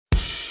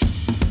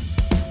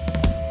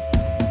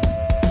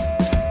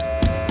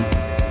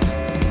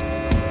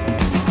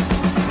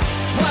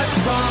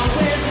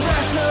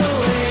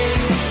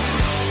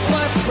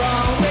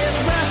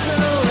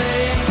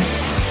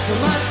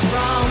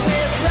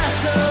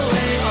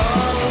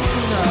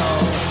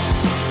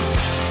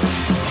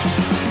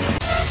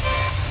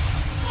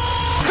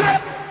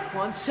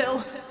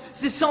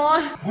Is this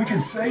on? We can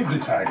save the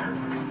tiger.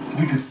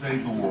 We can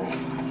save the world.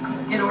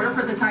 In order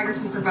for the tiger to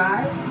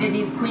survive, it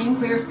needs clean,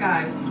 clear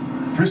skies,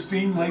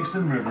 Pristine lakes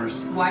and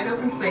rivers. wide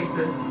open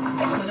spaces,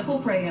 plentiful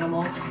prey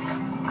animals,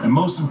 And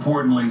most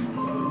importantly,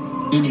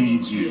 it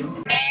needs you.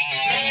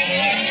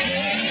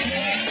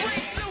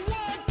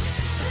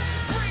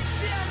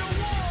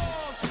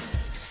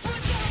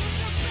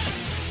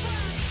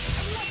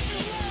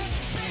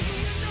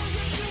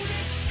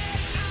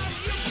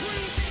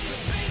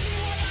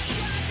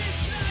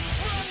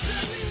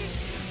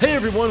 Hey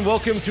everyone,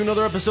 welcome to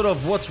another episode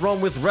of What's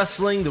Wrong with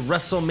Wrestling, the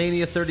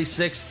WrestleMania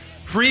 36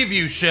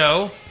 preview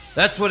show.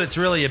 That's what it's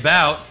really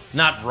about,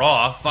 not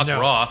Raw. Fuck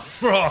No.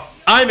 Raw.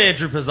 I'm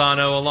Andrew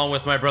Pisano, along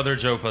with my brother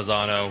Joe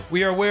Pisano.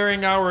 We are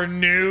wearing our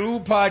new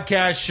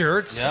podcast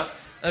shirts. Yep.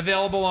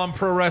 Available on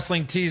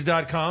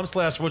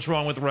ProWrestlingTees.com/What's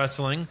Wrong with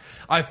Wrestling.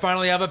 I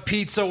finally have a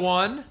pizza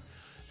one,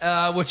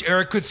 which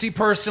Eric could see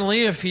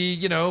personally if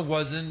he,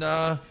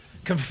 wasn't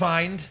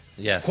confined.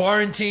 Yes.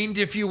 Quarantined,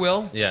 if you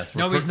will. Yes.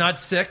 No, he's not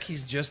sick.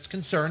 He's just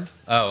concerned.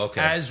 Oh, okay.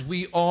 As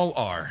we all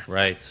are.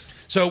 Right.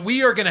 So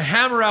we are going to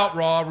hammer out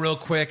Raw real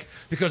quick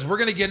because we're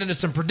going to get into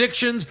some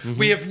predictions. Mm-hmm.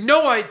 We have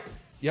no idea.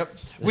 Yep.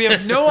 We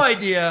have no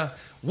idea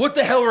what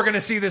the hell we're going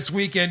to see this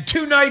weekend.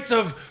 2 nights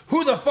of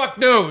who the fuck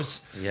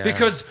knows. Yeah.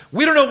 Because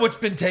we don't know what's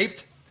been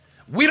taped.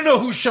 We don't know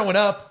who's showing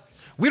up.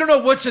 We don't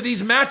know which of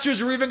these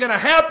matches are even going to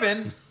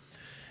happen.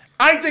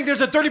 I think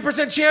there's a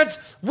 30% chance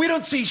we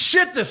don't see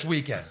shit this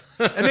weekend.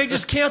 And they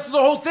just cancel the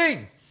whole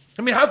thing.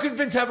 I mean, how could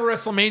Vince have a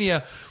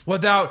WrestleMania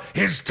without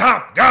his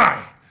top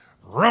guy,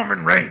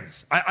 Roman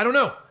Reigns? I don't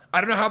know.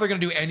 I don't know how they're going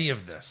to do any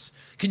of this.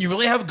 Can you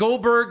really have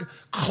Goldberg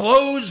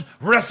close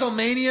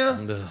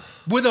WrestleMania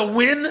with a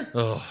win?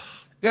 Ugh.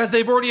 Because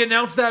they've already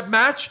announced that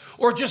match?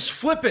 Or just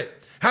flip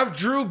it. Have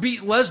Drew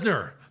beat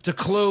Lesnar to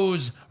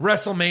close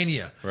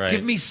WrestleMania. Right.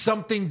 Give me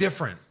something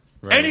different.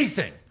 Right.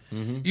 Anything.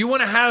 Mm-hmm. You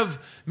want to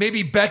have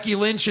maybe Becky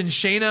Lynch and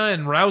Shayna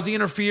and Rousey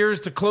interferes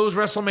to close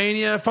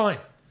WrestleMania? Fine.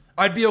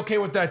 I'd be okay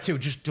with that too.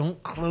 Just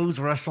don't close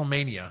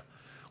WrestleMania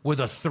with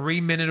a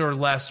 3-minute or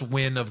less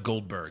win of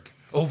Goldberg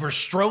over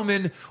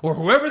Strowman or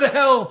whoever the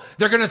hell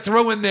they're going to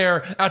throw in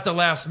there at the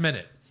last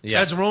minute.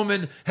 Yeah. As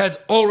Roman has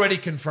already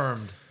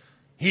confirmed.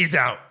 He's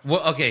out.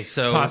 Well, okay,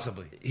 so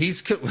Possibly.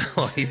 he's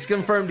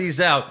confirmed he's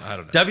out. I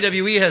don't know.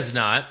 WWE has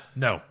not.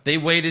 No. They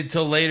waited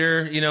till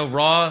later.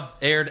 Raw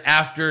aired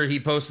after he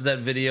posted that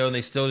video, and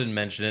they still didn't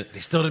mention it. They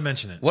still didn't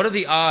mention it. What are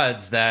the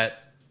odds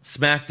that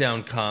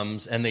SmackDown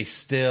comes and they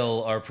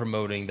still are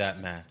promoting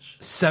that match?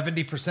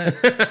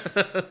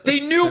 70%. They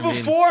knew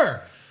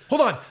before.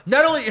 Hold on.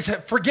 Not only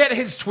forget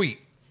his tweet.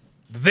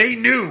 They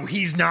knew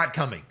he's not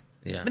coming.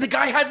 Yeah. I mean, the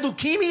guy had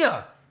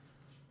leukemia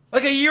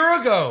like a year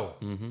ago.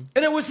 Mm-hmm.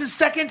 And it was his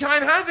second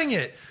time having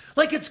it.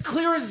 Like, it's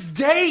clear as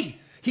day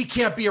he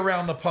can't be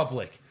around the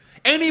public.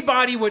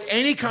 Anybody with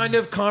any kind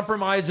of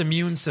compromised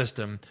immune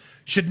system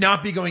should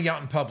not be going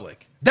out in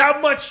public.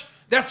 That much.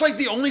 That's like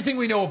the only thing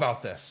we know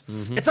about this.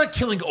 Mm-hmm. It's not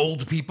killing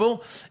old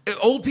people.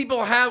 Older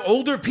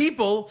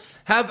people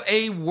have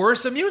a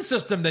worse immune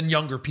system than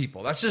younger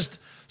people. That's just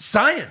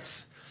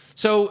science.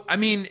 So, I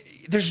mean,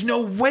 there's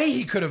no way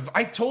he could have.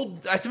 I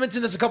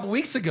mentioned this a couple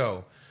weeks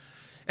ago.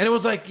 And it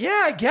was like,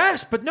 yeah, I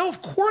guess. But no,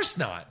 of course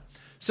not.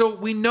 So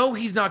we know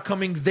he's not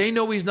coming. They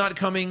know he's not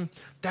coming.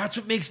 That's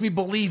what makes me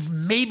believe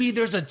maybe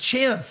there's a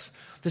chance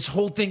this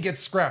whole thing gets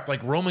scrapped.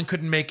 Like Roman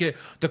couldn't make it.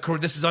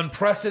 This is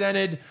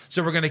unprecedented.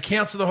 So we're going to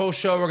cancel the whole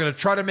show. We're going to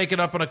try to make it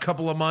up in a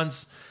couple of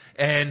months.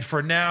 And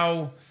for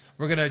now,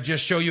 we're going to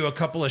just show you a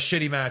couple of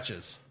shitty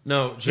matches.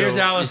 No, Joe, here's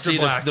Aleister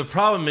Black. The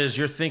problem is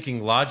you're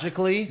thinking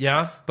logically.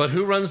 Yeah. But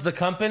who runs the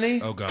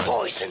company? Oh, God.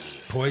 Poison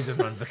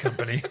runs the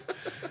company.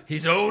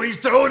 He's always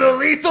throwing a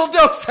lethal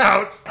dose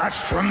out.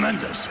 That's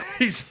tremendous.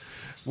 Hang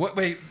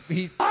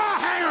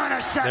on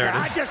a second.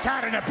 I just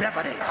had an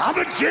epiphany. I'm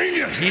a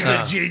genius. He's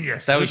a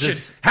genius. That we was should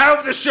his,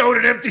 have the show at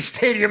an empty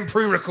stadium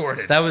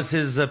pre-recorded. That was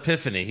his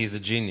epiphany. He's a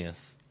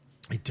genius.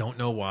 I don't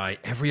know why.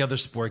 Every other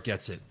sport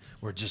gets it.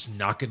 We're just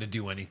not going to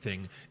do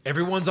anything.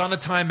 Everyone's on a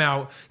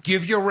timeout.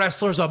 Give your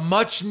wrestlers a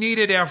much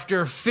needed,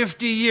 after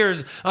 50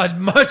 years, a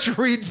much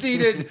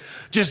needed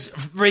just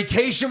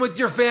vacation with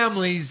your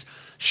families.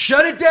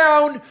 Shut it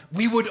down.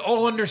 We would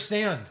all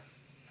understand.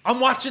 I'm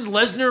watching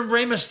Lesnar and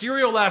Rey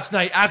Mysterio last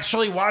night,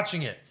 actually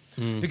watching it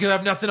because I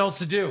have nothing else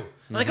to do.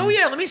 I'm like, oh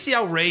yeah, let me see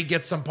how Rey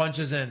gets some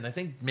punches in. I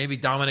think maybe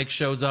Dominic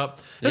shows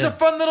up. There's a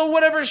fun little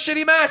whatever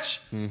shitty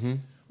match. Mm-hmm.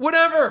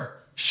 Whatever.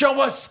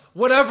 Show us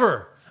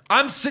whatever.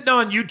 I'm sitting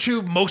on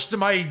YouTube most of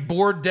my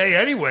bored day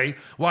anyway,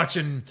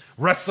 watching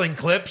wrestling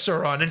clips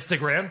or on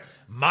Instagram.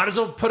 Might as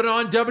well put it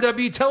on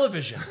WWE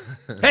television.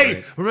 Hey,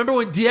 right. Remember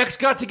when DX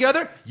got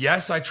together?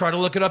 Yes, I try to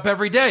look it up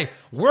every day.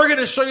 We're going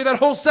to show you that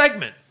whole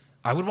segment.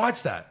 I would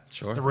watch that.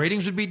 Sure. The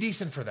ratings would be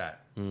decent for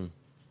that.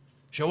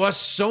 Show us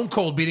Stone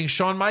Cold beating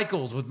Shawn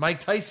Michaels with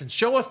Mike Tyson.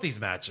 Show us these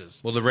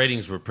matches. Well, the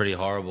ratings were pretty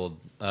horrible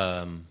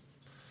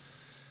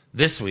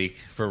this week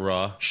for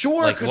Raw.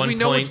 Sure, because we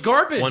know it's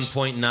garbage.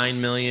 1.9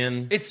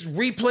 million. It's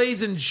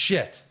replays and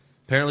shit.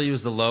 Apparently it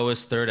was the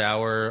lowest third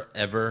hour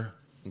ever.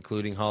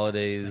 including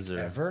holidays.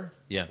 Ever?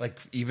 Yeah. Like,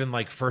 even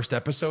like first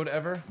episode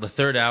ever? The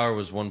third hour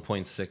was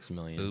 1.6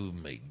 million. Oh,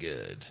 my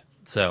God.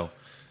 So,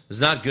 it's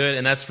not good,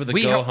 and that's for the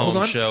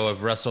go-home show of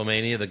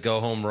WrestleMania, the Go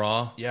Home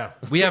Raw. Yeah.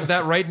 We have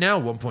that right now,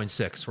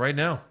 1.6, right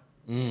now.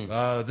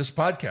 This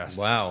podcast.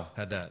 Wow.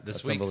 Had that this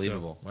That's week.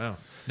 unbelievable. So, wow.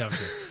 No, I'm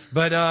kidding.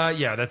 But,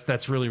 yeah,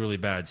 that's really, really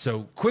bad.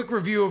 So, quick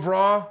review of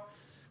Raw.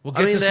 We'll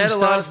get to some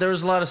stuff. There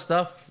was a lot of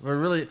stuff. Or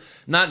really,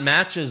 not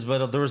matches,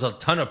 but there was a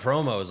ton of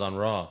promos on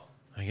Raw.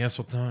 I guess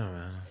we'll tell you,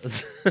 man.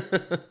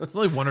 There's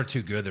only one or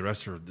two good. The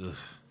rest are...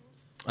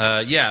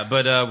 Yeah,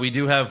 but we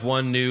do have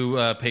one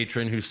new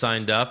patron who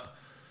signed up.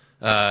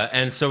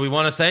 And so we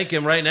want to thank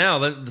him right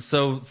now.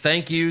 So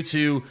thank you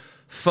to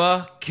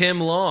Kim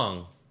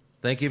Long.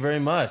 Thank you very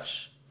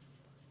much.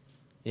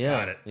 Yeah.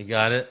 Got it. You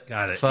got it?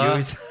 Got it.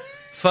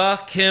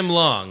 Kim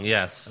Long,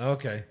 yes.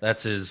 Okay.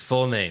 That's his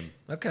full name.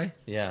 Okay.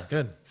 Yeah.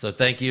 Good. So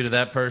thank you to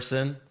that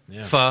person.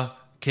 Yeah.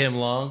 Kim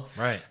Long.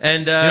 Right.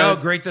 And you know how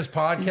great this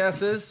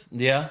podcast is?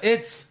 Yeah.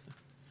 It's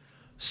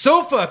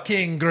so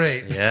fucking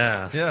great.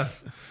 Yes.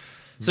 Yeah.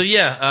 So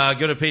yeah,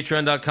 go to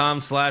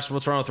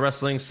patreon.com/what's wrong with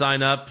wrestling,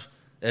 sign up.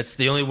 It's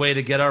the only way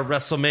to get our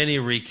WrestleMania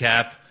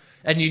recap.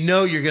 And you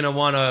know you're going to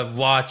want to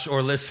watch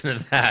or listen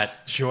to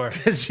that. Sure.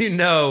 Because you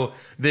know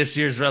this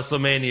year's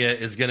WrestleMania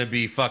is going to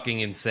be fucking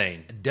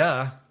insane.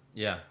 Duh.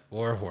 Yeah.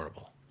 Or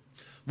horrible.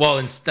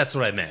 Well, that's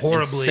what I meant.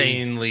 Horribly.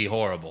 Insanely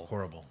horrible.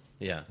 Horrible.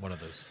 Yeah. One of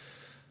those.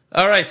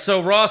 All right,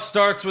 so Raw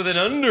starts with an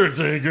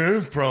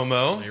Undertaker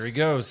promo. Here he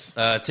goes.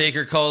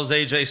 Taker calls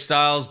AJ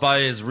Styles by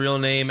his real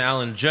name,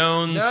 Alan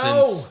Jones.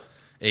 No. Since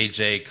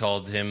AJ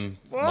called him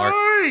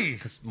Why?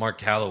 Mark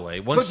Calloway.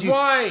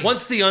 Why?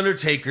 Once the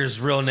Undertaker's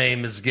real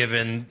name is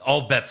given,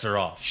 all bets are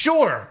off.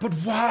 Sure, but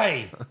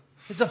why?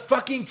 It's a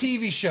fucking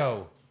TV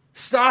show.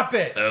 Stop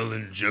it.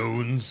 Alan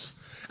Jones.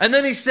 And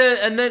then he said,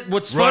 and then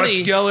what's Ross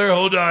funny... Geller,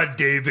 hold on,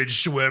 David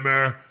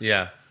Schwimmer.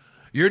 Yeah.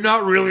 You're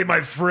not really my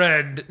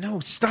friend.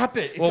 No, stop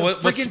it. It's a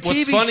freaking TV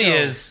what's funny show.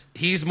 is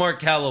he's Mark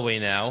Calloway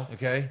now.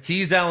 Okay.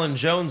 He's Alan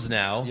Jones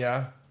now.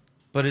 Yeah.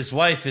 But his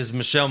wife is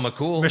Michelle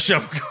McCool.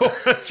 Michelle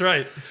McCool. That's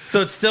right.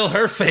 So it's still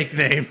her fake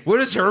name.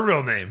 What is her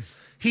real name?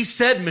 He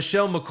said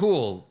Michelle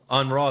McCool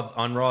on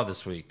Raw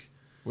this week.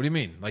 What do you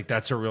mean? Like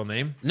that's her real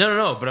name?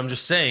 No. But I'm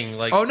just saying.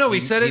 Like, oh no, he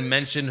said it. He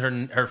mentioned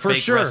her for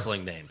fake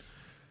wrestling name.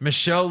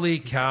 Michelle Lee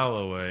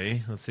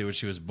Calloway. Let's see when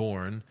she was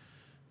born.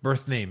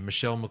 Birth name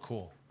Michelle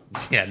McCool.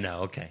 Yeah.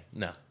 No. Okay.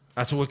 No.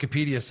 That's what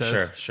Wikipedia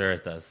says. Sure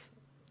it does.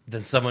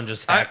 Then someone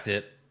just hacked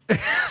it.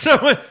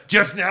 Someone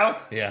just now?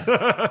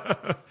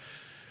 Yeah.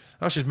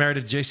 Oh, she's married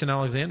to Jason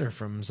Alexander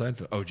from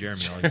Seinfeld. Oh,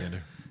 Jeremy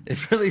Alexander.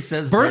 It really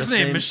says birth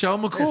name Michelle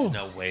McCool. There's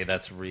no way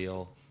that's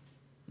real.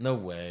 No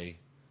way.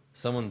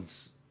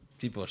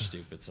 People are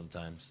stupid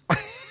sometimes.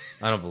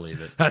 I don't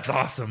believe it. That's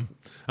awesome.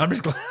 I'm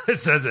just glad it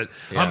says it.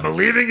 Yeah. I'm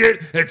believing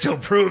it until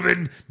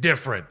proven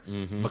different.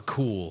 Mm-hmm.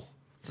 McCool.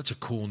 Such a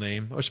cool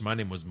name. I wish my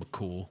name was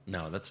McCool.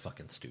 No, that's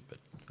fucking stupid.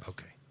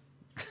 Okay.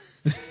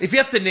 If you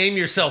have to name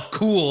yourself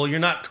Cool, you're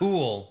not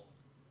cool.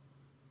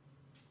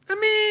 I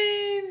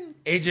mean,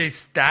 AJ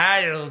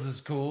Styles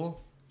is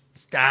cool.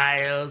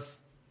 Styles.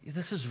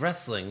 This is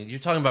wrestling. You're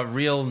talking about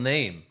real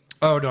name.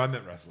 Oh, no, I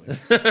meant wrestling.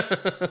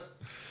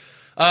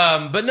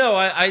 But no,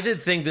 I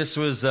did think this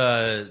was,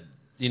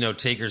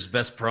 Taker's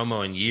best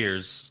promo in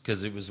years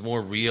because it was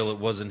more real. It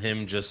wasn't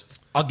him just...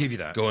 I'll give you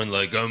that. Going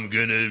like, I'm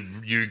gonna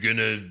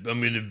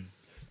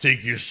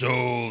take your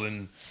soul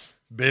and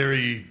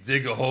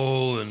dig a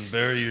hole and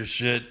bury your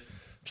shit.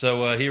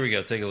 So here we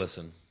go. Take a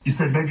listen. You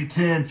said maybe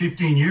 10,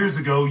 15 years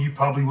ago, you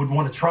probably wouldn't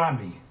want to try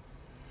me.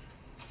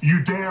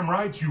 You damn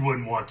right you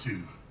wouldn't want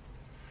to.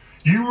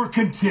 You were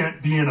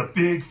content being a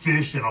big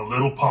fish in a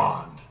little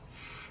pond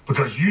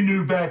because you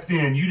knew back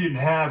then you didn't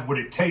have what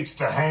it takes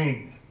to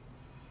hang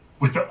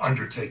with The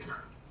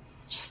Undertaker,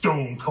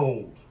 Stone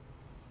Cold,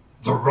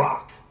 The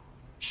Rock,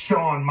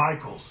 Shawn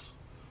Michaels,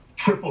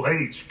 Triple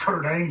H,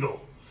 Kurt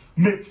Angle,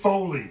 Mick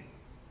Foley,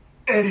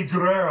 Eddie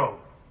Guerrero,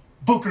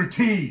 Booker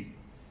T,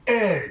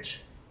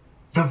 Edge,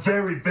 the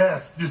very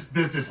best this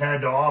business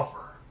had to offer.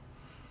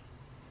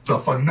 The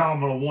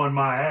phenomenal one,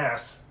 my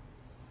ass.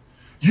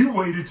 You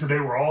waited till they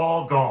were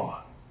all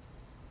gone.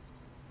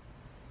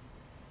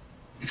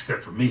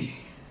 Except for me.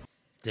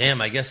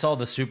 Damn, I guess all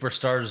the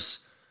superstars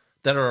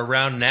that are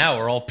around now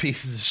are all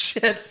pieces of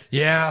shit.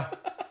 Yeah.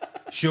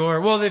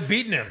 Sure. Well, they've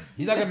beaten him.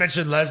 He's not going to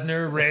mention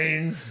Lesnar,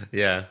 Reigns.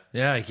 Yeah.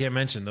 Yeah, he can't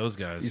mention those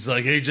guys. He's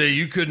like, AJ,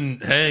 you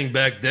couldn't hang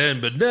back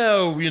then, but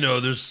now,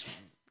 there's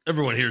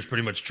everyone here is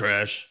pretty much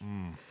trash.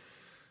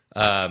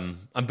 But,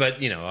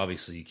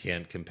 obviously you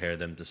can't compare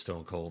them to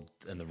Stone Cold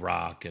and The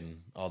Rock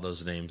and all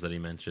those names that he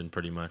mentioned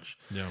pretty much.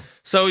 Yeah.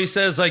 So he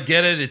says, I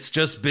get it. It's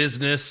just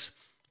business,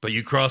 but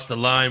you crossed the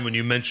line when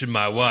you mentioned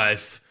my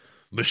wife,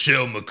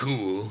 Michelle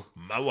McCool.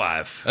 My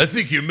wife. I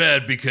think you're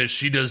mad because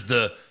she does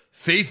the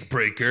Faith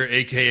Breaker,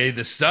 a.k.a.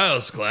 the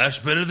Styles Clash,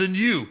 better than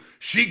you.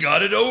 She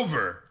got it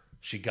over.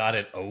 She got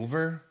it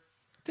over?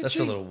 That's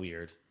a little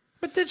weird.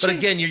 But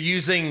again, you're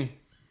using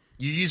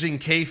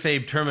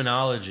kayfabe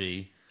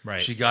terminology.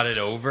 Right. She got it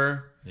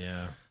over.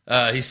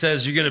 Yeah. He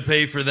says you're going to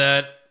pay for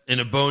that in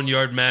a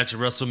boneyard match at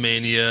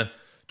WrestleMania.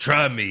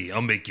 Try me,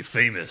 I'll make you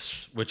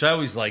famous. Which I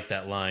always liked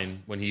that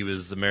line when he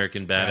was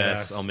American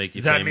Badass. I'll make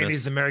you famous. Does that mean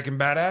he's the American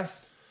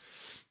Badass?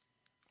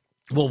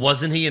 Well,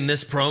 wasn't he in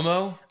this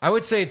promo? I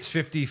would say it's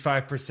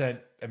 55%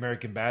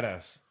 American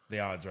Badass, the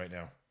odds right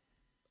now.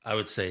 I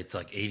would say it's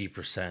like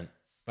 80%.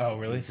 Oh,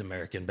 really? He's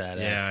American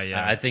Badass.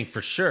 Yeah. I think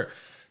for sure.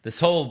 This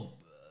whole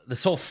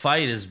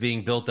fight is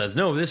being built as,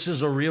 no, this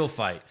is a real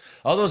fight.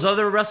 All those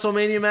other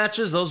WrestleMania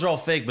matches, those are all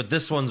fake, but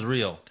this one's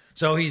real.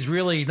 So he's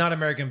really not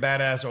American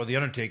Badass or The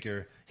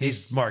Undertaker.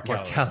 He's Mark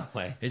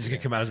Calloway. He's going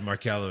to come out as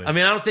Mark Calloway. I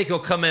mean, I don't think he'll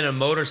come in a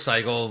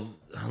motorcycle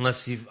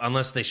unless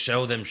they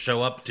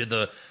show up to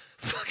the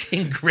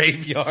fucking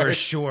graveyard. For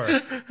sure.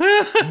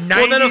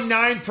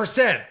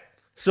 99%.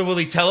 So will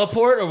he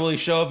teleport or will he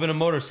show up in a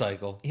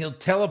motorcycle? He'll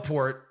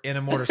teleport in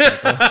a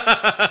motorcycle.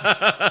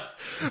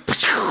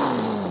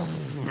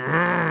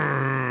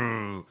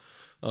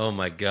 Oh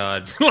my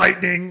God.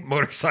 Lightning,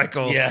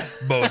 motorcycle, yeah.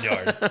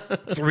 Boneyard.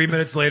 3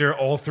 minutes later,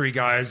 all three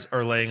guys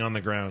are laying on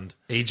the ground.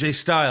 AJ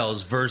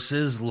Styles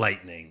versus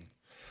Lightning.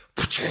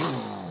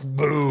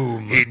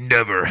 Boom. He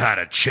never had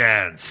a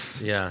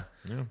chance. Yeah.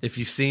 If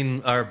you've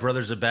seen our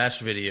Brothers of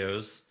Bash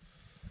videos,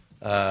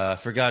 I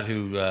forgot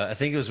who, I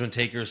think it was when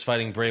Taker was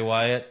fighting Bray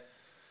Wyatt.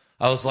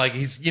 I was like,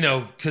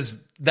 because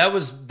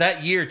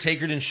that year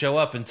Taker didn't show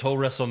up until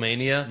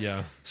WrestleMania.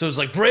 Yeah. So it was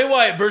like Bray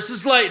Wyatt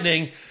versus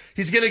Lightning.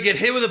 He's going to get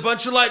hit with a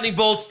bunch of lightning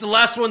bolts. The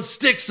last one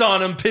sticks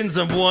on him, pins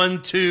him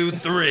 1, 2,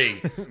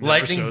 3.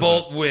 Lightning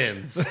bolt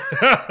wins.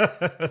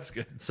 That's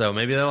good. So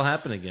maybe that'll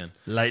happen again.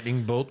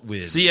 Lightning bolt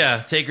wins. So yeah,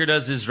 Taker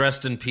does his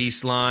rest in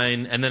peace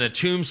line, and then a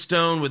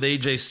tombstone with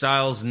AJ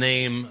Styles'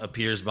 name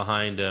appears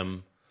behind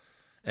him,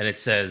 and it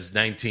says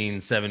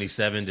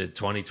 1977 to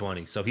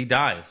 2020. So he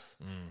dies.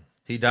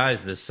 He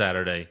dies this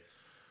Saturday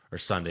or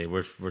Sunday,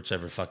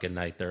 whichever fucking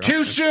night they're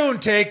Too soon,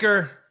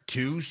 Taker.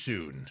 Too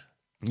soon.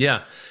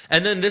 Yeah.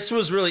 And then this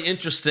was really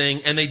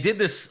interesting, and they did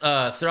this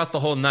throughout the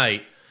whole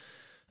night.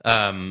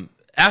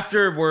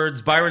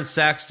 Afterwards, Byron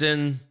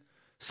Saxton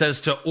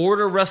says to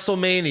order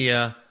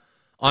WrestleMania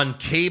on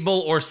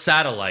cable or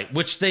satellite,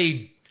 which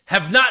they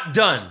have not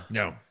done.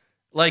 No.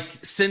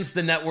 Like, since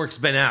the network's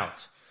been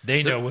out.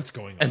 They know what's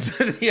going on.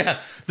 And yeah,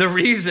 the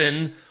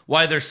reason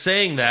why they're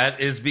saying that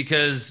is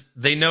because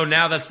they know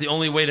now that's the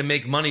only way to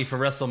make money for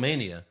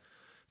WrestleMania.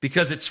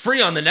 Because it's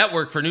free on the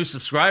network for new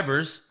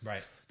subscribers.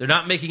 Right. They're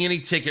not making any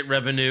ticket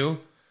revenue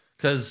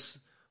because,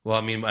 well,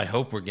 I mean, I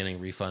hope we're getting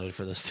refunded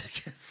for those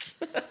tickets.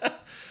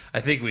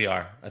 I think we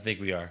are.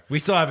 We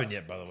still haven't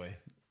yet, by the way.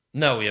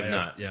 No, we have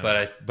not. Yeah.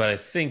 But I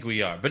think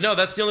we are. But no,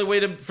 that's the only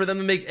way for them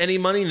to make any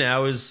money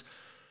now is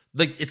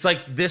like it's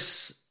like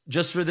this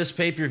just for this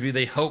pay-per-view.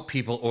 They hope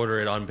people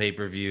order it on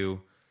pay-per-view.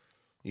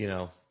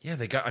 Yeah,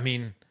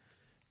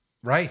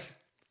 right.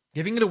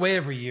 Giving it away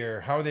every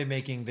year. How are they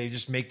making? They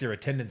just make their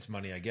attendance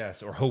money, I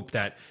guess, or hope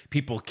that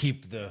people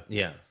keep the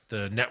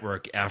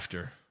network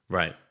after.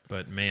 Right.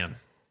 But man.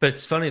 But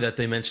it's funny that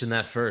they mentioned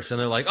that first. And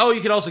they're like, oh,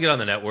 you can also get on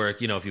the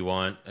network, if you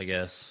want, I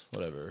guess.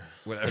 Whatever.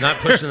 They're not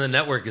pushing the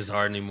network as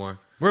hard anymore.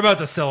 We're about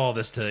to sell all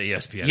this to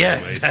ESPN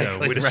anyway,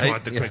 exactly, so we just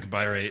want the quick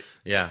buy rate.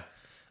 Yeah.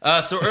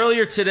 So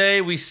earlier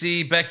today, we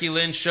see Becky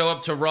Lynch show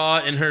up to Raw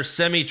in her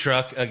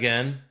semi-truck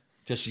again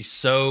because she's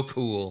so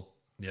cool.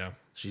 Yeah.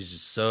 She's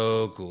just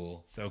so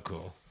cool. So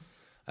cool.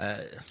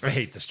 I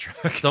hate this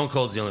truck. Stone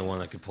Cold's the only one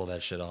that could pull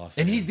that shit off.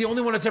 And he's the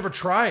only one that's ever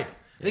tried.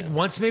 I think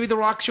once maybe The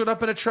Rock showed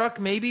up in a truck,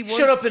 maybe once.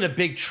 Showed up in a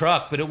big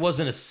truck, but it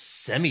wasn't a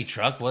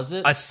semi-truck, was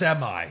it? A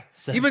semi.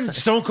 Even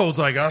Stone Cold's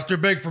like, that's too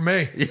big for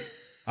me.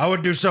 I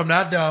wouldn't do something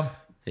that dumb.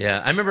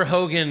 Yeah, I remember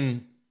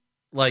Hogan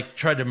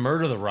tried to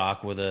murder The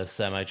Rock with a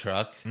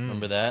semi-truck.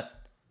 Remember that?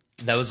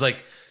 That was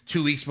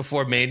 2 weeks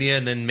before Mania,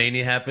 and then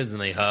Mania happens,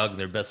 and they hug,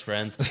 they're best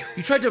friends.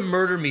 You tried to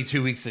murder me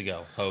 2 weeks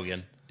ago,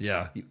 Hogan.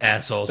 Yeah. You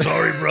asshole.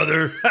 Sorry,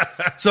 brother.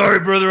 Sorry,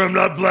 brother, I'm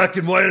not black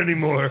and white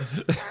anymore.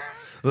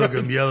 Look,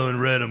 I'm yellow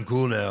and red. I'm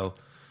cool now.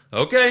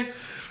 Okay.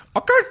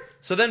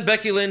 So then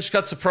Becky Lynch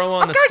cuts a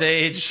promo on the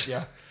stage.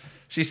 Yeah.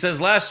 She says,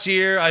 last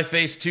year, I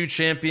faced 2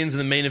 champions in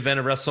the main event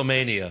of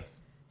WrestleMania.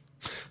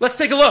 Let's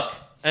take a look.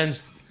 And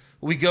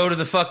we go to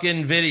the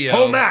fucking video.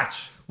 Whole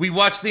match. We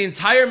watch the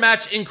entire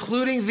match,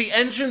 including the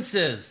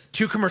entrances.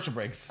 2 commercial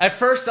breaks. At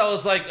first, I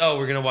was like, oh,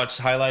 we're going to watch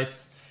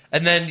highlights.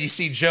 And then you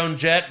see Joan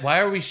Jett. Why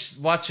are we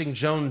watching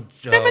Joan?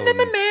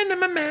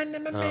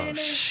 Oh,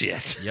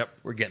 shit. Yep.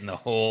 We're getting the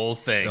whole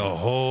thing. The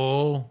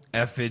whole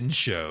effing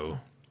show.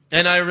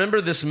 And I remember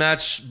this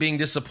match being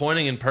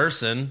disappointing in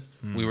person.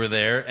 We were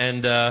there.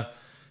 And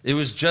it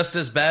was just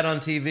as bad on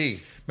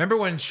TV. Remember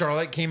when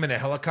Charlotte came in a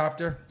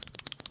helicopter?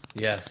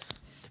 Yes.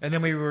 And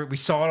then we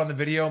saw it on the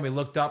video and we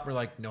looked up. We're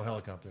like, no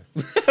helicopter.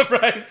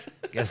 Right.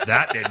 Guess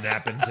that didn't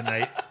happen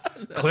tonight.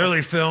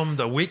 Clearly filmed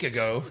a week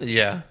ago.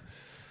 Yeah.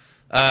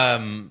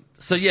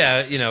 So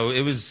yeah,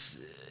 it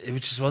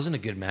just wasn't a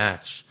good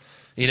match.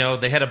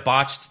 They had a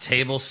botched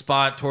table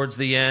spot towards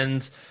the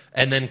end,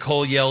 and then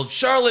Cole yelled,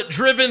 "Charlotte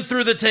driven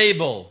through the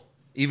table,"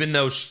 even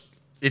though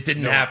It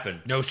didn't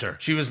happen. No, sir.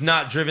 She was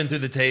not driven through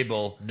the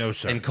table. No,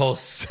 sir. And Cole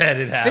said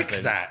it happened. Fix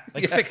that.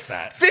 Fix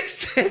that.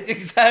 Fix it,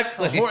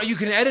 exactly. Or you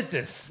can edit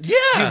this. Yeah.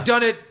 You've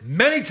done it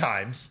many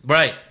times.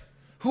 Right.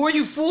 Who are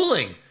you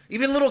fooling?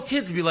 Even little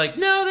kids be like,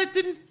 no, that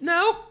didn't,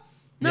 no,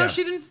 Yeah.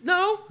 she didn't,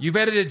 no. You've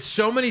edited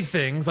so many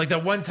things, like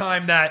that one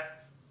time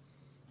that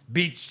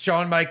beat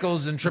Shawn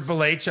Michaels and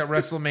Triple H at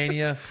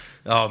WrestleMania.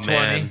 Oh, 20.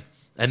 man.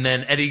 And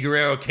then Eddie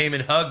Guerrero came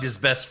and hugged his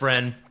best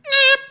friend.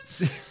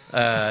 Yeah.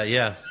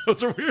 That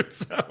was a weird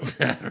sound.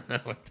 I don't know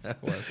what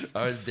that was.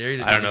 I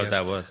don't know what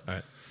that was. All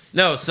right.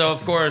 No, so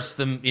of course,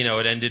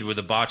 it ended with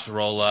a botched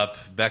roll-up.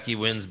 Becky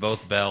wins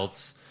both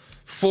belts.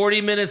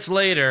 40 minutes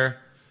later,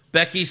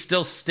 Becky's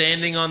still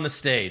standing on the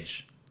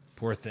stage.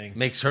 Poor thing.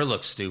 Makes her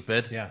look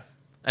stupid. Yeah.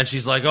 And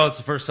she's like, oh, it's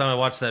the first time I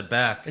watched that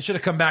back. It should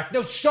have come back.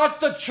 No, shut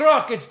the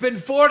truck. It's been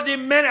 40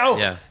 minutes. Oh,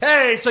 Yeah.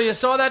 Hey, so you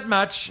saw that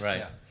match? Right.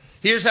 Yeah.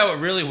 Here's how it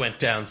really went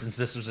down since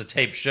this was a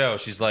taped show.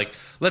 She's like,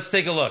 let's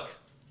take a look.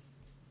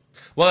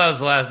 Well, that was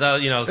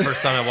the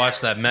first time I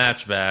watched that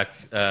match back.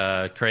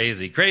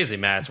 Crazy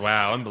match.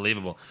 Wow,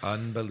 unbelievable.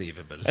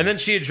 Unbelievable. And then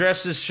she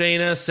addresses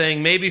Shayna,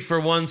 saying, maybe for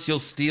once you'll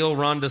steal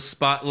Ronda's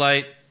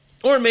spotlight,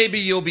 or maybe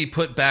you'll be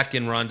put back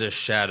in Ronda's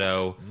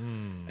shadow.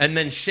 And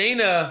then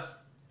Shayna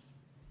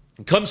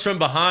comes from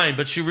behind,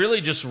 but she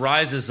really just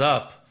rises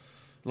up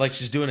like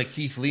she's doing a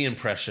Keith Lee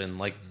impression,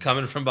 like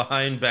coming from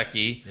behind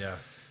Becky. Yeah.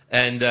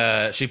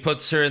 And she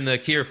puts her in the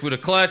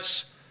Kirifuda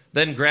clutch,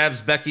 then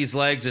grabs Becky's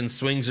legs and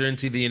swings her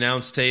into the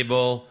announce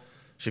table.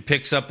 She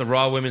picks up the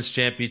Raw Women's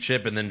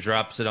Championship and then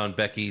drops it on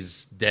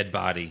Becky's dead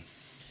body.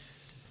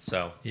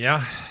 So,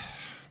 Yeah.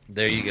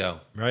 there you go.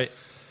 Right.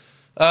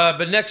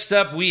 But next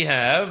up, we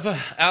have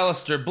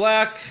Aleister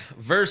Black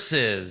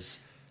versus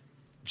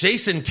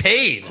Jason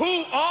Cade.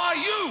 Who are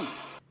you?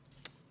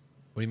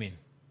 What do you mean?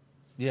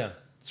 Yeah.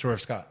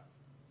 Swerve Scott.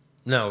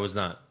 No, it was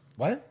not.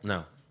 What?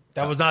 No,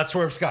 That was not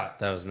Swerve Scott.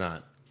 that was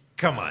not.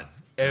 Come on.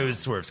 It was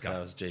Swerve That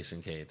Scott. was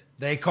Jason Cade.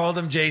 They called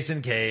him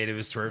Jason Cade. It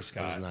was Swerve It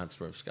Scott. was not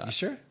Swerve Scott. You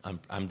sure?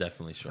 I'm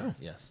definitely sure.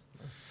 Yes.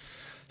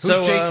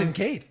 Who's Jason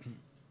Cade?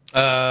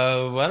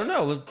 I don't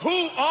know.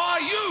 Who are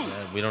you?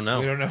 We don't know.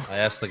 We don't know. I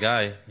asked the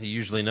guy. He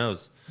usually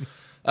knows.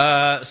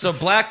 So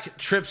Black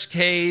trips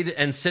Cade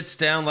and sits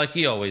down like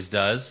he always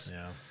does.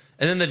 Yeah.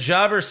 And then the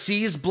jobber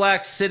sees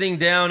Black sitting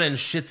down and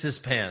shits his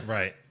pants.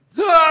 Right.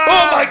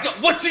 Oh my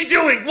God! What's he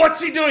doing? What's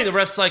he doing? The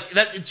ref's like,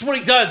 it's what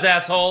he does,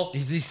 asshole.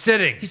 He's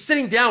sitting. He's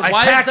sitting down.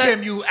 Attack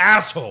him, you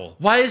asshole.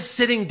 Why is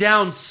sitting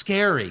down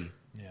scary?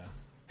 Yeah.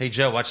 Hey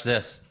Joe, watch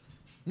this.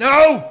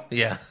 No!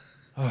 Yeah,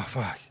 Oh,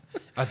 fuck.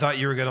 I thought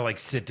you were going to,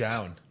 sit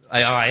down.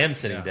 I am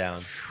sitting Yeah.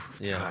 down.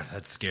 Yeah, God,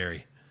 that's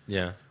scary.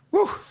 yeah.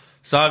 Whew.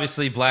 So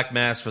obviously Black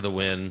Mass for the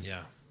win.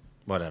 Yeah.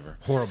 Whatever.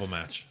 Horrible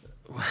match.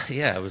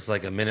 Yeah, it was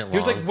like a minute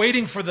long. He was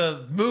waiting for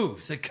the move.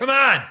 He's like, come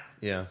on,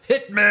 yeah,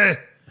 hit me.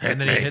 And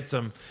then me. he hits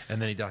him,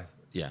 and then he dies.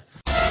 yeah.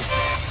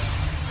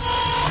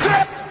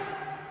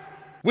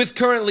 With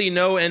currently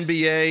no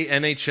NBA,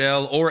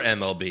 NHL, or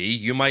MLB,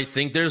 you might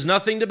think there's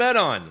nothing to bet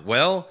on.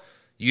 Well,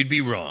 you'd be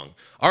wrong.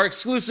 Our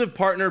exclusive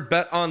partner,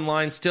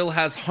 BetOnline, still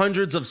has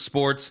hundreds of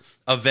sports,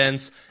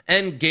 events,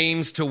 and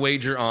games to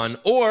wager on,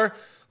 or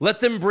let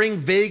them bring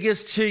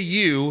Vegas to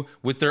you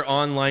with their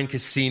online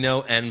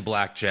casino and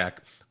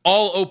blackjack.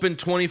 All open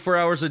 24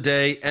 hours a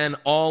day and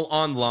all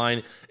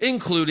online,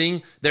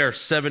 including their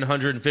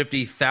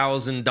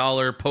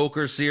 $750,000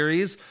 poker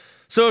series.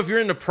 So if you're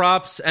into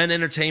props and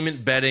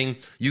entertainment betting,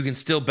 you can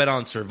still bet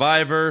on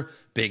Survivor,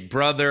 Big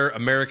Brother,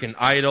 American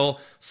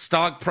Idol,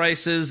 stock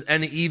prices,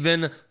 and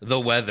even the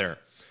weather.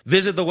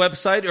 Visit the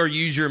website or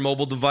use your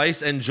mobile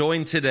device and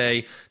join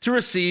today to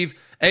receive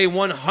a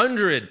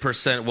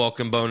 100%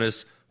 welcome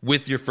bonus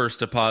with your first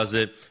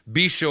deposit.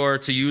 Be sure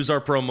to use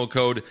our promo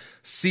code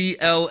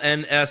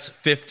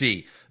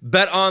CLNS50.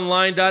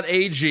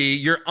 BetOnline.ag,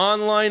 your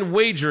online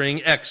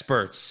wagering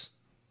experts.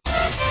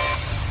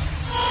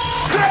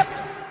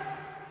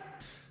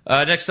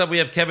 Next up, we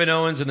have Kevin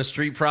Owens and the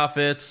Street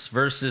Profits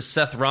versus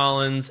Seth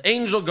Rollins,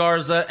 Angel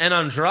Garza, and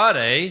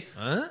Andrade.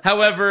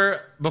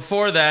 However,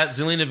 before that,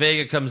 Zelina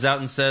Vega comes out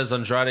and says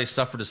Andrade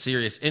suffered a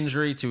serious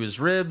injury to his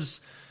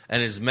ribs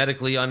and is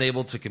medically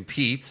unable to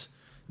compete.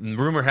 And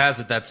rumor has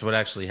it that's what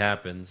actually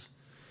happened.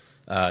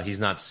 He's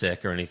not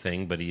sick or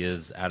anything, but he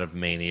is out of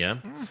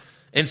Mania.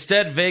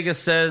 Instead, Vega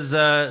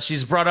says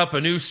she's brought up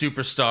a new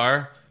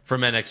superstar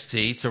from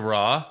NXT to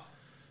Raw,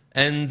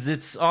 and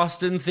it's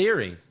Austin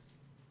Theory,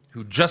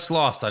 who just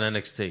lost on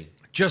NXT.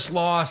 Just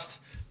lost.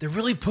 They're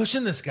really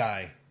pushing this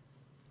guy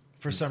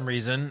for some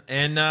reason.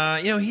 And,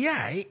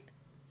 yeah.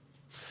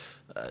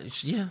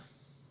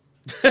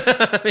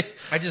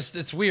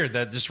 It's weird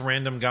that this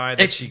random guy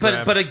that she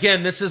grabs. But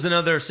again, this is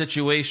another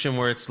situation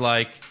where it's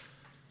like,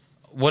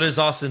 what does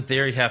Austin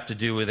Theory have to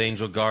do with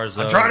Angel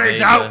Garza? Andrade's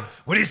Vega? out.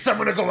 We need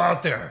someone to go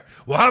out there.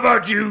 Well, how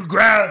about you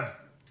grab...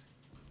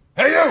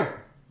 Hey, you!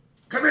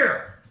 Come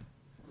here.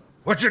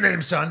 What's your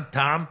name, son?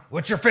 Tom.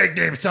 What's your fake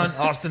name, son?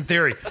 Austin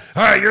Theory.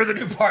 All right, you're the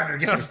new partner.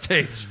 Get on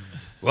stage.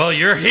 Well,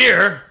 you're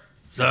here,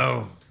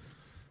 so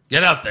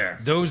Get out there.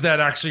 Those that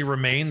actually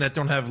remain that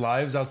don't have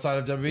lives outside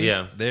of WWE,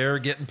 Yeah. they're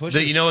getting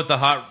pushes. You know what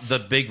the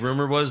big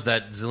rumor was?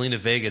 That Zelina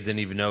Vega didn't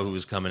even know who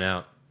was coming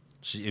out.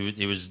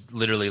 It was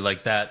literally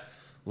like that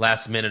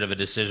last minute of a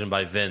decision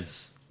by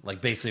Vince.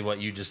 Like basically what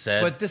you just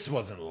said. But this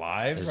wasn't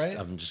live, right?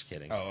 I'm just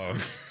kidding. Oh,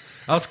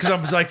 I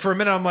was like for a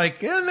minute, I'm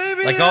like, yeah,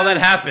 maybe. Like all that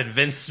happened,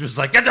 Vince was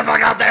like, "Get the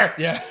fuck out there!"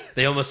 Yeah.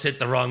 They almost hit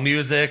the wrong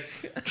music.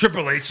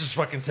 Triple H is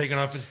fucking taking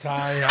off his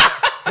tie.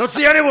 I don't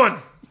see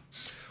anyone.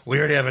 We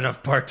already have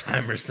enough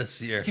part-timers this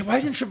year. Yeah, why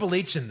isn't Triple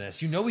H in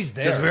this? You know he's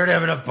there. Because we already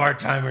have enough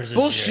part-timers this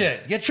year.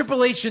 Bullshit. Get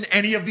Triple H in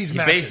any of these He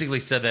matches. basically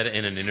said that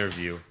in an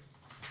interview.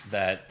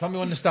 Tell me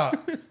when to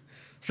stop.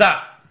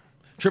 Stop.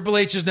 Triple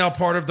H is now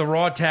part of the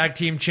Raw Tag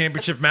Team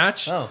Championship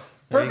match. Oh,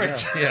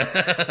 perfect.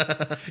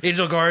 Yeah.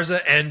 Angel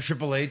Garza and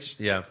Triple H.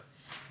 Yeah.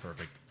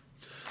 Perfect.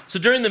 So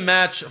during the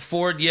match,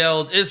 Ford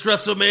yelled, "It's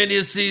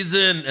WrestleMania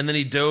season!" And then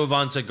he dove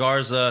onto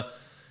Garza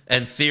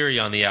and Theory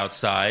on the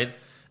outside.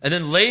 And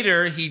then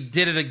later, he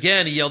did it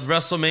again. He yelled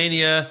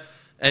WrestleMania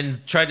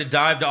and tried to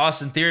dive to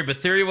Austin Theory, but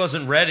Theory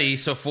wasn't ready,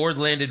 so Ford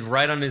landed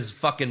right on his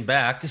fucking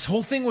back. This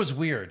whole thing was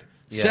weird.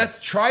 Yeah.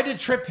 Seth tried to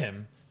trip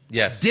him.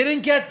 Yes.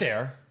 Didn't get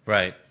there.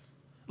 Right.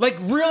 Like,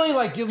 really,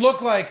 like, you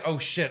look like, oh,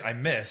 shit, I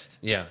missed.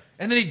 Yeah.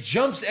 And then he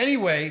jumps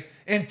anyway,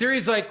 and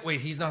Theory's like, wait,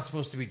 he's not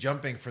supposed to be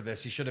jumping for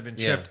this. He should have been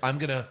tripped. Yeah. I'm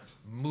going to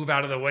move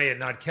out of the way and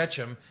not catch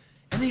him.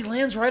 And he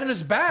lands right on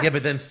his back. Yeah,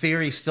 but then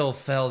Theory still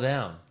fell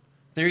down.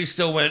 Theory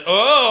still went,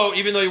 oh,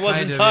 even though he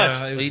wasn't Kind of,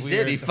 touched. yeah, it was He weird.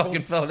 did. He The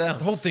fucking fell down.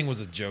 The whole thing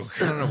was a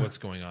joke. I don't know what's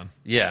going on.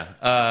 Yeah.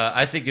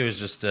 I think it was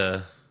just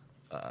a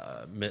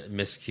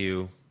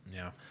miscue.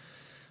 Yeah.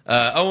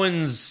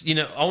 Owens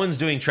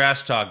doing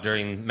trash talk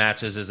during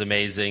matches is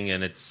amazing,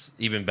 and it's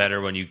even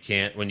better when you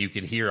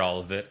can hear all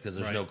of it because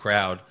there's no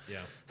crowd.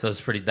 Yeah. So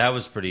that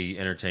was pretty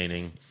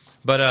entertaining.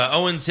 But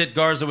Owens hit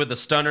Garza with a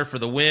stunner for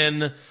the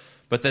win,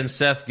 but then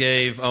Seth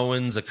gave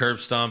Owens a curb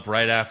stomp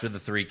right after the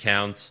 3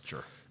 count.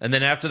 Sure. And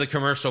then after the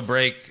commercial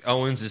break,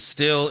 Owens is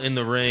still in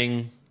the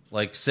ring,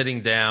 like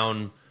sitting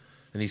down,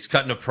 and he's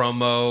cutting a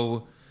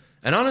promo.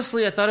 And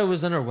honestly, I thought it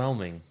was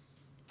underwhelming.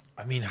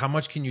 I mean, how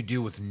much can you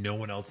do with no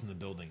one else in the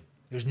building?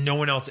 There's no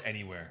one else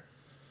anywhere.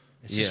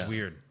 It's just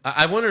weird.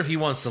 I wonder if he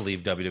wants to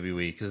leave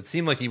WWE because it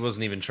seemed like he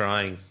wasn't even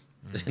trying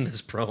in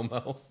this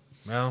promo.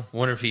 Well,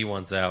 Wonder if he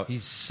wants out.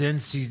 he's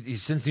since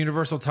the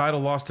Universal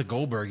title lost to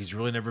Goldberg, he's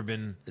really never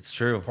been It's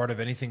true. part of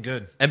anything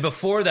good. And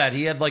before that,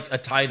 he had like a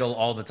title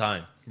all the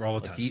time. All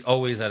the time. He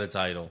always had a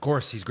title. Of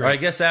course, he's Or I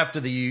great. guess after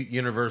the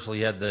Universal,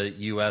 he had the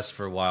US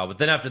for a while, but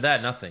then after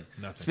that, nothing.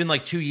 It's been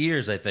like 2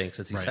 years, I think,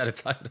 since he's Right. had a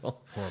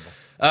title. Horrible.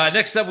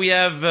 Next up, we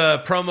have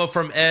a promo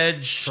from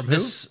Edge. From who?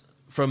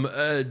 From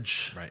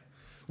Edge. Right.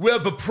 We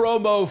have a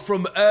promo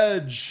from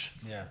Edge.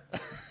 Yeah.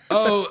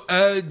 Oh,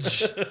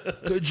 Edge,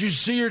 could you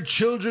see your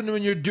children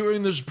when you're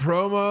doing this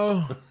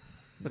promo?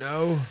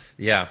 No.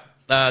 Yeah.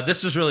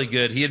 This was really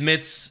good. He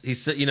admits, he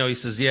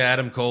says, yeah,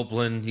 Adam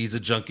Copeland, he's a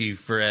junkie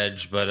for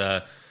Edge,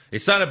 but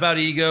it's not about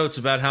ego. It's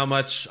about how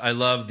much I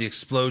love the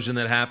explosion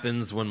that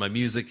happens when my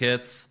music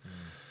hits.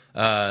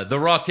 The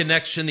raw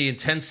connection, the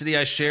intensity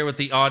I share with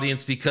the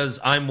audience because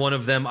I'm one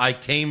of them. I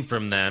came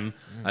from them.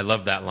 I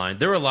love that line.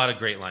 There were a lot of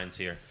great lines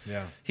here.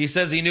 Yeah. He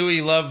says he knew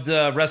he loved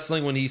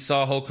wrestling when he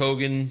saw Hulk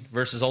Hogan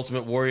versus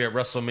Ultimate Warrior at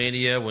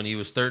WrestleMania when he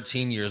was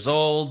 13 years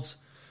old.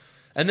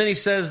 And then he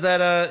says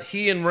that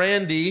he and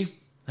Randy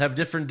have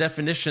different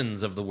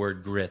definitions of the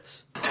word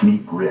grit. To me,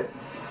 grit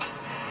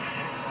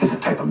is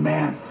the type of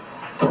man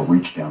that'll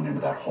reach down into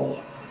that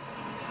hole,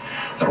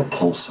 that'll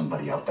pull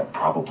somebody out that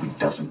probably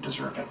doesn't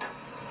deserve it.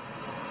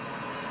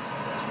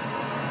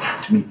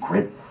 To me,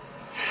 grit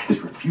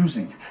is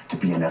refusing to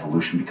be an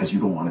evolution because you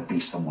don't want to be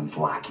someone's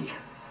lackey.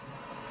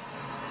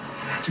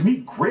 To me,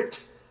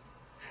 grit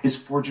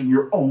is forging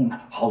your own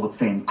Hall of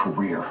Fame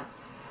career.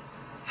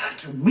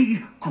 To me,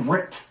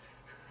 grit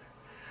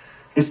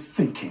is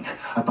thinking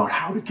about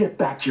how to get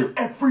back here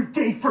every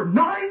day for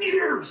 9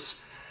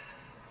 years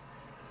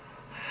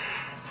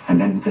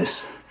and end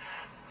this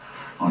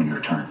on your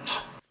terms.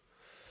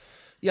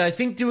 Yeah, I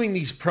think doing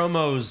these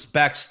promos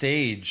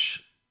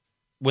backstage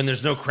when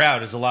there's no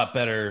crowd is a lot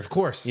better. Of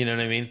course. You know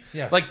what I mean?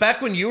 Yes. Like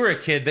back when you were a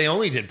kid, they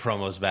only did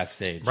promos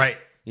backstage. Right.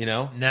 You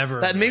know?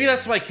 Never. Maybe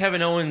that's why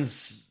Kevin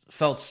Owens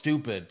felt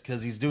stupid,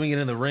 because he's doing it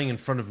in the ring in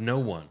front of no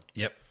one.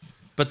 Yep.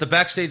 But the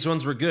backstage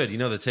ones were good. You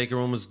know, the Taker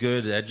one was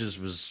good. Edge's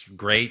was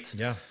great.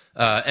 Yeah.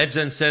 Edge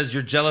then says,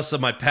 "You're jealous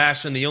of my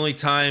passion. The only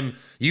time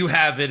you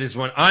have it is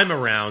when I'm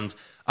around.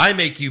 I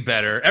make you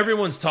better.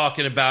 Everyone's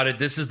talking about it.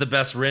 This is the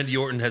best Randy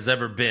Orton has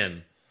ever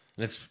been."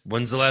 And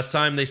when's the last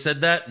time they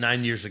said that?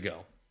 9 years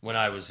ago, when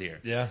I was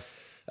here. Yeah.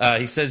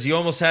 He says, "You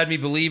almost had me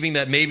believing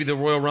that maybe the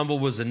Royal Rumble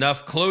was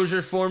enough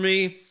closure for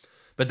me.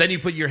 But then you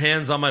put your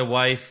hands on my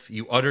wife.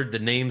 You uttered the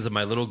names of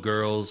my little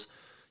girls.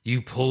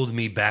 You pulled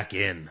me back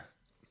in."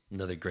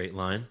 Another great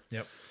line.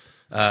 Yep.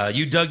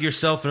 You dug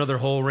yourself another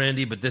hole,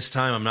 Randy, but this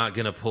time I'm not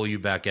going to pull you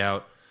back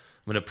out.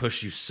 I'm going to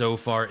push you so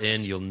far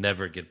in, you'll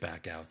never get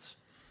back out.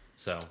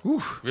 So,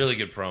 really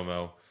good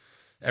promo.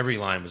 Every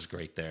line was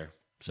great there.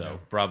 So,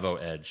 bravo,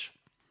 Edge.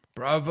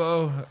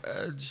 Bravo,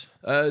 Edge.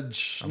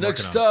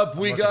 Next up,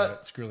 we got...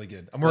 It's really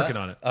good. I'm working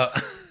on it.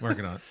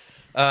 Working on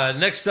it.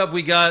 Next up,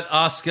 we got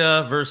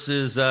Asuka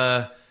versus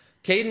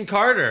Kaden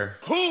Carter.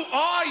 Who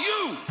are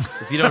you?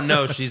 If you don't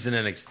know, she's in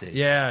NXT.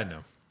 Yeah, I know.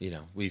 You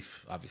know,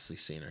 we've obviously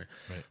seen her.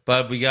 Right.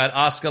 But we got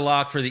Asuka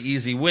lock for the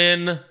easy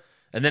win.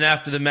 And then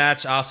after the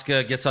match,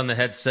 Asuka gets on the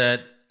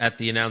headset at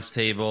the announce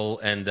table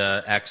and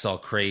acts all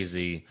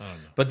crazy. Oh, no.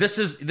 But this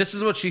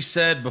is what she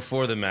said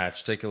before the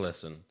match. Take a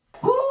listen.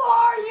 Who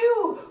are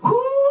you? Who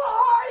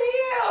are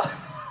you?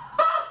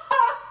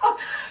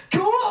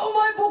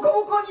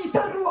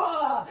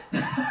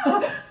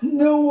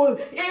 No one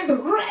is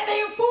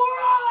ready for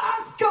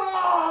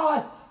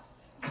Asuka.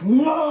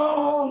 Come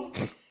on.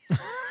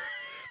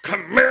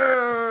 Come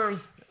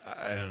on.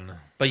 I don't know.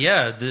 But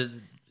yeah,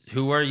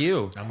 who are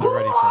you? I'm not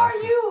ready for Are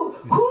Asuka. you?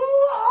 Who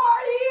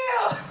are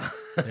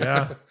you?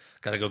 Yeah.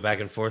 Got to go back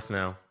and forth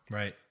now.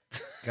 Right.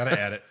 Gotta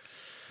add it.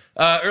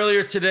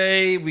 Earlier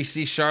today, we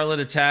see Charlotte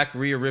attack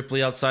Rhea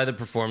Ripley outside the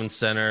Performance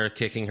Center,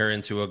 kicking her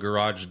into a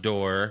garage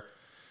door.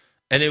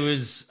 And it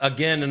was,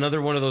 again,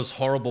 another one of those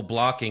horrible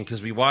blocking,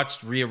 because we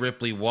watched Rhea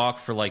Ripley walk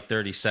for like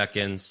 30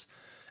 seconds,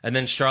 and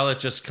then Charlotte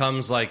just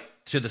comes like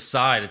to the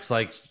side. It's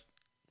like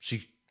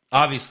she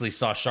obviously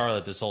saw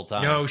Charlotte this whole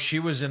time. No, she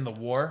was in the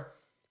war,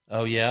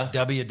 Oh, yeah?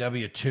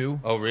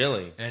 WW2, Oh,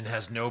 really? and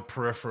has no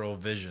peripheral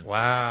vision.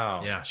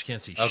 Wow. Yeah, she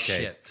can't see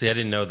Okay. shit. See, I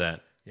didn't know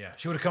that. Yeah,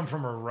 she would have come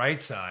from her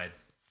right side.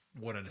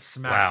 Would have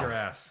smacked her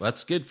ass. Well,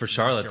 that's good for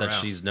Charlotte her that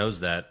out. she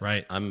knows that.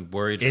 Right. I'm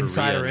worried for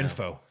Insider Rhea now.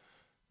 info.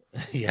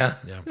 Yeah.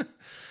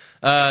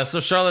 Yeah. So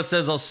Charlotte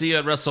says, I'll see you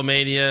at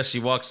WrestleMania. She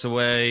walks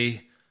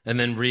away, and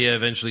then Rhea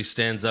eventually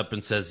stands up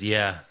and says,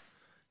 yeah,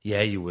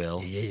 you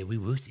will. Yeah, we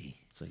will see.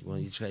 It's like, well,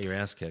 you just got your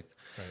ass kicked.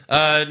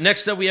 Right.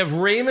 Next up, we have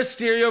Rey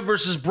Mysterio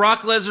versus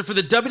Brock Lesnar for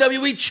the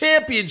WWE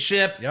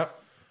Championship Yep.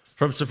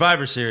 from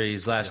Survivor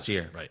Series last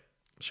year. Right.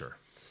 Sure.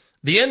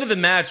 The end of the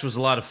match was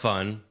a lot of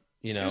fun.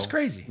 You know, It was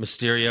crazy.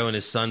 Mysterio and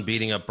his son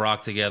beating up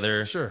Brock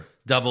together. Sure.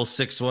 Double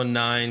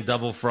 619,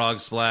 double frog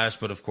splash,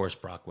 but of course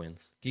Brock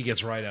wins. He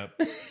gets right up.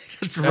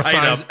 It's right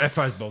up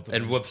F5's both of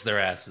them. and whoops their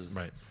asses.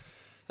 Right.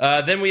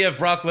 Then we have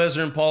Brock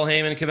Lesnar and Paul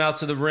Heyman come out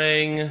to the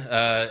ring.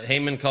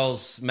 Heyman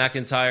calls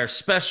McIntyre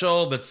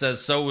special, but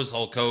says so was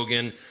Hulk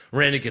Hogan,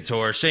 Randy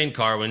Couture, Shane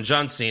Carwin,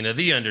 John Cena,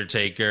 The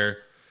Undertaker.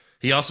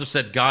 He also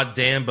said, God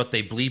damn, but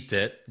they bleeped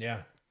it. Yeah.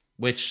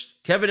 Which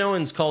Kevin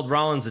Owens called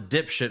Rollins a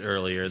dipshit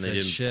earlier, and they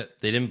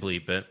didn't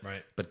bleep it.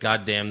 Right. But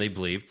goddamn, they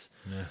bleeped.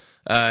 Yeah.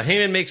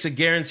 Heyman makes a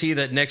guarantee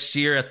that next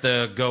year at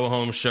the Go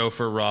Home show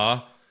for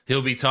Raw,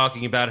 he'll be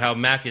talking about how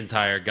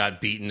McIntyre got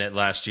beaten at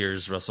last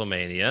year's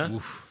WrestleMania.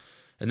 Oof.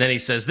 And then he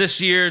says, this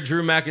year,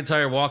 Drew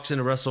McIntyre walks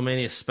into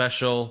WrestleMania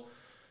special,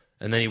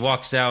 and then he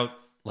walks out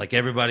like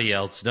everybody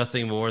else,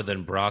 nothing more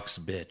than Brock's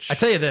bitch. I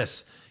tell you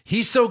this,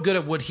 he's so good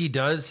at what he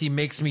does, he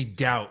makes me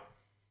doubt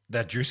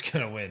that Drew's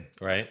going to win.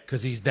 Right?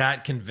 Because he's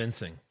that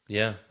convincing.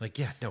 Yeah. Like,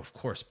 yeah, no, of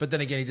course. But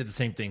then again, he did the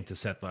same thing to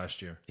Seth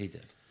last year. He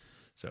did.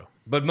 So,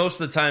 but most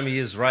of the time he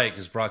is right,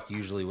 because Brock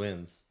usually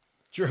wins.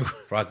 True.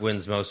 Brock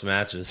wins most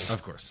matches.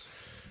 Of course.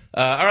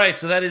 All right,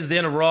 so that is the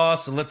end of Raw,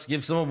 so let's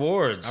give some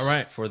awards all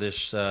right. for this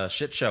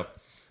shit show.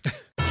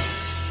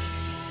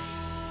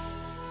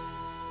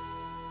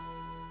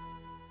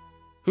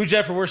 Who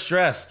Jeff for worst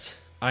dressed?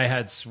 I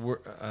had,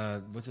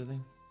 what's his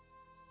name?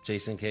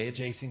 Jason Cade?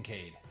 Jason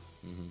Cade.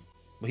 Mm-hmm.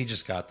 Well, he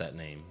just got that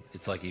name.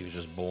 It's like he was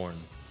just born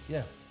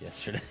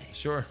yesterday.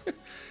 Sure.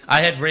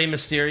 I had Rey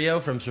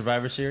Mysterio from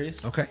Survivor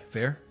Series. Okay,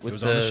 fair. With it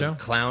was the on the show.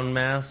 Clown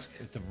mask.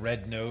 With the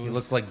red nose. He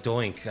looked like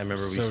Doink. I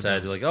remember we So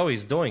said, dumb. like, oh,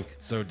 he's Doink.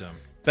 So dumb.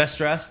 Best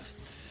dressed?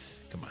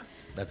 Come on.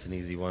 That's an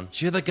easy one.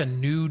 She had like a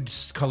nude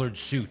colored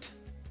suit.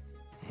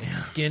 Like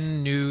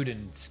skin nude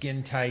and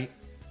skin tight.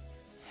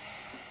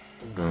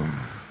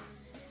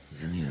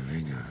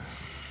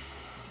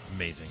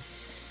 Amazing.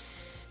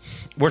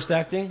 Worst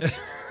acting?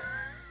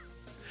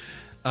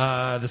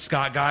 The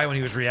Scott guy when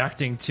he was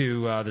reacting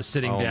to the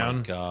sitting down. Oh,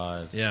 my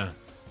God. Yeah.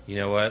 You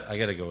know what? I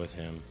got to go with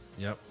him.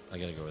 Yep. I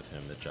got to go with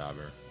him, the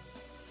jobber.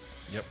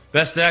 Yep.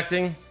 Best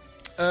acting?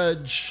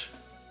 Edge.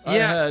 I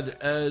Yeah. had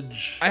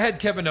Edge. I had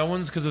Kevin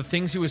Owens because the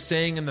things he was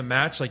saying in the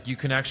match, like you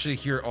can actually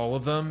hear all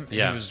of them. And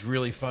Yeah. It was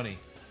really funny.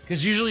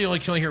 Because usually you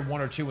can only hear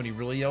one or two when he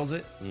really yells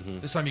it. Mm-hmm.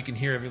 This time you can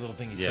hear every little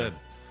thing he said.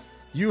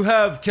 You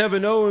have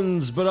Kevin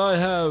Owens, but I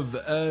have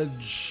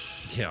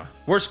Edge. Yeah.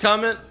 Worst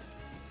comment?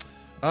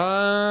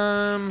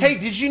 Hey, Hey,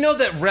 did you know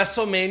that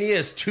WrestleMania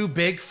is too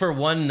big for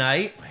one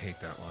night? I hate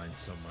that line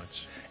so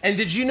much. And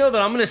did you know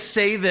that I'm going to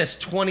say this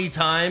 20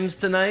 times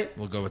tonight?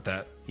 We'll go with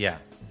that. Yeah.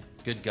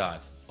 Good God.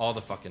 All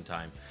the fucking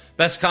time.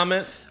 Best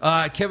comment?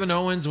 Kevin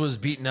Owens was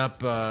beating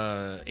up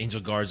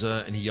Angel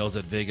Garza, and he yells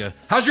at Vega,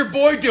 "How's your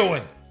boy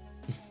doing?"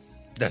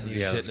 That's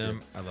He's hitting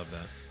him. I love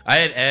that. I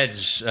had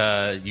Edge.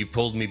 You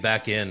pulled me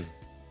back in.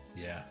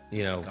 Yeah.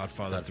 You know,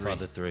 Godfather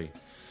 3.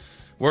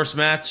 Worst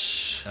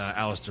match?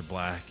 Aleister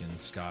Black and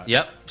Scott.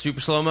 Yep. Super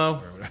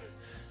slow-mo?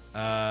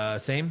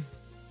 Same?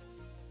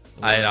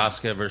 I had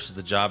Asuka versus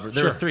the Jobber.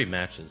 There were 3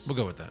 matches. We'll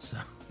go with that.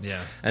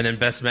 Yeah. And then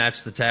best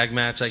match, the tag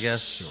match, I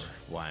guess. Sure.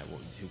 Why? Well,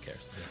 who cares?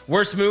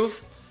 Worst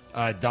move?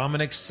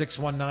 Dominic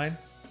 619.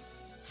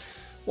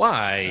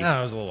 Why?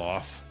 That was a little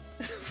off.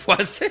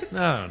 Was it?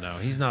 I don't know.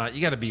 He's not.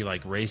 You got to be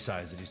like Ray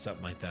size to do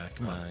something like that.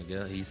 Come on. I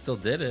guess he still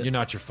did it. You're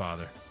not your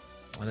father.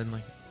 I didn't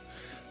like it.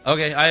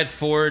 Okay, I had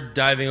Ford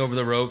diving over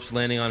the ropes,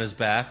 landing on his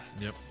back.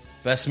 Yep.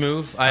 Best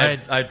move? I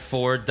had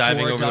Ford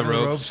diving over the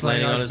ropes,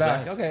 landing on his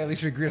back. Okay, at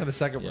least we agreed on the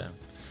second Yeah. one.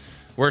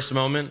 Worst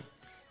moment?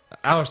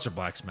 Aleister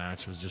Black's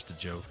match was just a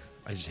joke.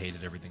 I just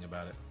hated everything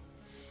about it.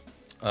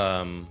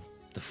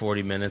 The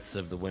 40 minutes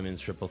of the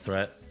women's triple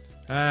threat.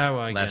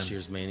 Well, again, Last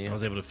year's Mania. I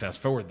was able to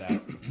fast forward that. I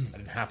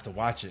didn't have to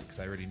watch it because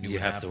I already knew. You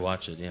what have happened. to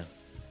watch it, yeah.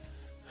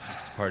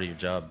 It's part of your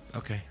job.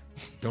 Okay.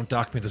 Don't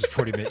dock me those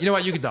 40 minutes. You know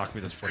what? You can dock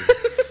me those 40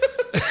 minutes.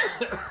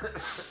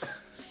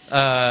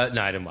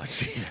 No, I didn't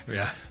watch it either.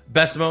 Yeah.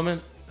 Best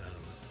moment?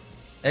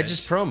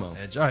 Edge's promo.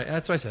 Edge. All right,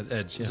 that's what I said.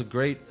 Edge. It was Yeah. a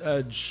great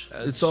Edge.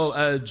 It's all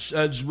Edge.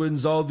 Edge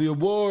wins all the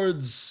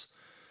awards.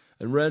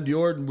 And Randy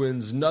Orton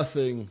wins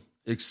nothing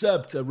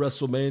except at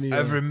WrestleMania.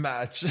 Every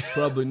match.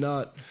 Probably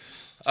not.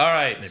 All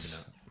right. Maybe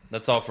not.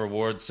 That's all for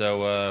awards.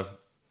 So,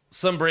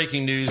 some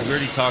breaking news. We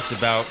already talked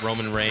about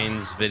Roman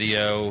Reigns'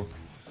 video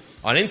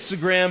on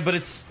Instagram, but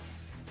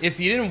if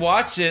you didn't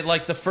watch it,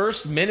 like the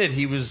first minute,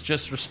 he was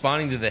just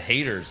responding to the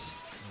haters.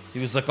 He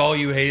was like, all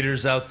you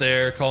haters out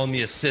there calling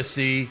me a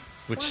sissy,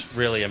 which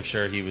really, I'm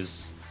sure they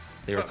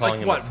were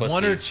calling him a pussy.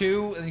 1 or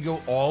 2, and you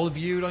go, all of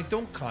you? Like,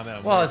 don't comment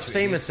on Well, one or as two.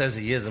 famous as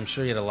he is, I'm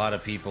sure he had a lot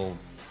of people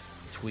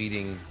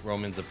tweeting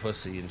Roman's a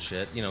pussy and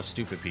shit.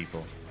 Stupid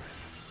people.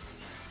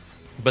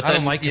 But I then,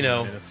 don't like him.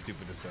 That's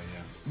stupid to say,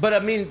 yeah. But I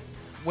mean,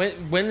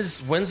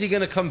 when's he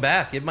gonna come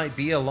back? It might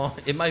be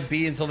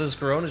until this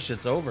Corona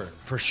shit's over,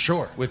 For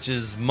sure. which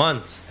is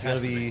months. It's Has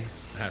gonna to be, It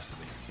has to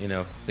be.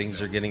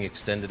 things are getting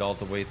extended all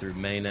the way through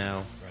May now.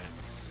 Right.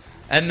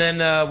 And then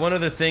one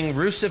other thing,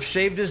 Rusev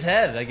shaved his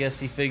head. I guess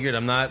he figured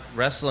I'm not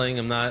wrestling,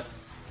 I'm not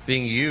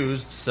being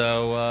used,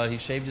 so he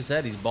shaved his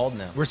head. He's bald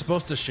now. We're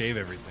supposed to shave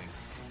everything.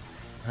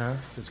 Huh?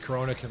 Because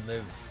Corona can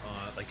live,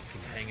 like it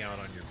can hang out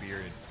on your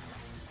beard.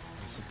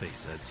 That's what they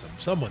said.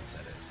 Someone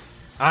said it.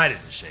 I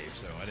didn't shave,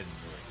 so I didn't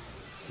really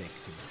think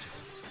too much of it.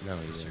 No,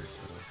 you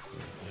Seriously.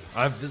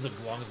 didn't. This is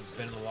the longest it's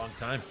been in a long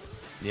time.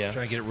 Yeah.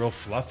 Trying to get it real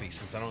fluffy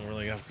since I don't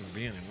really have to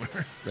be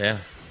anywhere. Yeah,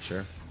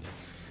 sure.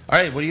 All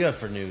right, what do you have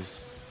for news?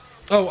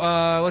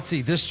 Oh, let's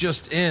see. This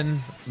just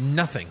in,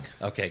 nothing.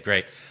 Okay,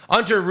 great.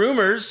 On to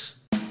rumors.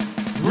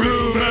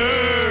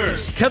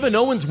 Rumors! Kevin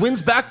Owens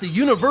wins back the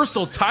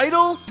Universal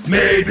title?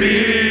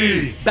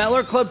 Maybe.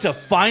 Balor Club to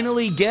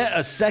finally get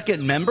a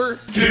second member?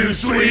 Too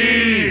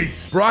sweet.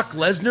 Brock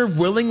Lesnar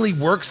willingly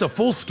works a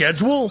full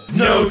schedule?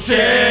 No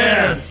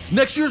chance.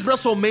 Next year's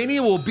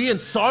WrestleMania will be in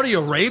Saudi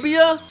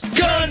Arabia?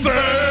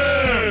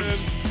 Confirmed.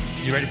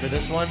 You ready for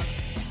this one?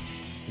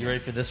 You ready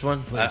for this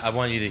one? I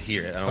want you to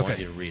hear it. I don't want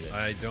you to read it.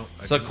 I don't.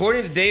 So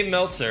according to Dave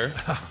Meltzer,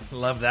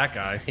 love that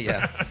guy.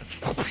 yeah,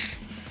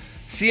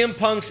 CM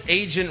Punk's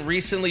agent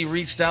recently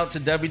reached out to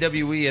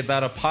WWE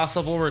about a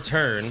possible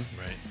return,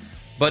 Right.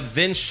 but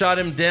Vince shot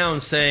him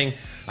down saying,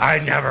 I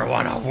never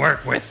want to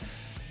work with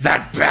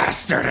that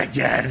bastard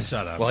again.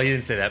 Shut up. Well, he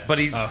didn't say that, but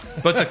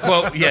but the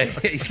quote, yeah,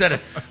 he said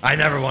it. I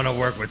never want to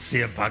work with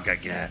CM Punk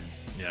again.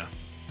 Yeah.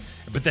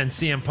 But then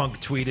CM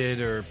Punk tweeted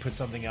or put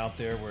something out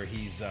there where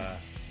he's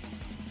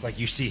like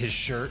you see his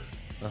shirt.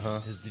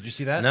 Did you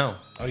see that? No.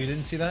 Oh, you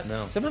didn't see that?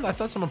 No. I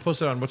thought someone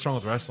posted on What's Wrong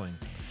with Wrestling.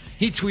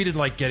 He tweeted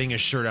like getting his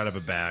shirt out of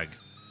a bag.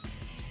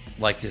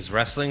 Like his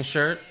wrestling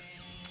shirt.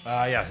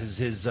 Yeah,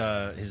 his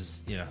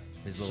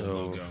little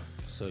logo.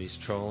 So he's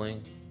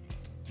trolling,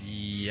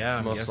 Yeah,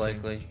 I'm most guessing.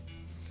 likely.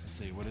 Let's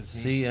see, what is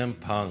he? CM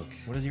Punk.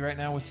 What is he right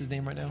now? What's his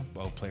name right now?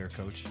 Oh, player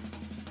coach.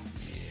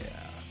 Yeah.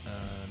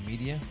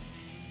 Media.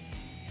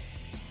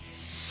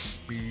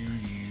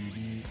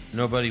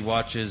 Nobody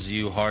watches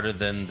you harder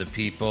than the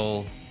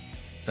people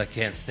that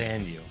can't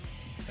stand you.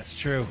 That's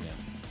true.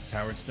 It's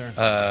Howard Stern.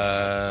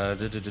 Yeah,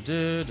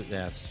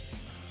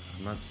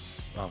 I'm not.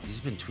 Oh, he's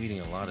been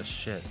tweeting a lot of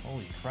shit.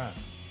 Holy crap.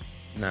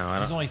 No, I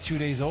He's don't. only 2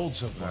 days old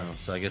so far. No,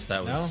 so I guess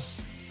that was. No?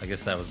 I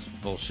guess that was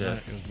bullshit.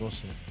 It was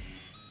bullshit.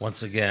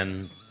 Once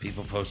again,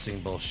 people posting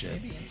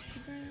bullshit. Maybe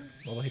Instagram?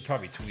 Well, he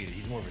probably tweeted.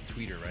 He's more of a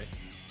tweeter, right?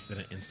 Than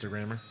an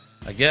Instagrammer.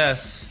 I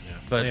guess, Yeah.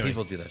 but Anyway.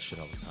 people do that shit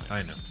all the time.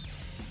 I know.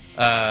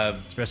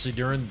 Especially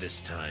during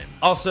this time.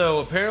 Also,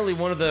 apparently,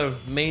 one of the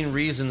main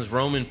reasons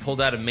Roman pulled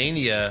out of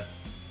Mania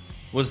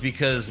was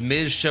because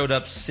Miz showed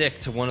up sick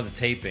to one of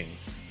the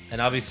tapings, and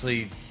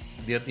obviously,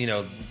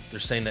 they're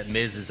saying that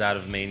Miz is out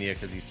of Mania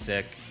because he's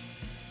sick.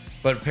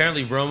 But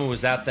apparently, Roman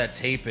was at that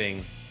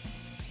taping,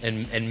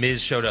 and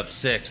Miz showed up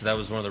sick, so that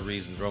was one of the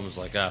reasons Roman was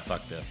like,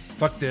 fuck this.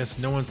 Fuck this.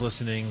 No one's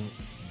listening.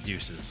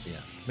 Deuces. Yeah.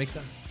 Makes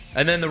sense.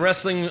 And then the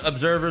Wrestling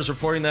Observer's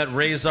reporting that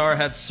Razor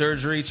had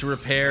surgery to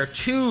repair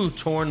 2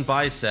 torn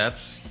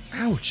biceps,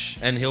 Ouch.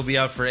 and he'll be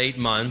out for 8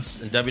 months.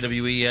 And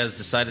WWE has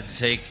decided to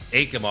take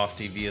Akam off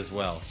TV as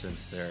well,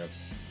 since they're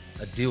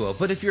a duo.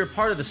 But if you're a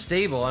part of the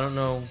stable, I don't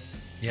know.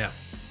 Yeah.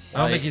 I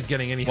don't think he's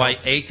getting any Why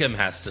help. Akam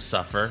has to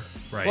suffer.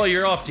 Right. Well,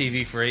 you're off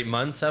TV for 8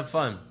 months. Have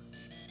fun.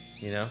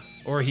 You know?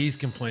 Or he's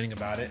complaining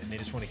about it, and they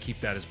just want to keep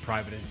that as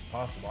private as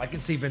possible. I can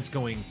see Vince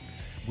going,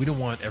 we don't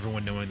want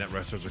everyone knowing that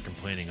wrestlers are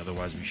complaining,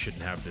 otherwise we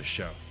shouldn't have this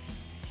show.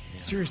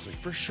 Yeah. Seriously,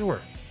 for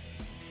sure.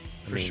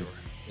 For sure.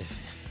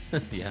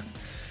 Yeah.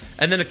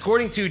 And then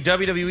according to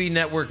WWE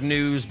Network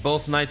News,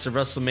 both nights of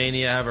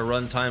WrestleMania have a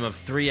runtime of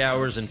 3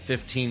 hours and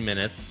 15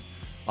 minutes,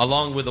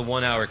 along with a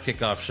 1 hour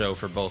kickoff show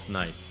for both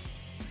nights.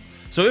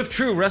 So if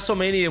true,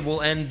 WrestleMania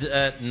will end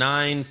at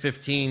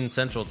 9:15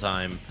 Central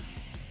Time.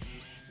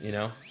 You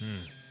know?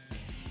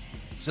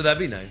 So that'd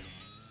be nice.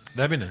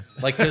 That'd be nice.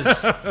 Like,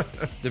 because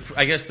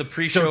I guess the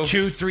pre-show...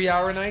 So 2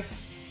 3-hour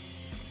nights?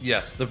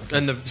 Yes. So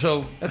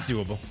that's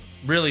doable.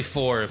 Really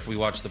 4 if we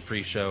watch the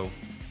pre-show,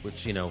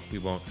 which, you know, we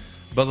won't.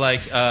 But,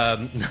 like, I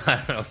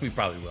don't know, we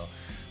probably will.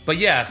 But,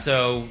 yeah,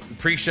 so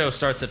pre-show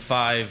starts at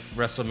 5,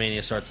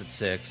 WrestleMania starts at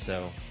 6,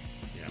 so,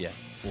 yeah.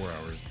 4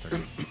 hours.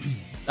 30.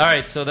 All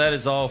right, so that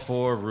is all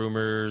for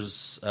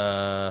rumors.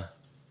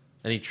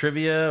 Any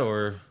trivia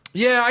or...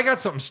 Yeah, I got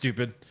something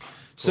stupid. Cool.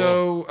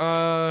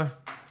 So,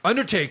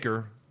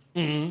 Undertaker.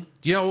 Mm-hmm.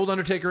 Do you know how old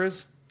Undertaker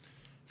is?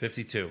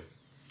 52.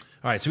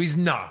 All right, so he's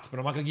not, but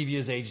I'm not going to give you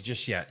his age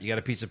just yet. You got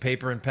a piece of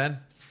paper and pen?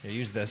 Here,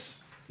 use this.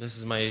 This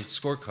is my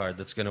scorecard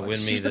that's going to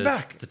win me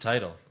the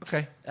title.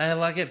 Okay. I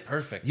like it.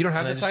 Perfect. You don't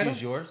have Can the I just title?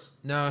 Use yours?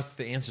 No,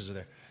 the answers are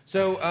there.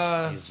 So,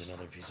 use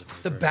another piece of paper.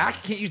 The back?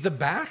 You can't use the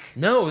back?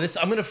 No,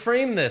 I'm going to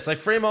frame this. I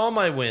frame all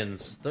my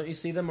wins. Don't you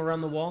see them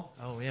around the wall?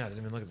 Oh, yeah. I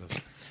didn't even look at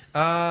those.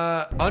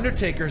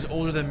 Undertaker is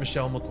older than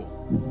Michelle McCool.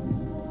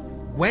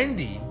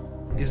 Wendy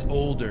is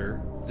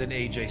older than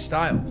AJ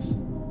Styles.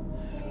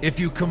 If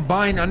you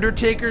combine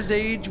Undertaker's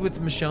age with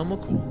Michelle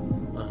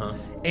McCool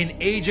and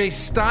AJ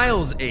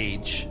Styles'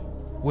 age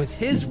with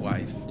his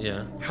wife,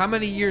 how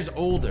many years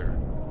older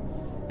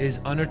is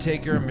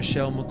Undertaker and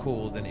Michelle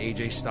McCool than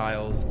AJ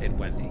Styles and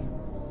Wendy?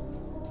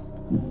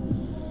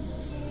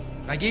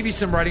 I gave you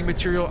some writing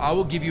material. I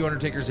will give you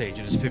Undertaker's age.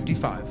 It is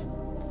 55.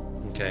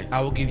 Okay.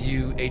 I will give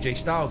you AJ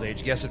Styles'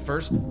 age. Guess it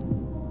first.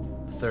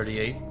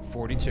 38.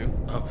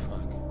 42. Oh,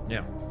 fuck.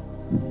 Yeah.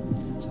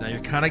 So now you're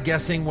kind of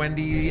guessing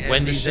Wendy and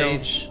Wendy's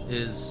Michelle's age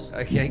is...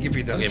 I can't give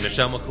you those. Okay,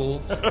 Michelle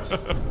McCool.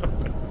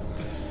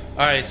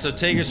 All right, so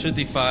Taker's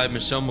 55.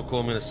 Michelle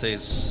McCool, I'm going to say,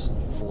 is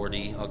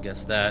 40. I'll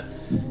guess that.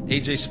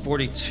 AJ's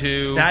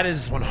 42. That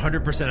is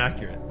 100%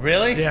 accurate.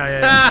 Really?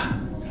 Yeah.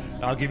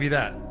 I'll give you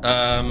that.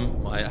 I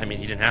mean,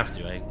 he didn't have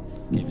to. I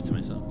gave it to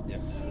myself.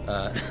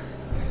 Yeah.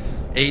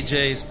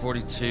 AJ's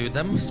 42.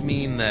 That must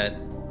mean that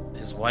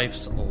his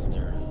wife's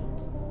older.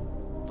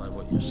 By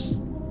what you're...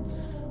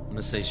 I'm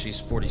going to say she's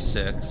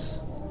 46.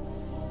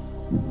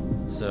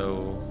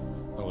 So...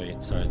 Oh,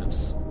 wait. Sorry,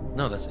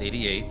 that's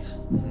 88.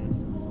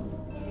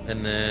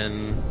 And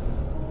then...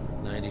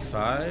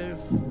 95?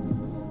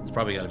 It's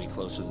probably got to be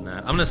closer than that.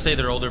 I'm going to say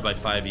they're older by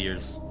 5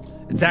 years.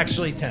 It's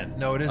actually 10.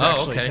 No, it is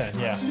actually okay. 10.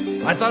 Yeah.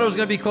 I thought it was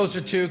going to be closer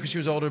too because she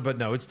was older, but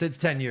no, it's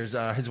 10 years.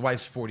 His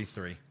wife's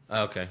 43.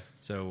 Okay.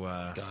 So,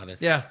 got it.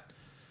 Yeah.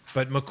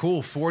 But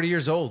McCool, 40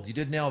 years old. You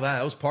did nail that.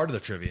 That was part of the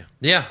trivia.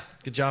 Yeah.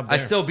 Good job there. I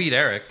still beat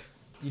Eric.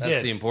 You That's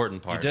did. the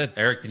important part. You did.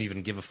 Eric didn't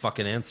even give a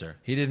fucking answer.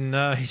 He didn't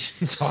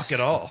talk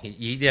at all.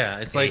 Yeah,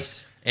 it's like,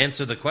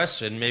 answer the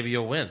question, maybe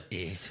you'll win.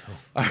 Yes.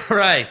 All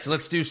right, so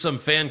let's do some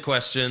fan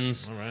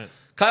questions. All right.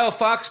 Kyle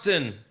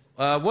Foxton,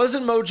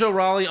 wasn't Mojo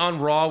Rawley on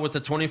Raw with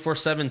the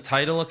 24/7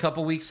 title a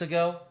couple weeks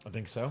ago? I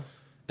think so.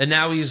 And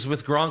now he's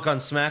with Gronk on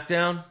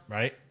SmackDown?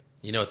 Right.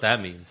 You know what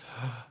that means.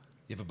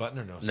 You have a button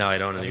or no? No, I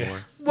don't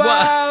anymore.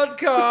 Wild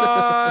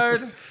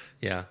card.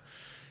 Yeah.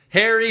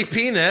 Harry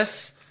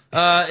Penis.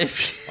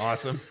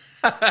 Awesome.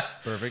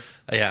 Perfect.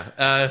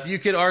 Yeah. If you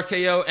could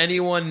RKO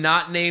anyone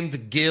not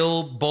named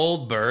Gil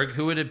Boldberg,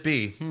 who would it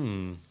be?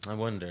 I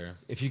wonder.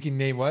 If you can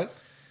name what?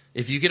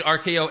 If you could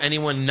RKO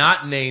anyone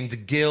not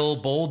named Gil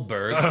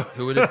Boldberg,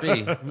 who would it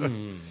be?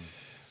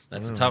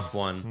 That's a tough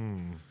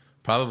one.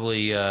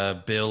 Probably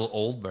Bill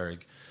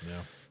Oldberg. Yeah.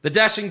 The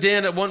Dashing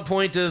Dan, at one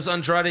point, does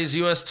Andrade's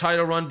U.S.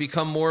 title run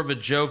become more of a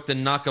joke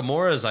than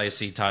Nakamura's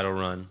IC title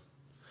run?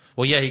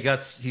 Well, yeah,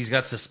 he's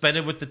got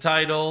suspended with the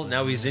title.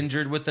 Now he's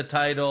injured with the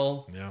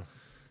title. Yeah.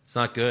 It's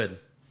not good.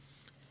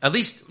 At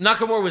least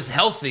Nakamura was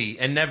healthy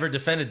and never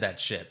defended that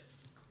shit.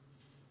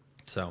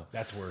 So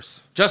that's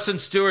worse. Justin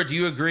Stewart, do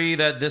you agree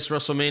that this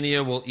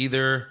WrestleMania will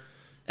either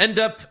end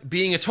up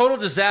being a total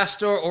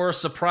disaster or a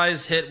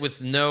surprise hit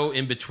with no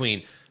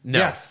in-between? No.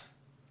 Yes.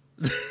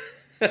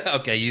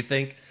 Okay, you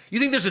think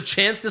there's a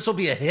chance this will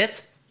be a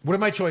hit? What are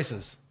my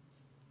choices?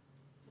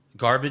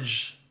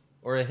 Garbage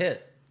or a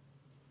hit?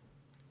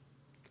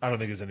 I don't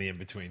think there's any in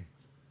between.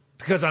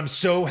 Because I'm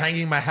so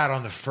hanging my hat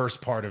on the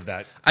first part of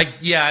that. I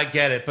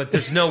get it, but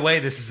there's no way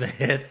this is a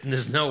hit.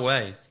 There's no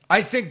way.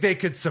 I think they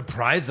could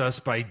surprise us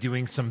by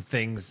doing some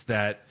things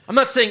that... I'm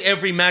not saying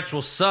every match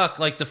will suck.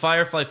 Like the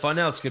Firefly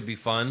Funhouse could be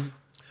fun.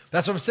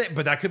 That's what I'm saying,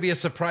 but that could be a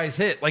surprise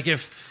hit. Like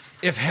if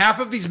half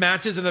of these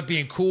matches end up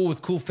being cool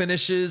with cool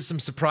finishes, some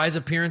surprise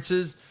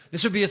appearances,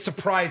 this would be a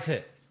surprise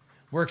hit.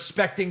 We're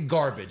expecting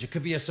garbage. It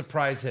could be a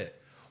surprise hit.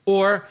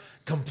 or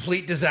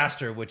complete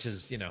disaster, which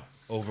is,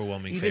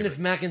 overwhelming Even favorite. if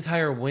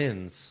McIntyre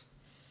wins,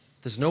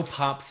 there's no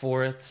pop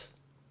for it.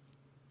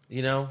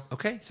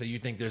 Okay, so you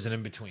think there's an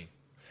in-between.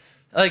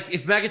 Like,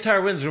 if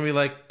McIntyre wins, we're going to be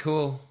like,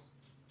 cool.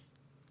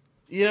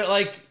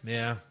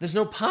 Yeah, There's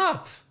no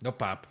pop. no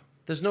pop.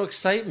 There's no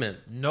excitement.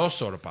 No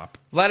soda pop.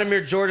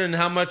 Vladimir Jordan,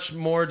 how much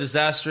more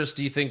disastrous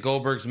do you think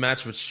Goldberg's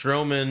match with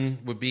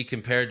Strowman will be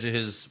compared to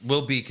his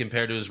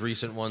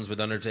recent ones with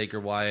Undertaker,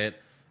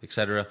 Wyatt,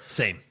 etc.?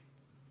 Same.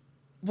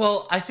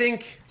 Well, I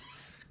think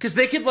because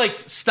they could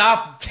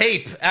stop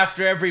tape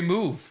after every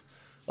move.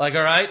 All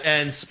right,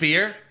 and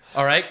spear.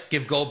 All right,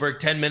 give Goldberg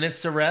 10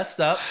 minutes to rest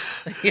up.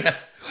 Yeah.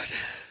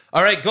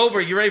 All right,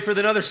 Goldberg, you ready for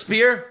another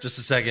spear? Just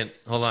a second.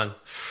 Hold on.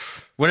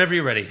 Whenever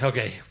you're ready.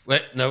 Okay.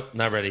 Wait, nope,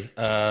 not ready.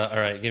 All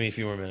right, give me a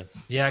few more minutes.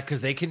 Yeah,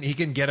 because he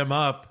can get him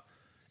up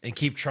and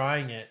keep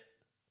trying it.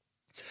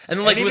 And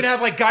And even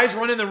have guys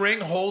run in the ring,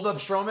 hold up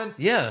Strowman.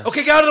 Yeah.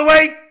 Okay, get out of the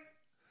way.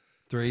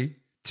 3,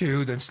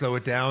 2, then slow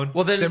it down.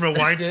 Well, then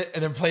rewind it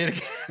and then play it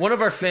again. One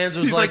of our fans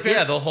was He's like yeah,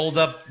 this. they'll hold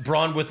up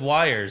Braun with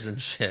wires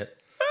and shit.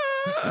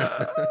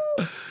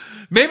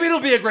 Maybe it'll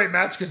be a great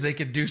match because they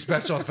can do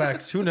special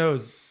effects. Who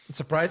knows?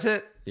 Surprise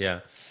hit. Yeah.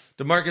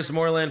 DeMarcus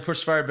Moreland,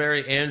 Pushfire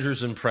Barry,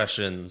 Andrews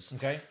impressions.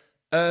 Okay.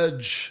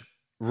 Edge,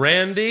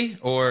 Randy,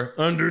 or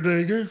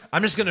Undertaker?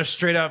 I'm just gonna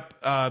straight up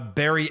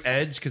bury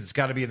Edge because it's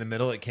got to be in the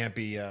middle. It can't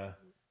be.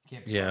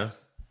 Yeah.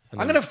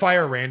 I'm gonna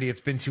fire Randy.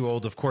 It's been too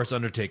old. Of course,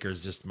 Undertaker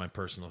is just my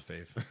personal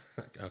fave.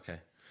 Okay.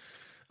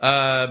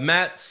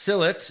 Matt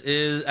Sillett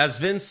is, as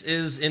Vince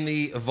is in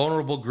the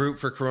vulnerable group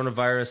for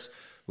coronavirus,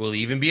 will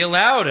even be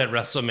allowed at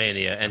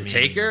WrestleMania. And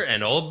Taker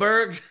and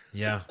Oldberg.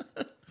 Yeah,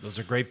 those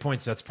are great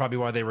points. That's probably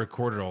why they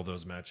recorded all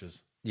those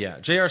matches. Yeah.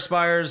 J.R.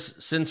 Spires,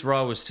 since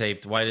Raw was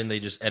taped, why didn't they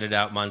just edit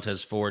out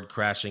Montez Ford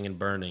crashing and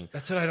burning?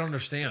 That's what I don't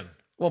understand.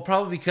 Well,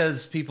 probably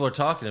because people are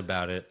talking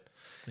about it.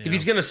 Yeah. If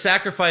he's going to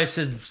sacrifice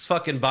his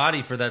fucking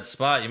body for that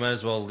spot, you might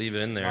as well leave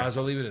it in there. Might as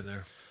well leave it in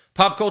there.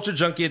 Pop Culture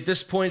Junkie, at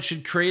this point,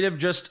 should creative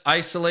just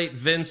isolate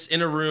Vince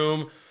in a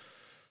room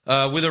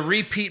with a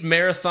repeat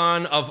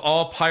marathon of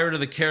all Pirate of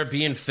the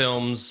Caribbean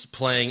films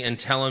playing and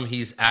tell him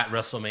he's at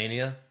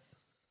WrestleMania?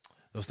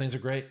 Those things are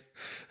great.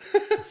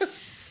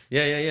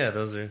 Yeah.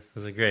 Those are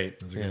great.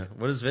 Great.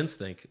 What does Vince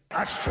think?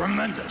 That's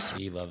tremendous.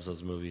 He loves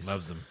those movies.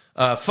 Loves them.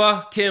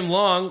 Fuck Kim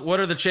Long. What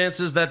are the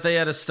chances that they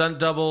had a stunt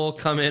double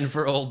come in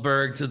for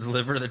Oldberg to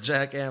deliver the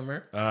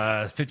jackhammer?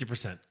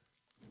 50%.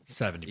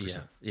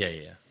 70%.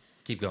 Yeah.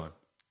 Keep going.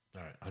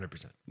 All right,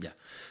 100%. Yeah.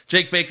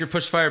 Jake Baker,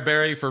 Pushfire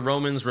Barry for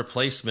Roman's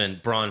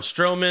replacement. Braun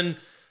Strowman,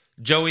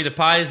 Joey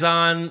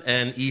DePaisan,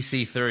 and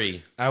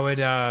EC3. I would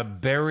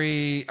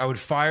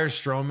fire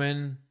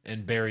Strowman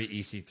and bury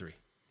EC3.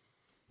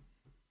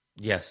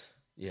 Yes.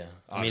 Yeah.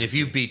 I mean, if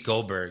you beat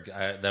Goldberg,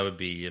 that would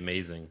be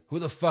amazing. Who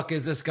the fuck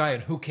is this guy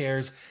and who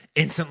cares?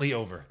 Instantly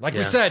over. Like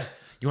we said,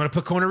 you want to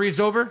put Conor Reeves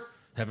over?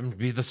 Have him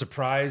be the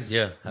surprise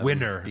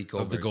winner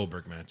of the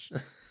Goldberg match.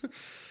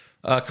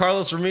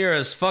 Carlos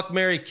Ramirez, fuck,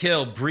 marry,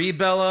 kill. Brie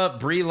Bella,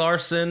 Brie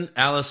Larson,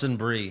 Allison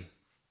Brie.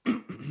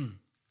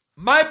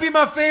 Might be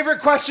my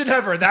favorite question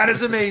ever. That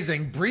is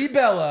amazing. Brie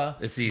Bella,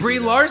 It's easy, Brie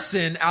though.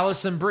 Larson,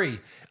 Allison Brie.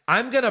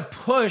 I'm going to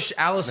push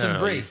Allison No,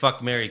 Brie. you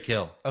fuck, marry,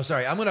 kill. Oh,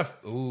 sorry. I'm going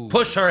to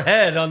Push her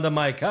head onto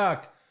my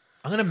cock.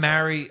 I'm going to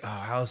marry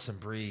Allison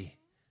Brie.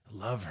 I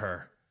love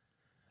her.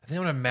 I think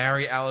I'm going to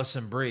marry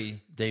Allison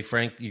Brie. Dave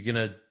Frank, you're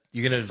gonna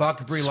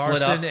Fuck Brie split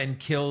Larson up? and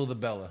kill the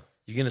Bella.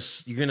 You're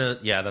gonna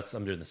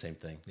I'm doing the same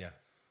thing. Yeah.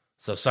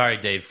 So sorry,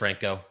 Dave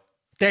Franco.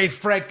 Dave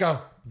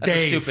Franco. That's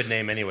Dave. a stupid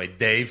name anyway.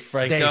 Dave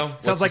Franco.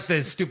 Dave. Sounds like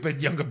the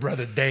stupid younger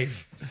brother,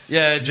 Dave.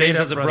 Yeah, James Made-up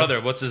has a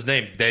brother. What's his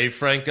name? Dave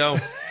Franco.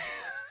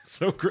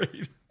 So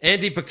great.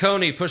 Andy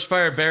Piccone,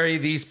 Pushfire Barry,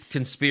 these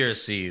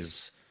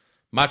conspiracies.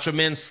 Macho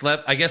Man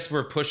slept. I guess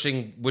we're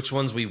pushing which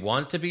ones we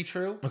want to be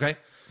true. Okay.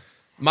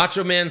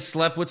 Macho Man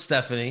slept with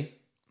Stephanie,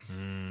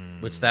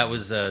 which that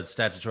was a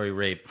statutory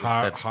rape. If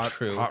that's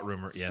true. Hot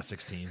rumor. Yeah,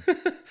 16.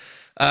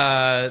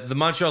 The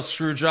Montreal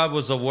Screwjob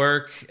was a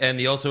work, and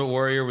the Ultimate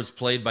Warrior was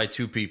played by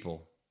two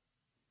people.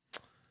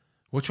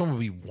 Which one would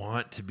we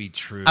want to be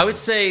true? I would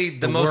say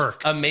the most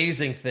work.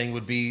 amazing thing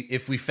would be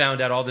if we found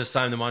out all this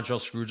time the Montreal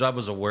Screwjob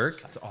was a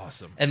work. That's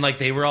awesome. And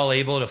they were all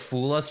able to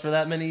fool us for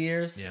that many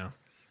years. Yeah.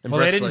 And Well,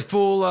 they Brett's didn't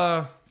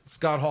fool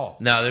Scott Hall.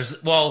 No,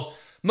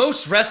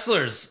 most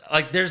wrestlers,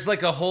 there's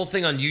a whole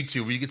thing on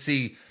YouTube where you could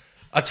see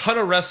a ton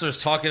of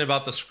wrestlers talking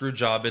about the screw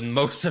job, and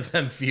most of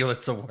them feel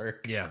it's a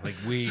work. Yeah,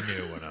 we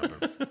knew what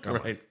happened. Come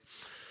Right.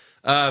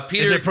 on.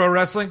 Peter, Is it pro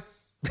wrestling?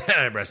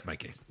 I rest my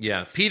case.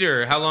 Yeah.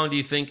 Peter, how long do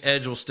you think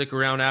Edge will stick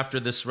around after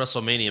this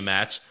WrestleMania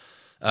match?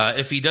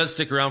 If he does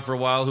stick around for a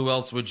while, who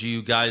else would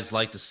you guys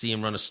like to see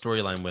him run a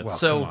storyline with? Well,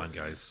 so, come on,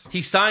 guys.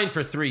 He signed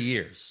for 3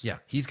 years. Yeah,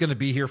 he's going to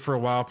be here for a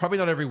while. Probably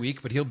not every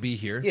week, but he'll be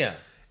here. Yeah.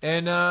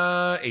 And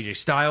AJ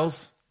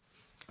Styles.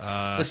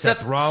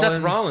 Seth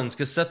Rollins,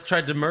 because Seth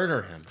tried to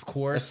murder him. Of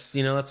course.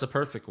 That's a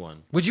perfect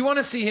one. Would you want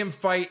to see him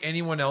fight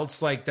anyone else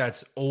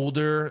that's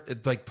older,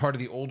 part of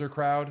the older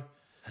crowd?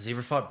 Has he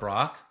ever fought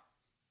Brock?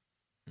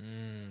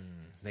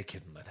 They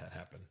couldn't let that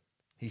happen.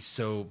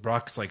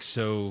 Brock's like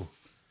so.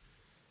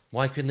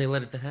 Why couldn't they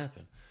let it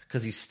happen?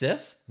 Because he's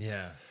stiff?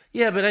 Yeah.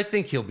 Yeah, but I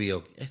think he'll be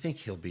okay. I think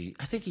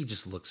he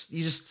just looks.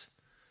 You just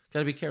got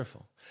to be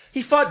careful.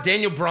 He fought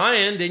Daniel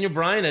Bryan. Daniel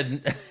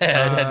Bryan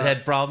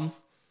had problems.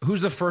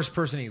 Who's the first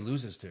person he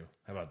loses to?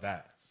 How about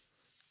that?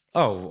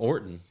 Oh,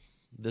 Orton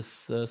this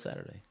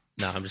Saturday.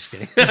 No, I'm just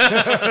kidding.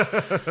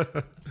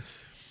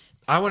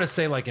 I want to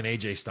say like an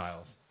AJ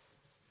Styles.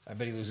 I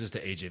bet he loses to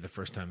AJ the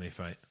first time they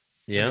fight.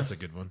 Yeah, that's a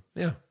good one.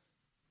 Yeah.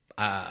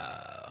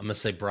 I'm gonna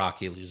say Brock.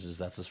 He loses.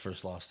 That's his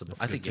first loss to.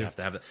 I think you have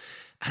to have it.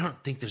 I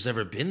don't think there's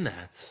ever been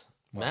that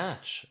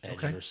match, Edge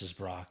versus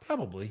Brock.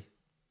 Probably.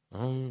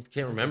 I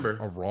can't remember.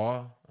 A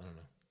Raw.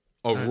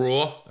 I don't know. A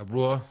Raw. A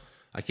Raw.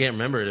 I can't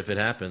remember it if it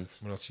happened.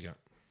 What else you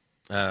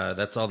got?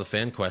 That's all the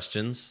fan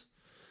questions.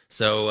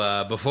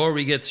 So before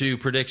we get to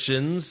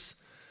predictions,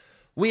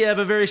 we have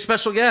a very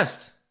special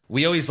guest.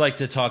 We always like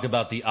to talk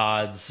about the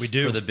odds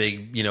for the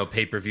big,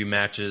 pay-per-view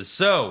matches.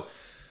 So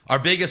our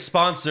biggest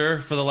sponsor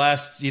for the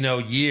last,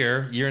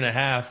 year and a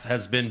half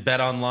has been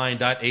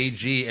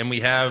betonline.ag, and we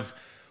have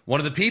one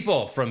of the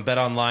people from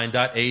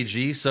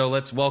betonline.ag. So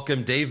let's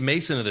welcome Dave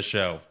Mason to the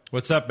show.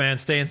 What's up, man?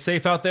 Staying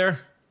safe out there?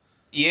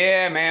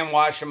 Yeah, man,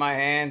 washing my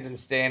hands and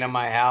staying in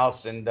my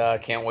house, and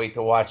can't wait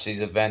to watch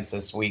these events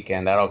this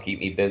weekend. That'll keep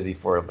me busy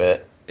for a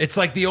bit. It's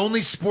like the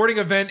only sporting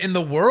event in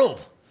the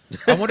world.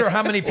 I wonder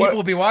how many people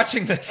will be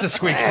watching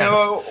this weekend. Man,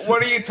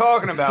 what are you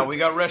talking about? We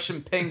got Russian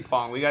ping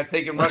pong. We got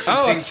taking Russian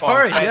ping pong.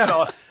 Sorry,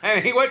 yeah. I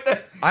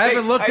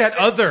haven't looked at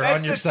other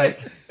on your site.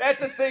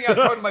 That's the thing. I was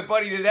talking to my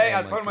buddy today.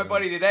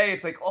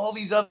 It's like all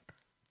these other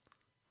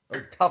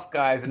tough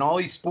guys and all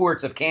these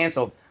sports have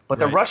canceled. But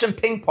the Russian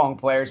ping pong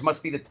players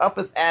must be the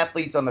toughest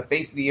athletes on the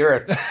face of the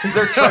earth. Because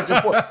they're charging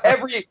for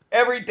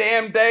every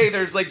damn day.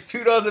 There's like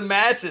 24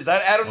 matches.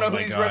 I don't know who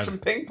these Russian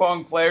ping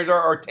pong players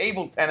are, or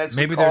table tennis,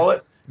 we call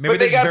it. Maybe but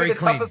they got to be the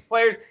clean. toughest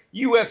players.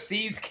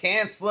 UFC's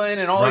canceling,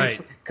 and all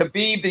these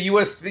Khabib, the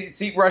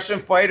UFC Russian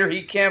fighter,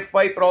 he can't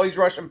fight. But all these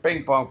Russian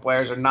ping pong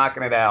players are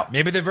knocking it out.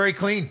 Maybe they're very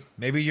clean.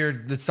 Maybe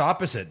it's the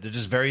opposite. They're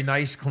just very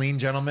nice, clean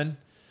gentlemen.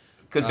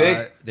 Could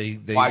be.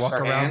 They walk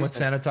around with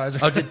sanitizer.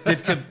 Oh, did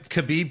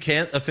Khabib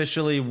can't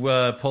officially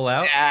pull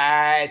out?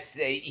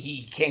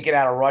 He can't get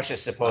out of Russia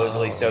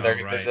supposedly. So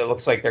it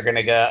looks like they're going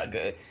to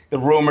go. The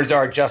rumors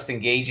are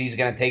Justin Gaethje's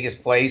going to take his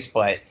place,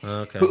 but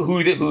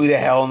who the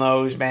hell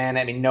knows, man?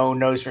 I mean, no one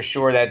knows for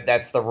sure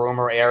that's the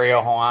rumor.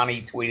 Ariel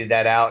Helwani tweeted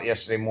that out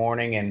yesterday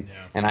morning,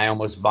 and I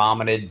almost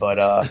vomited,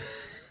 but.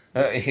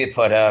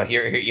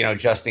 Here,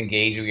 Justin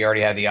Gaethje. We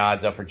already have the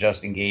odds up for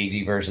Justin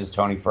Gaethje versus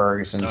Tony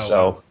Ferguson.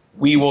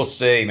 We will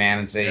see,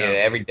 man.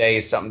 Every day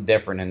is something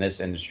different in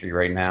this industry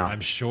right now. I'm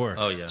sure.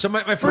 Oh, yeah. So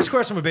my first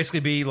question would basically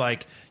be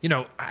like,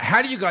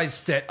 how do you guys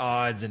set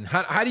odds, and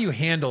how do you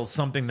handle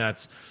something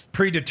that's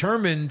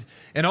predetermined,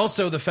 and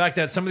also the fact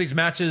that some of these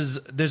matches,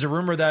 there's a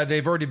rumor that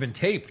they've already been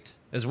taped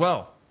as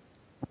well.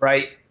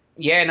 Right.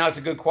 Yeah, no, it's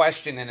a good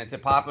question, and it's a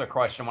popular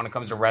question when it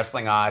comes to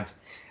wrestling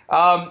odds.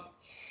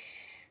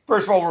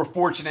 First of all, we're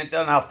fortunate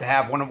enough to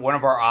have one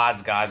of our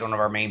odds guys, one of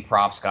our main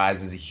props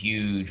guys, is a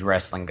huge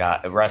wrestling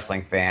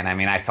fan. I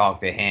mean, I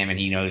talked to him, and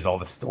he knows all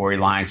the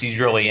storylines. He's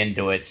really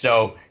into it.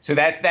 So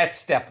that's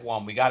step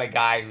one. We got a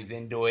guy who's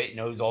into it,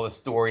 knows all the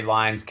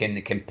storylines,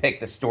 can pick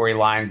the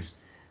storylines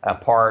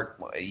apart,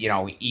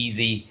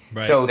 easy.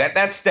 Right. So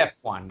that's step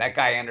one. That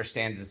guy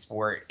understands the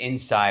sport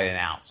inside and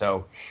out.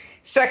 So,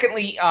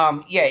 secondly,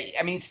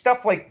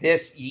 stuff like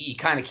this, you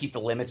kind of keep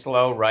the limits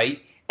low,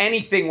 right?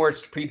 Anything where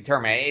it's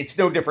predetermined. It's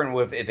no different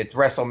with if it's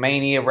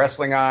WrestleMania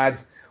wrestling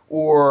odds,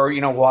 or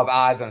we'll have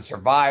odds on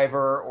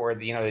Survivor, or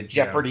the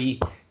Jeopardy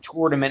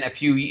tournament a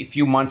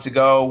few months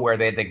ago, where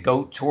they had the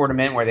GOAT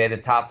tournament where they had the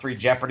top 3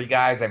 Jeopardy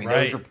guys. I mean,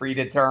 those were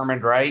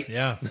predetermined, right?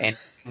 Yeah.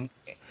 And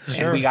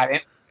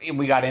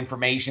we got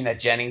information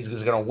that Jennings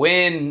was going to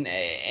win,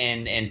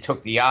 and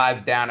took the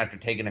odds down after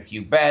taking a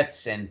few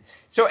bets. And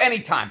so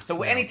anytime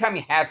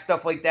you have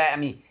stuff like that, I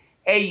mean.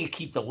 You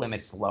keep the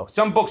limits low.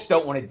 Some books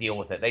don't want to deal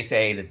with it. They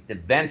say the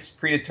event's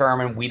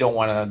predetermined. We don't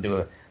want to do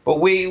it.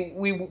 But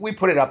we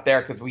put it up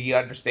there because we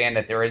understand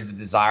that there is a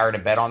desire to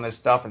bet on this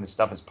stuff, and this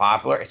stuff is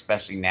popular,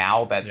 especially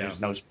now that there's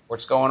no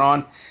sports going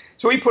on.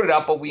 So we put it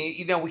up, but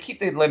we keep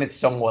the limits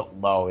somewhat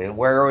low.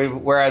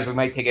 Whereas we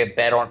might take a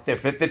bet on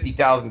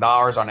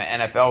 $50,000 on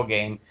an NFL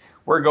game,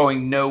 we're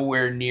going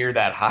nowhere near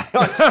that high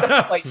on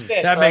stuff like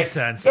this. That makes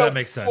sense. So that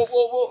makes sense.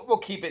 We'll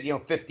keep it,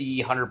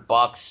 $50,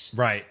 $100.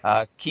 Right.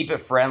 Keep it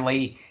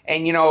friendly.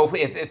 And,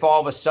 if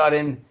all of a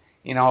sudden,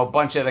 a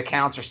bunch of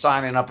accounts are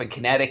signing up in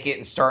Connecticut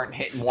and starting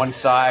hitting one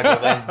side,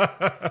 well,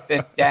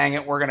 then dang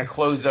it, we're going to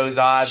close those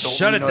odds.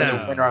 Shut it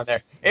down. The winner on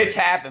there. It's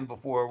happened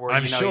before where,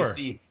 I'm sure. you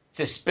see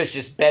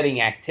suspicious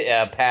betting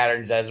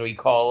patterns, as we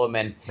call them.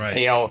 And,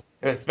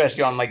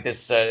 especially on like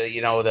this,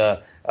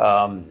 the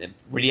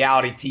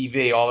reality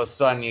TV. All of a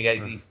sudden, you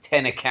got these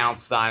 10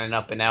 accounts signing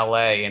up in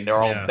LA, and they're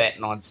all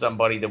betting on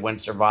somebody to win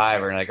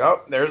Survivor. And like,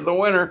 oh, there's the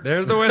winner.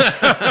 There's the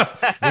winner.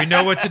 We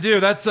know what to do.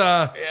 That's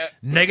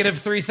negative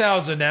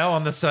 3,000 now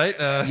on the site.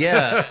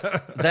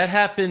 That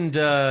happened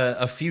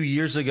a few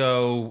years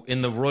ago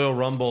in the Royal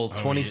Rumble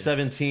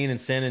 2017 in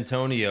San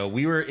Antonio.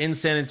 We were in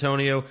San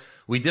Antonio.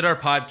 We did our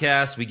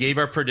podcast. We gave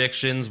our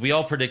predictions. We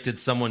all predicted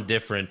someone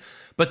different.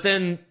 But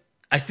then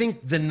I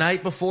think the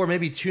night before,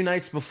 maybe 2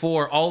 nights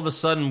before, all of a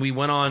sudden we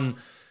went on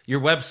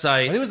your website.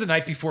 I think it was the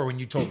night before when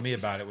you told me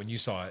about it, when you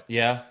saw it.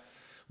 Yeah.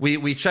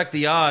 We checked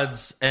the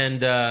odds,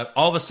 and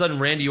all of a sudden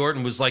Randy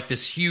Orton was like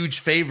this huge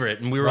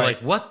favorite, and we were like,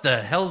 "What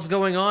the hell's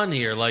going on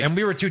here?" Like, and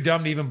we were too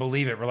dumb to even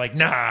believe it. We're like,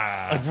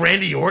 "Nah, like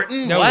Randy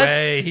Orton? No what?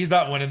 way, he's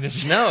not winning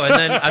this year." No, and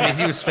then I mean,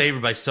 he was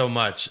favored by so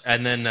much,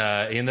 and then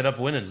he ended up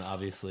winning,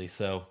 obviously.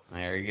 So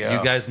there you go.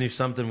 You guys knew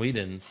something we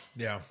didn't.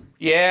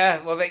 Yeah.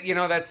 Well,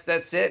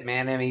 that's it,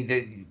 man. I mean,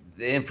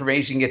 the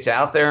information gets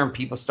out there, and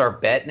people start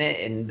betting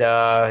it, and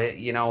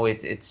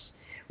it's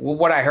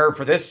what I heard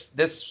for this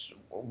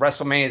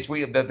WrestleMania.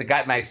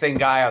 The same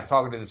guy I was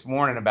talking to this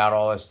morning about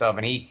all this stuff,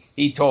 and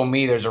he told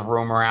me there's a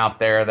rumor out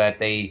there that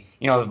they,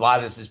 a lot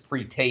of this is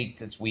pre-taped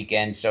this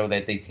weekend, so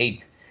that they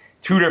taped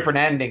 2 different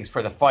endings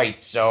for the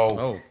fight.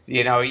 So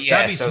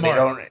that'd be so smart. they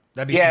don't.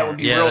 That'd be smart. smart. It would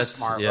be real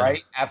smart,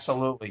 right?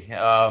 Absolutely.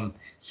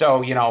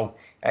 So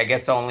I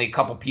guess only a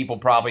couple people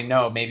probably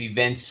know. Maybe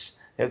Vince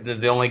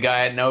is the only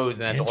guy that knows,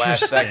 and at the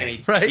last second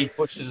he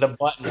pushes the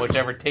button,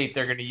 whichever tape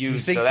they're going to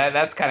use. So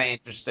that's kind of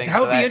interesting.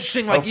 That would be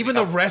interesting. Like, even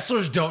the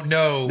wrestlers don't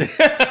know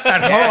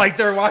at home. Like,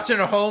 they're watching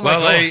at home. Well,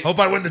 like, hope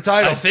I win the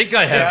title. I think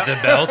I have the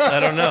belt. I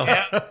don't know.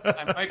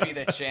 I might be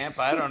the champ.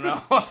 I don't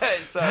know.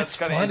 So that's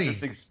kind of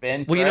interesting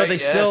spin. Well,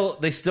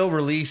 they still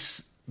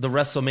release the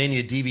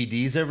WrestleMania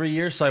DVDs every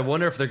year, so I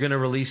wonder if they're going to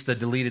release the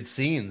deleted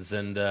scenes.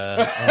 And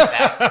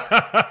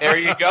there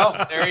you go.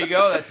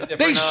 That's a different.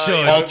 They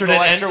should alternate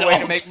way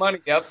to make money.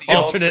 Yep,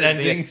 alternate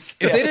endings.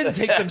 If they didn't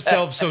take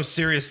themselves so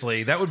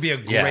seriously, that would be a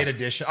great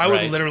addition. I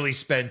would literally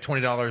spend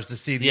 $20 to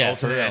see the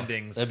alternate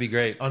endings. That'd be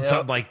great on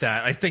something like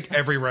that. I think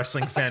every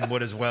wrestling fan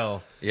would as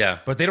well. Yeah,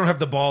 but they don't have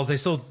the balls. They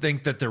still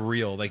think that they're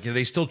real. Like,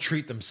 they still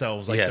treat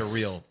themselves like they're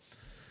real.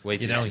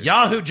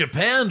 Yahoo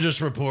Japan just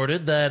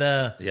reported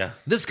that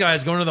this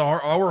guy's going to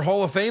our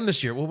Hall of Fame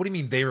this year. Well, what do you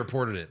mean they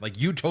reported it? Like,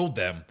 you told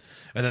them,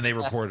 and then they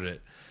reported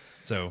it.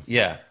 So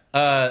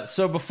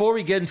so before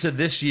we get into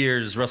this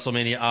year's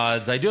WrestleMania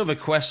odds, I do have a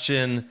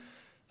question.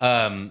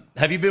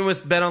 Have you been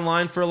with Bet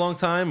Online for a long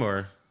time,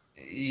 or?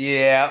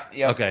 Yeah.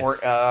 Okay. For,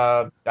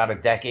 about a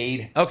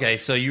decade. Okay,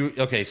 so you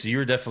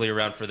were definitely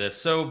around for this.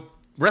 So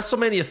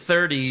WrestleMania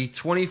 30,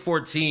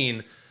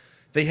 2014.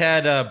 They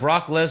had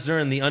Brock Lesnar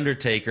and The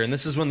Undertaker, and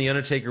this is when The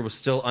Undertaker was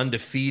still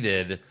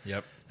undefeated.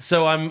 Yep.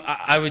 So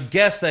I would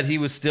guess that he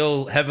was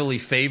still heavily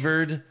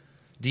favored.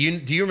 Do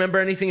you remember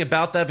anything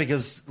about that?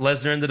 Because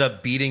Lesnar ended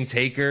up beating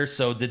Taker.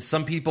 So did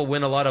some people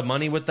win a lot of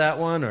money with that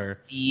one, or?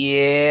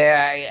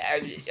 Yeah,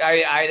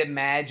 I'd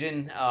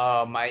imagine.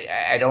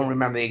 I don't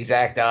remember the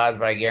exact odds,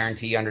 but I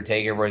guarantee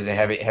Undertaker was a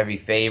heavy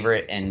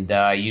favorite, and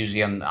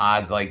usually on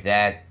odds like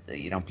that,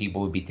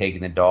 people would be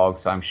taking the dog.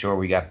 So I'm sure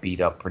we got beat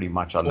up pretty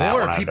much on that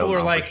one. Or people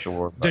are like,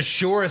 the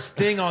surest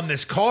thing on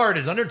this card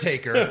is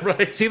Undertaker.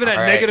 Right. So even at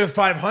negative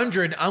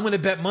 500, I'm going to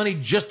bet money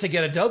just to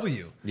get a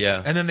W.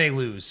 Yeah. And then they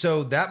lose.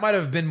 So that might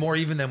have been more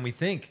even than we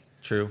think.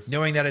 True.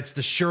 Knowing that it's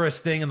the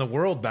surest thing in the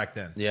world back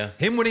then. Yeah.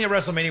 Him winning at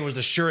WrestleMania was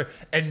the surest,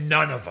 and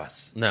none of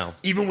us. No.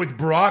 Even with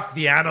Brock,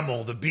 the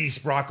animal, the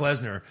beast, Brock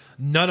Lesnar,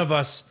 none of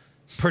us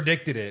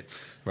predicted it.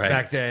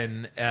 Back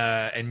then,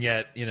 and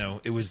yet,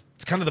 it was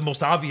kind of the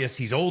most obvious.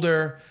 He's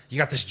older. You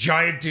got this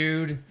giant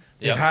dude.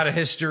 They've had a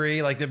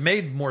history. Like, it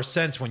made more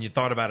sense when you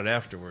thought about it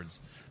afterwards.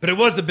 But it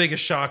was the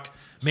biggest shock,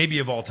 maybe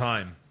of all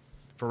time,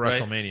 for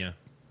WrestleMania.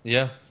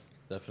 Yeah,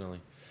 definitely.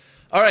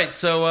 All right,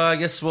 so I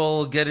guess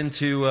we'll get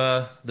into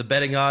the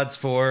betting odds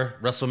for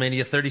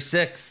WrestleMania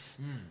 36.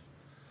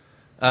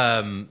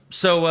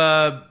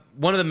 So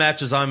one of the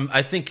matches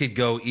I think could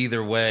go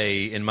either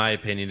way, in my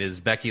opinion, is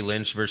Becky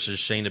Lynch versus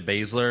Shayna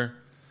Baszler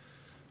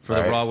for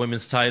the Raw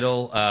Women's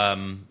title.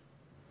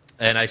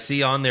 And I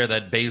see on there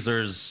that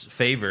Baszler's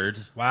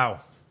favored.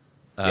 Wow.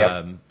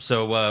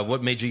 So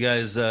what made you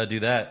guys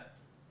do that?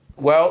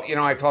 Well,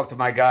 I talked to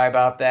my guy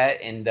about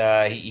that, and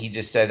he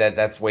just said that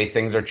that's the way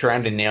things are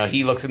trending.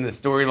 He looks into the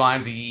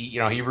storylines.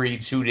 He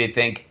reads who they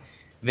think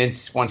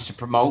Vince wants to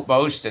promote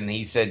most, and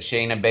he said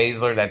Shayna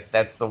Baszler.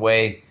 That's the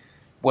way.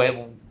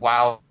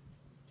 While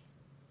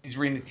he's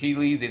reading the tea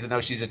leaves, even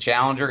though she's a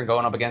challenger and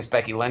going up against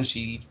Becky Lynch,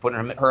 he's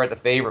putting her at the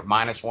favorite,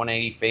 minus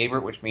 180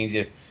 favorite, which means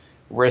you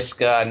risk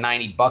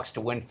 $90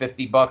 to win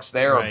 $50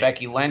 there. Or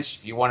Becky Lynch,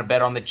 if you want to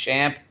bet on the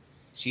champ,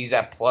 she's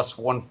at plus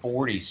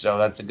 140, so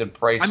that's a good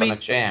price on the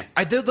champ.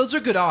 Those are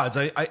good odds.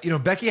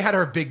 Becky had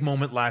her big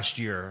moment last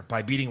year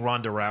by beating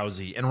Ronda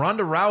Rousey, and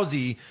Ronda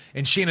Rousey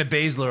and Shayna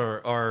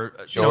Baszler are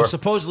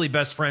supposedly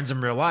best friends in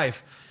real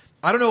life.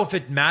 I don't know if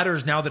it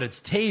matters now that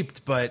it's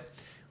taped, but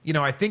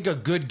I think a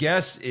good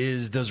guess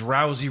is, does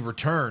Rousey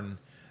return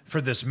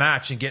for this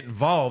match and get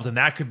involved, and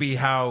that could be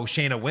how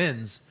Shayna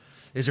wins,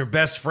 is her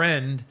best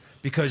friend,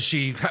 because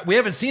we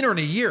haven't seen her in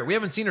a year. We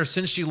haven't seen her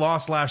since she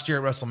lost last year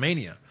at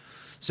WrestleMania.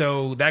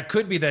 So that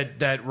could be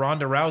that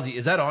Ronda Rousey.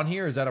 Is that on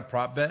here? Is that a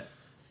prop bet?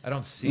 I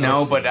don't see it.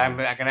 No, but I'm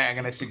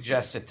gonna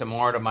suggest it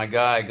tomorrow to my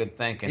guy. Good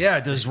thinking. Yeah,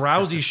 does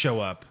Rousey show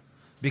up?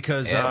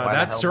 Because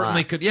that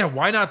certainly could. Yeah,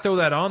 why not throw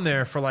that on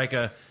there for like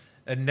a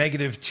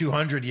negative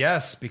 200?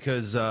 Yes,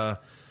 because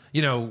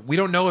we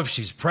don't know if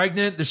she's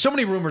pregnant. There's so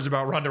many rumors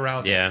about Ronda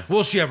Rousey. Yeah.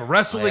 Will she ever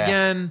wrestle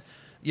again?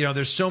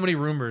 There's so many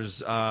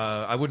rumors.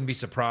 I wouldn't be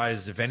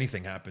surprised if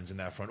anything happens in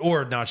that front,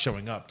 or not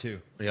showing up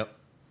too. Yep.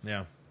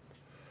 Yeah.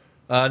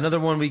 Another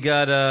one, we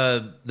got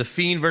The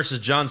Fiend versus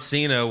John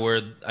Cena,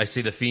 where I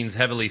see The Fiend's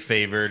heavily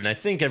favored, and I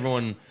think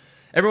everyone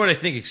I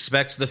think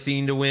expects The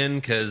Fiend to win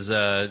because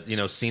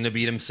Cena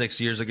beat him 6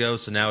 years ago,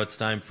 so now it's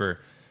time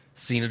for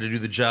Cena to do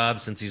the job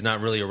since he's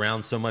not really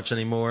around so much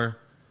anymore.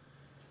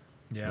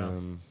 Yeah.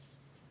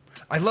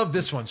 I love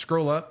this one.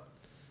 Scroll up.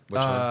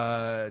 Which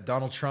one?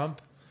 Donald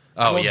Trump.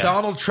 Oh, yeah.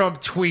 Donald Trump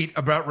tweet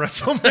about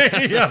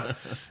WrestleMania.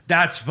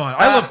 That's fun.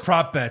 I love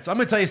prop bets. I'm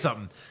going to tell you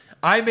something.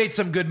 I made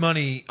some good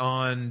money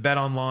on Bet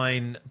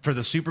Online for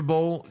the Super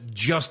Bowl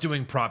just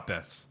doing prop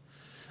bets.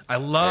 I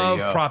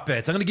love prop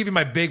bets. I'm going to give you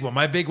my big one.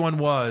 My big one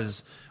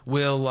was,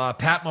 will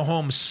Pat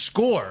Mahomes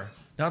score,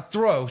 not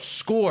throw,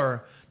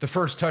 score the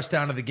first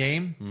touchdown of the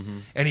game? Mm-hmm.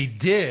 And he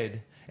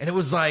did. And it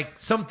was like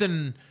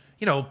something,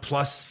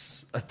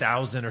 plus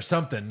 1,000 or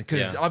something.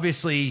 Because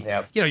obviously,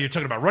 you're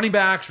talking about running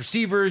backs,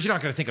 receivers. You're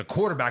not going to think a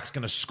quarterback's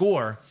going to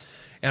score.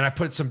 And I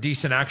put some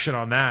decent action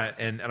on that,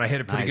 and I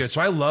hit it pretty good.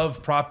 So I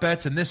love prop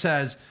bets, and this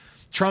has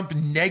Trump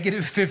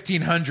negative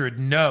 1,500,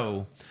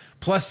 no,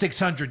 plus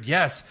 600,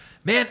 yes.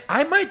 Man,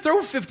 I might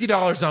throw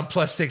 $50 on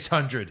plus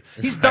 600.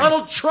 He's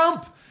Donald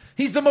Trump.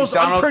 He's the most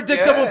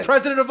unpredictable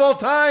president of all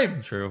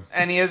time. True.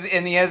 And he has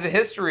a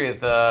history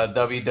at the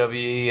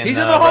WWE and he's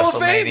in the Hall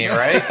of Fame,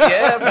 right?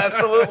 Yeah,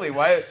 absolutely.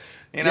 Why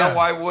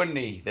why wouldn't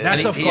he?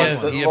 That's a fun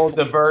one.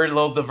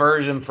 Little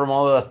diversion from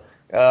all the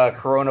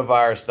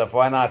coronavirus stuff.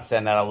 Why not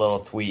send out a little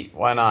tweet?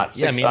 Why not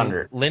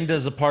 600?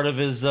 Linda's a part of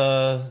his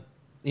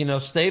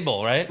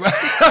stable, right?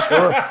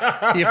 Sure.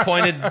 He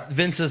appointed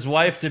Vince's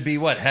wife to be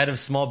head of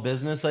small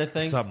business, I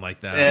think. Something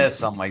like that. Yeah,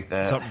 something like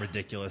that. Something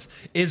ridiculous.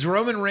 Is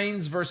Roman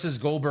Reigns versus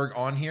Goldberg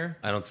on here?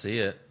 I don't see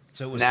it.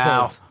 So it was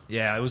pulled.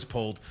 Yeah, it was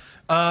pulled.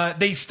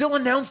 They still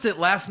announced it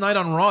last night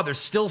on Raw. They're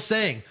still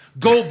saying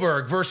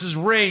Goldberg versus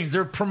Reigns.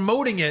 They're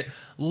promoting it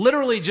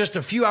literally just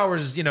a few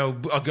hours,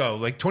 ago,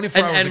 like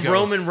 24 hours ago. And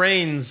Roman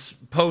Reigns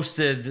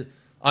posted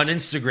on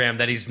Instagram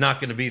that he's not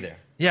going to be there.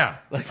 Yeah.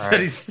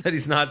 That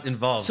he's not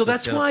involved. So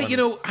that's why,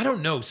 I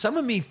don't know. Some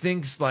of me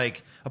thinks a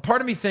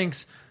part of me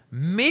thinks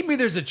maybe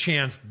there's a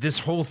chance this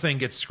whole thing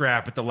gets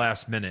scrapped at the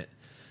last minute,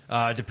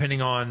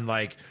 depending on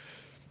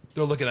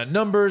they're looking at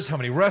numbers, how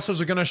many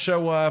wrestlers are going to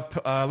show up,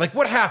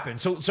 what happened.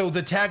 So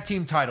the tag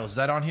team titles, is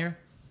that on here?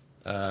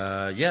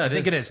 Yeah, I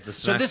think it is.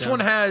 So this one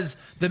has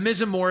The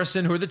Miz and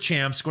Morrison, who are the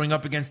champs, going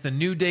up against the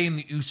New Day and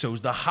the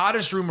Usos. The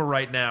hottest rumor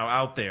right now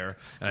out there,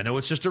 and I know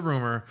it's just a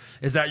rumor,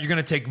 is that you're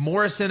going to take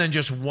Morrison and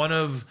just one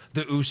of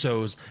the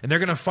Usos, and they're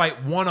going to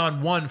fight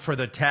one-on-one for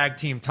the tag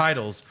team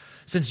titles.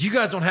 Since you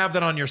guys don't have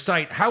that on your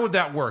site, how would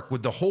that work?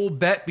 Would the whole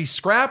bet be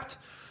scrapped?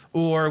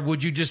 Or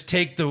would you just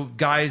take the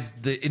guys,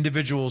 the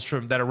individuals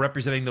that are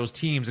representing those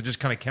teams, and just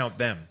kind of count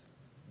them?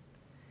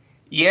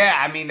 Yeah,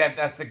 I mean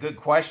that's a good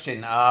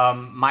question.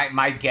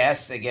 My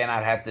guess, again,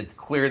 I'd have to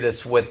clear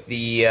this with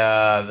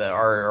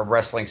our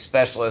wrestling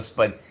specialist,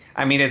 but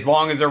I mean, as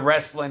long as they're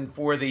wrestling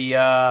for the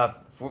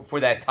for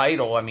that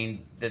title, I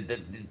mean, the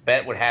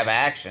bet would have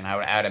action.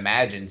 I'd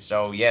imagine.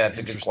 So yeah, that's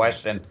a good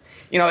question.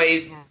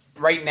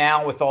 Right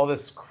now with all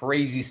this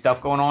crazy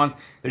stuff going on,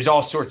 there's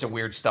all sorts of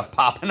weird stuff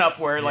popping up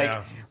where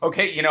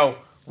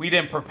we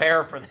didn't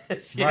prepare for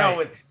this. You know,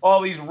 with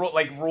all these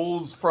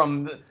rules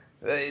from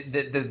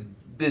the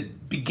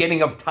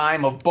beginning of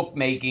time of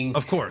bookmaking,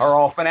 of course, are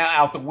all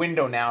out the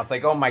window now. It's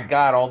like, oh my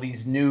God, all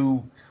these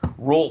new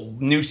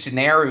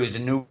scenarios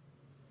and new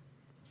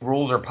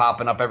rules are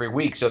popping up every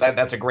week. So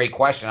that's a great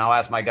question. I'll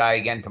ask my guy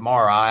again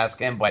tomorrow. I'll ask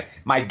him, but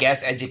my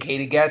guess,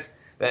 educated guess,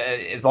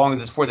 as long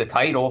as it's for the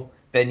title,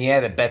 then yeah,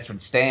 the bets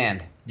would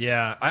stand.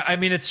 Yeah, I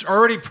mean, it's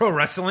already pro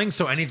wrestling,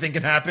 so anything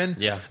can happen.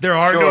 Yeah, there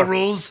are no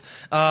rules.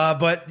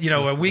 But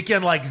a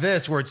weekend like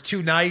this, where it's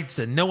 2 nights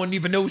and no one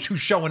even knows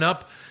who's showing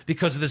up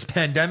because of this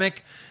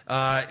pandemic,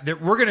 we're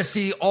going to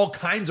see all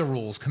kinds of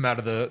rules come out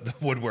of the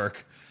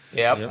woodwork.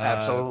 Yep,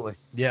 absolutely.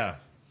 Yeah.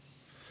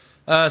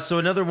 So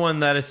another one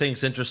that I think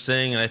is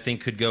interesting and I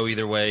think could go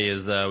either way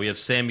is we have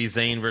Sami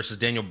Zayn versus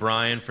Daniel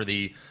Bryan for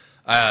the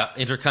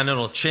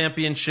Intercontinental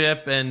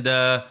Championship, and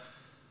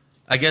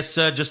I guess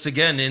just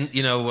again,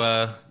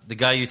 the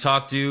guy you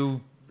talked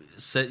to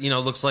said,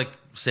 looks like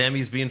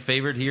Sammy's being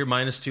favored here,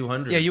 minus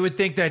 200. Yeah, you would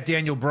think that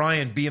Daniel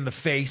Bryan being the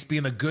face,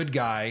 being the good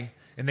guy,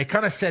 and they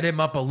kind of set him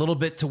up a little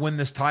bit to win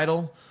this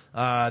title.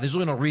 There's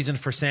really no reason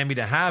for Sammy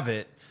to have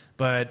it,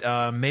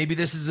 but maybe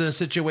this is a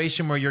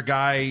situation where your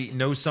guy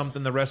knows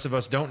something the rest of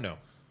us don't know.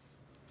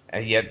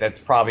 yeah, that's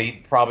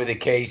probably the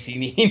case.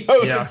 He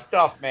knows Yeah. his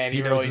stuff, man.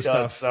 He knows really his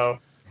does. stuff. So,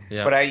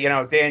 Yeah. but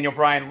Daniel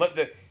Bryan,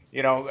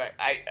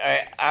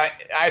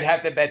 I'd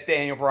have to bet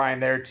Daniel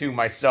Bryan there too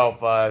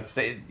myself. I'm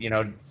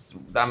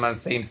on the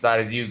same side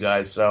as you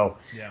guys, so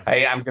Yeah.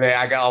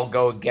 I'll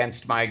go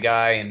against my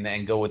guy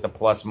and go with the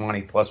plus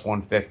money, plus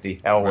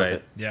 150. Hell with Right.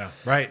 it. Yeah,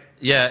 right.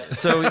 Yeah,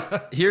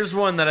 so here's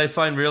one that I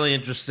find really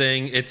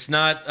interesting. It's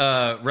not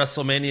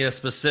WrestleMania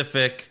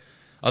specific,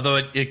 although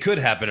it could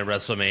happen at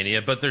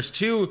WrestleMania, but there's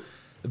two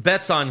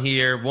bets on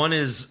here. One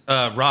is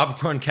Rob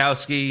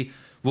Gronkowski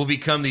will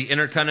become the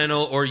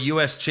Intercontinental or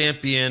U.S.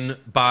 champion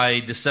by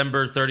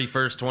December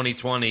 31st,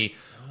 2020.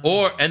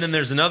 And then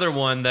there's another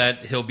one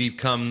that he'll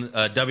become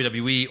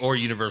WWE or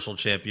Universal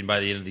champion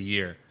by the end of the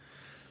year.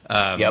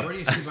 Where do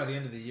you see by the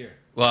end of the year?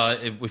 Well,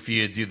 if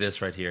you do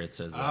this right here, it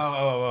says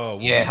that.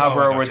 Yeah,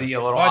 hover over the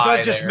little I thought eye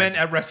it just there. meant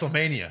at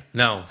WrestleMania.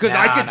 No. Because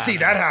I could see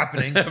that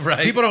happening.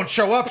 Right. People don't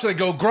show up, so they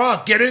go,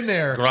 Gronk, get in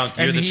there. Gronk,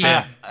 you're and the he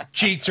champ.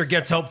 cheats or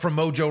gets help from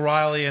Mojo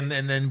Riley and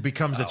then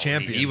becomes the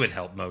champion. He would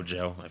help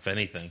Mojo, if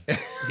anything.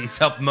 He's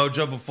helped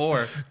Mojo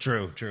before.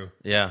 True.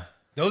 Yeah.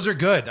 Those are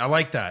good. I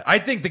like that. I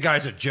think the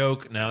guy's a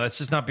joke. Now, that's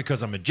just not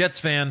because I'm a Jets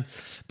fan,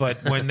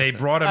 but when they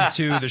brought him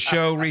to the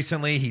show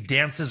recently, he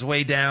danced his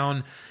way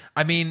down.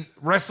 I mean,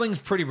 wrestling's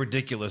pretty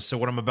ridiculous, so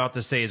what I'm about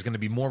to say is going to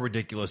be more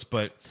ridiculous,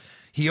 but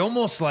he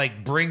almost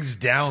like brings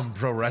down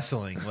pro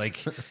wrestling, like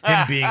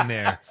him being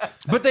there.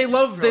 But they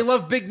love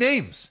big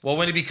names. Well,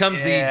 when he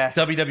becomes the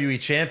WWE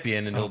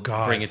champion, and he'll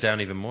God. bring it down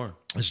even more.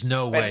 There's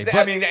no way.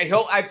 I mean,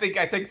 I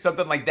think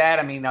something like that.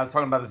 I mean, I was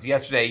talking about this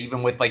yesterday,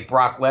 even with like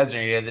Brock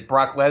Lesnar. That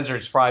Brock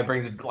Lesnar probably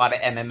brings a lot of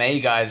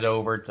MMA guys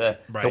over to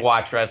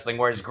watch wrestling,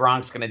 whereas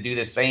Gronk's going to do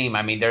the same.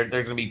 I mean, there's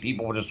going to be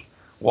people just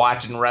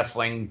watching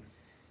wrestling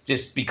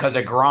just because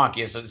of Gronk.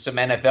 You know, some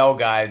NFL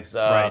guys,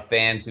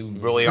 fans who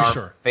really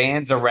aren't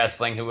fans of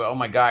wrestling, who, oh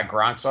my God,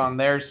 Gronk's on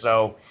there.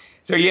 So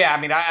yeah, I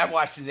mean, I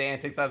watched his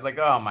antics. I was like,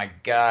 oh my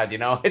God,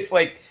 it's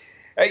like,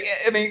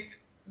 I mean,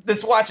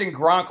 this watching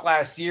Gronk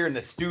last year in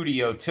the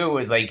studio too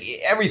is like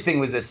everything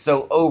was just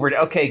so over.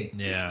 Okay,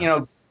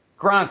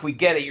 Gronk, we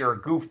get it. You're a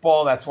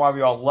goofball. That's why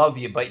we all love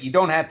you. But you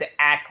don't have to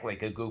act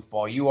like a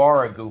goofball. You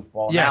are a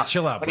goofball. Yeah, now,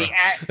 chill out, when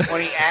bro.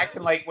 When he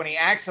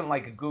acting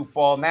like a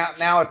goofball.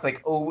 Now it's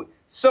like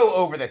so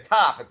over the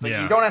top. It's like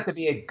you don't have to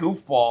be a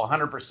goofball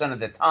 100% of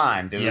the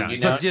time, dude. Yeah,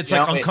 it's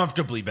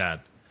uncomfortably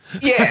bad.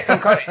 Yeah, it's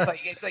uncomfortable.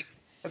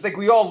 It's like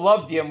we all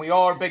loved you and we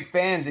all are big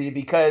fans of you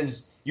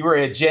because you were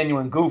a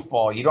genuine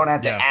goofball. You don't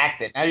have to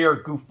act it. Now you're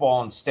a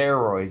goofball on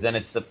steroids, and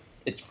it's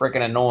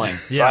freaking annoying.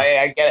 So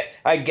I get it.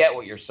 I get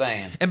what you're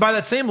saying. And by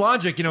that same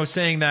logic,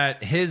 saying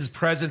that his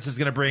presence is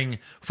going to bring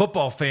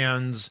football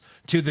fans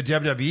to the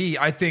WWE,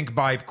 I think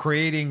by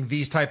creating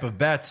these type of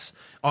bets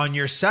on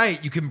your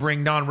site, you can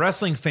bring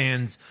non-wrestling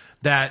fans,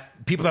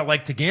 that people that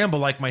like to gamble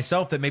like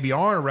myself that maybe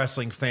aren't a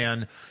wrestling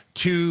fan,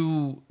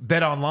 to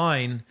bet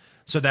online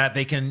so that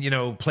they can,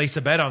 place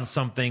a bet on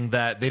something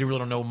that they really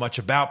don't know much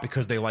about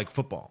because they like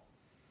football.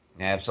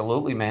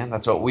 Absolutely, man.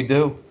 That's what we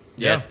do.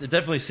 Yeah, it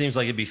definitely seems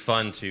like it'd be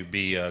fun to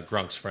be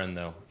Grunk's friend,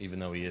 though, even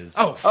though he is.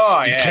 Oh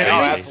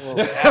yeah,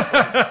 absolutely.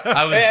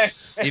 I was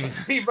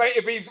if he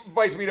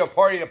invites me to a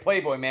party at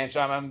Playboy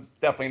Mansion, I'm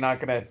definitely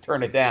not going to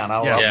turn it down.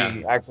 I'll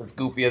be act as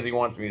goofy as he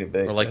wants me to be.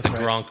 Or like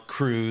Gronk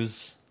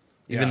cruise.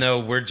 Even though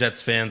we're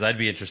Jets fans, I'd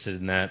be interested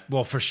in that.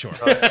 Well, for sure,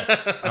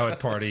 I would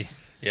party.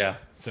 Yeah.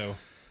 So,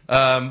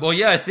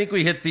 I think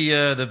we hit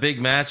the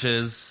big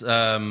matches.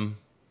 At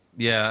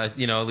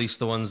least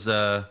the ones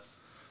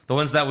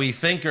that we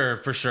think are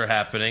for sure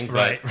happening.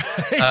 But,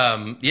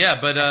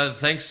 right.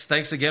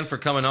 Thanks again for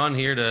coming on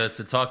here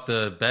to talk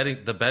the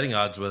betting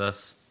odds with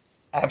us.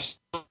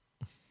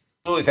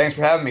 Absolutely. Thanks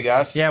for having me,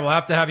 guys. Yeah, we'll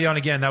have to have you on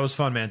again. That was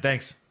fun, man.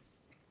 Thanks.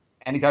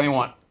 Anytime you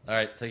want. All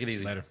right, take it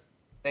easy. Later.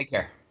 Take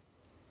care.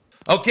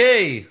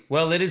 Okay,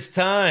 well, it is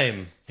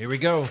time. Here we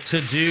go.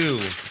 To do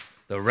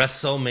the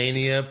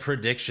WrestleMania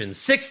predictions.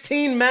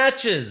 16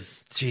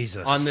 matches.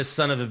 Jesus. On this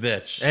son of a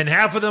bitch. And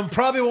half of them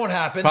probably won't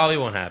happen.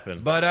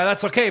 But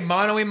that's okay.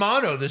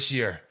 Mano-y-mano this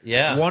year.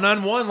 Yeah.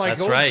 One-on-one like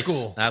that's old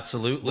school.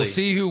 Absolutely. We'll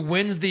see who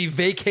wins the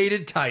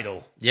vacated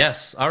title.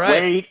 Yes. All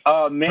right. Wait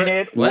a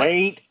minute.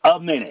 Wait a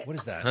minute. What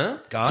is that? Huh?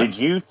 God? Did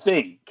you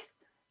think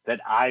that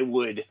I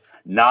would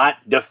not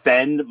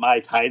defend my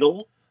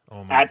title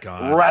at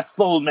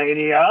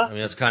WrestleMania? I mean,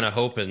 that's kind of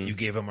hoping. You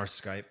gave him our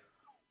Skype.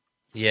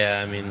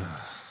 Yeah, I mean,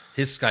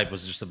 his Skype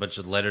was just a bunch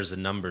of letters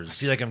and numbers. I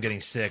feel like I'm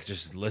getting sick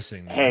just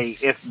listening. Hey,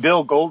 if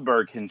Bill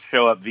Goldberg can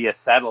show up via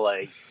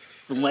satellite,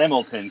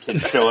 Slamilton can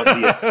show up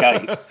via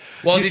Skype.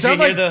 Well, you sound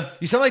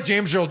like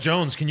James Earl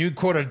Jones. Can you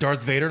quote a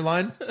Darth Vader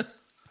line?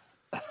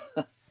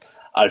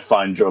 I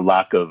find your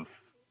lack of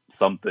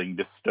something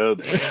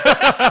disturbing.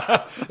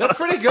 That's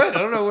pretty good. I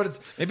don't know what it's.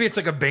 Maybe it's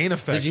like a Bane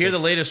effect. Did you hear the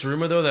latest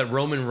rumor though that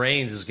Roman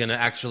Reigns is going to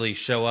actually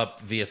show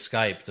up via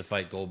Skype to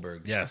fight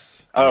Goldberg?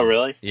 Yes. Oh,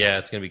 really? Yeah,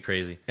 it's going to be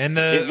crazy. And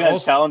he's going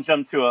to challenge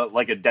him to a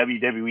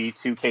WWE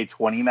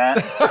 2K20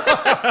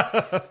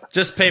 match.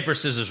 Just paper,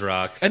 scissors,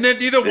 rock. And then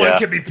neither one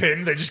can be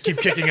pinned. They just keep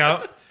kicking out.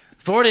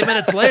 40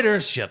 minutes later,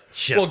 shit.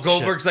 Well,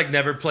 Goldberg's like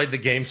never played the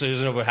game, so he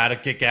doesn't know how to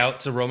kick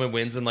out. So Roman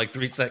wins in like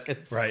 3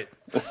 seconds. Right.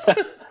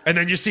 And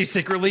then you see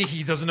secretly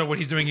he doesn't know what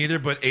he's doing either,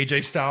 but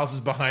AJ Styles is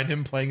behind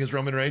him playing as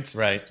Roman Reigns.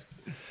 Right.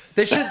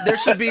 There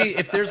should be,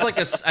 if there's like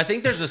I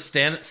think there's a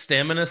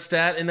stamina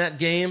stat in that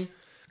game.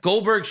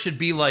 Goldberg should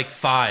be like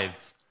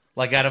 5,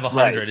 like out of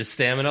 100. Right. His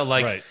stamina,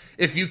 like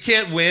if you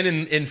can't win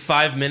in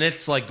 5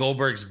 minutes, like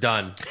Goldberg's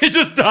done. He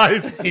just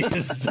dies. He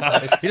just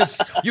dies.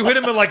 You hit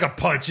him with like a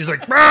punch. He's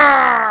like,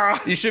 "Bah!"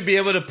 You should be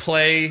able to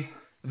play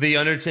the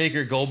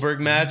Undertaker Goldberg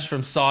match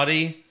from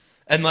Saudi.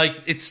 And, like,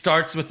 it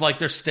starts with, like,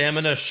 their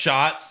stamina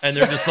shot, and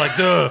they're just like,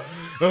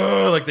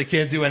 like they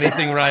can't do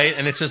anything right,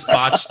 and it's just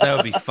botched. That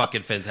would be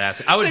fucking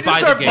fantastic. I would They buy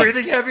just start the game.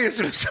 breathing heavy as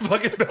soon as the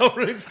fucking bell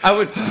rings. I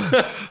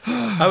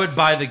would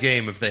buy the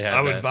game if they had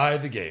I that. would buy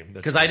the game.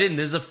 Because I didn't.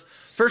 There's a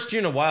first year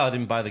in a while I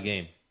didn't buy the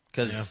game.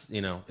 Because,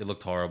 you know, it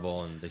looked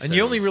horrible. And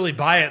you only really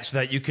buy it so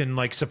that you can,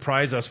 like,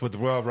 surprise us with the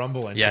Royal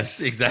Rumble entries. Yes,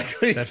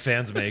 exactly. That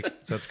fans make.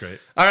 So that's great.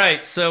 All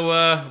right, so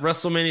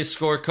WrestleMania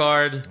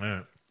scorecard. All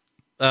right.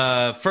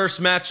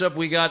 First matchup,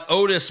 we got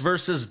Otis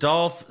versus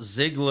Dolph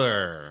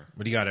Ziggler.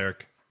 What do you got,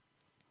 Eric?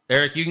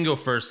 Eric, you can go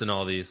first in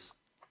all these.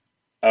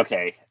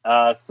 Okay,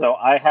 so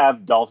I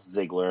have Dolph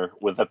Ziggler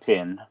with a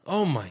pin.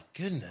 Oh, my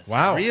goodness.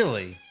 Wow.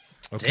 Really?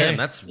 Okay. Damn,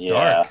 that's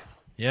dark.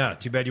 Yeah,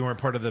 too bad you weren't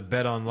part of the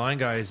Bet Online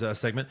Guys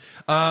segment.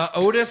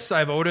 Otis, I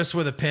have Otis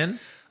with a pin.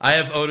 I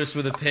have Otis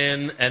with a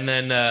pin. And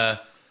then,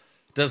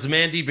 does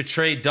Mandy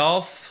betray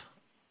Dolph?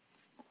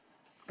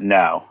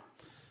 No.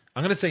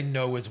 I'm going to say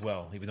no as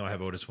well, even though I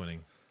have Otis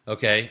winning.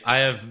 Okay, I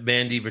have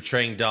Mandy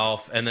betraying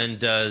Dolph. And then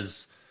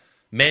does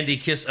Mandy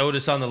kiss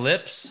Otis on the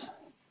lips?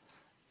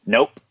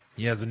 Nope.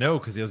 He has a no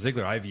because he has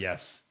Ziggler. I have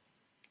yes.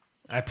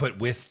 I put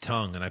with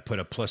tongue, and I put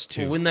a +2.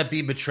 Well, wouldn't that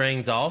be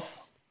betraying Dolph?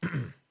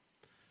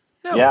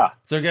 No. Yeah.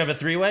 So they're going to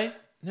have a 3-way?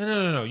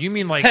 No. You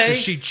mean like, Hey. does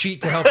she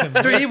cheat to help him?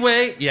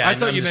 3-way? Yeah. I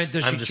thought I'm you just-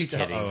 meant, does I'm she just cheat to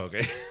help?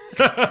 kidding.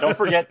 Oh, okay. Don't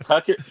forget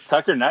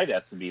Tucker Knight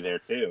has to be there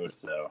too.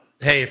 So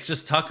Hey, it's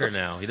just Tucker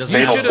now. He doesn't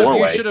Fatal have four-way.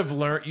 You should have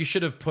learned. You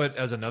should have put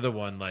as another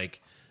one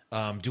like,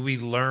 do we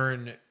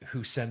learn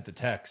who sent the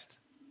text?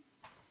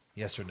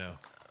 Yes or no?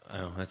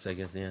 Oh, that's, I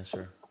guess, yeah,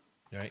 sure.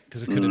 Right?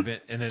 Because it could have been,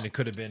 and then it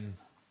could have been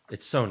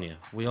It's Sonya.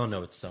 We all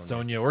know it's Sonya.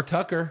 Sonya or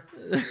Tucker.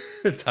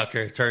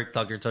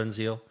 Tucker turns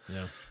heel.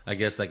 Yeah. I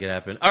guess that could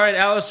happen. All right,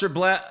 Aleister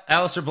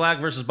Black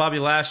versus Bobby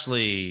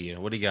Lashley.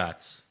 What do you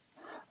got?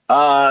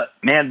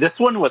 man, this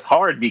one was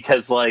hard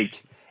because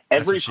like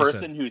every what she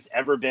person who's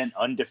ever been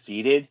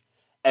undefeated,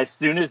 as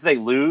soon as they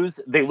lose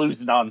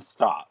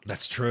nonstop.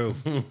 That's true.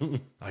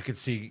 I could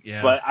see.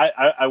 Yeah. But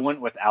I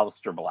went with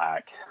Aleister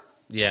Black.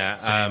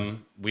 Yeah.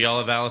 We all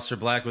have Aleister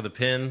Black with a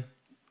pin.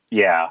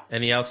 Yeah.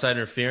 Any outside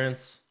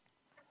interference?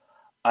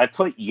 I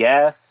put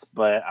yes,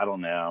 but I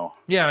don't know.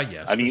 Yeah.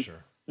 Yes. I mean, for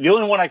sure. the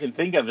only one I can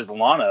think of is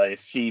Lana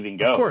if she even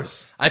goes. Of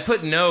course. I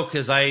put no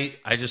because I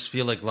just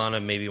feel like Lana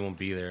maybe won't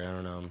be there. I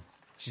don't know.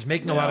 She's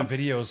making a lot of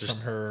videos from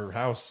her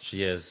house.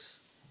 She is.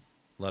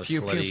 A lot of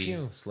Pew, slutty, pew,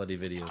 pew. slutty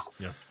videos.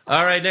 Yeah.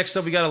 All right, next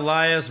up we got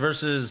Elias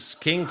versus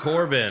King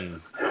Corbin.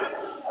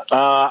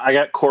 I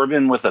got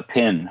Corbin with a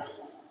pin.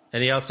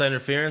 Any outside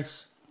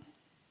interference?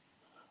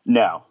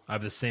 No. I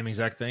have the same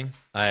exact thing.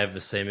 I have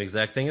the same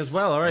exact thing as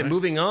well. All right,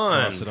 moving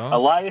on. Cross it off.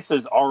 Elias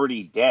is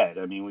already dead.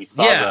 I mean, we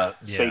saw Yeah.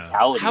 the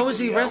fatality. How is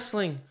he video.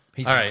 wrestling?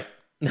 He's All not. right.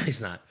 No, he's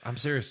not. I'm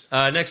serious.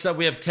 Next up,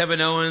 we have Kevin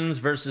Owens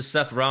versus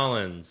Seth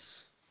Rollins.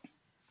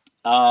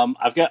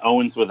 I've got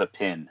Owens with a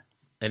pin.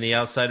 Any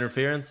outside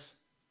interference?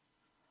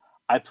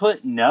 I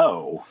put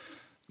no.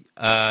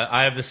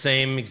 I have the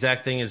same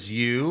exact thing as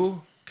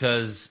you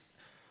because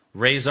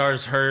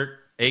Razor's hurt.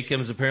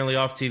 Akim's apparently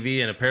off TV,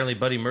 and apparently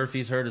Buddy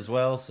Murphy's hurt as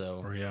well.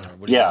 So, Yeah.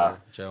 what do you Yeah.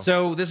 got, Joe?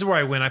 So this is where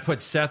I win. I put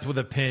Seth with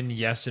a pin.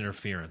 Yes,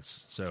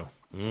 interference. So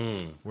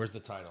where's the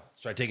title?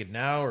 Should I take it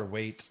now or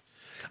wait?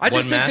 I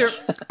just One think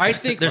match? I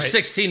think There's right.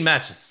 16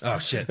 matches. Oh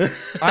shit!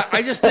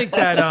 I just think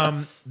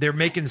that they're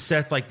making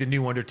Seth like the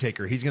new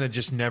Undertaker. He's gonna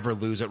just never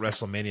lose at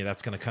WrestleMania.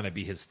 That's gonna kind of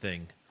be his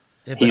thing.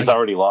 Yeah, He's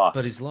already lost.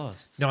 but he's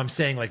lost. No, I'm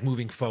saying like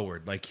moving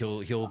forward, like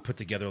he'll put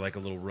together like a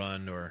little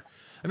run. Or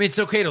I mean, it's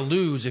okay to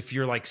lose if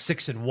you're like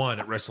 6-1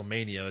 at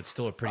WrestleMania. That's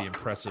still a pretty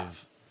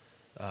impressive,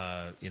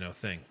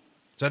 thing.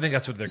 So I think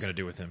that's what they're gonna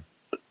do with him.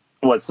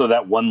 What? So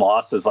that one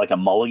loss is like a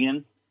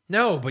mulligan?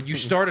 No, but you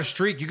start a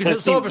streak. You can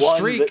Because still he have a won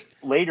streak.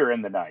 later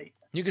in the night.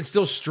 You can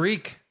still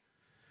streak.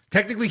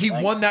 Technically, he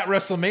won that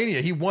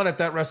WrestleMania. He won at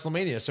that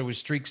WrestleMania, so his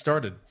streak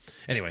started.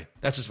 Anyway,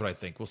 that's just what I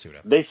think. We'll see what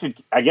happens. They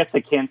should. I guess they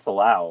cancel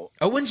out.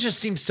 Owens just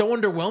seems so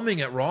underwhelming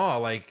at Raw.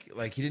 Like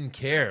he didn't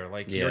care.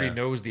 Like he Yeah. already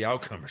knows the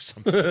outcome or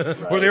something.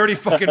 Or they already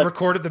fucking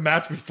recorded the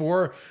match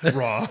before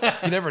Raw.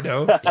 You never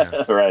know.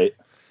 Right.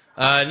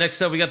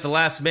 Next up, we got the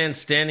last man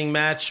standing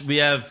match. We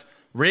have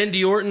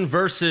Randy Orton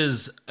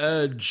versus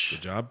Edge.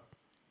 Good job.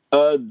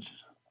 Uh,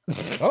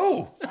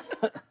 Oh,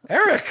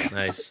 Eric.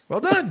 Nice. Well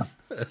done.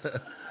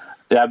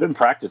 Yeah, I've been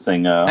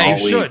practicing all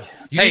You week. should.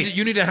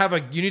 You need to have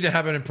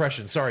an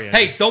impression. Sorry, Andrew.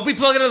 Hey, don't be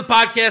plugging into the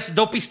podcast. And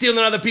don't be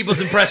stealing other people's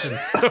impressions.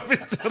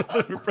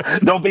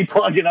 Don't be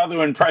plugging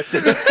other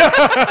impressions.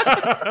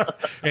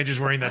 Andrew's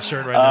wearing that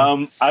shirt right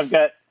now. I've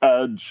got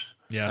Edge.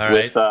 Yeah. All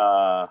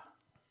right.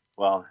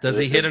 Well, does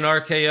he hit an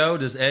RKO?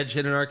 Does Edge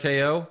hit an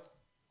RKO?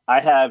 I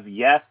have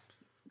yes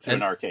to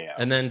an RKO.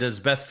 And then does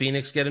Beth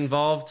Phoenix get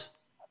involved?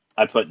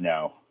 I put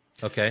no.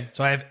 Okay.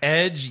 So I have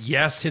Edge.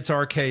 Yes, hits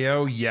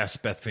RKO. Yes,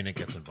 Beth Phoenix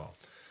gets involved.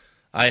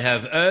 I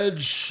have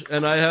Edge,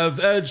 and I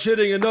have Edge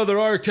hitting another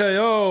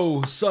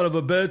RKO, son of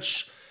a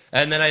bitch.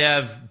 And then I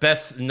have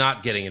Beth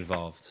not getting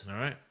involved. All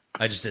right.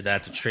 I just did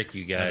that to trick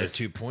you guys. Another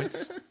 2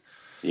 points.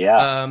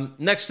 Yeah.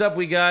 Next up,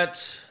 we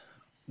got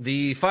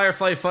the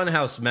Firefly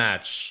Funhouse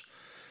match.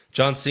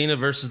 John Cena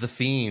versus The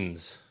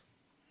Fiends.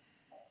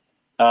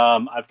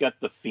 I've got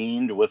The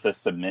Fiend with a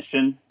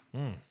submission.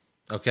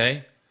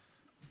 Okay.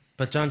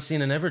 But John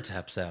Cena never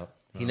taps out.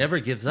 He never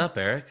gives up,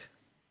 Eric.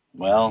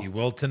 Well, he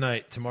will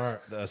tonight, tomorrow,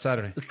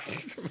 Saturday.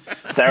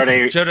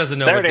 Saturday. Joe doesn't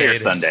know Saturday what day or it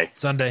is.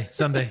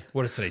 Sunday.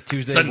 What is today?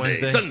 Tuesday,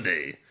 Wednesday?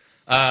 Sunday.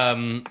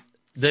 All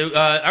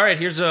right,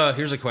 here's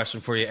a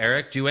question for you,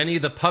 Eric. Do any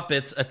of the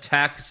puppets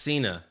attack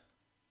Cena?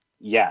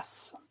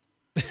 Yes.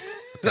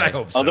 I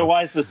hope so.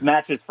 Otherwise, this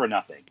match is for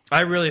nothing.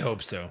 I really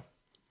hope so.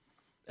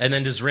 And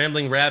then does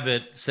Rambling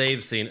Rabbit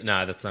save Cena?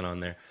 Nah, that's not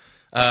on there.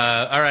 All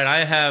right,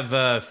 I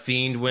have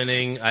Fiend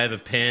winning. I have a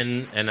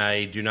pin, and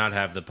I do not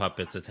have the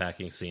puppets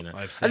attacking Cena.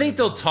 I think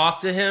they'll talk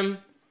to him.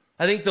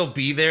 I think they'll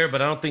be there,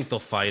 but I don't think they'll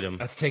fight him.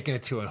 That's taking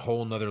it to a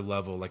whole nother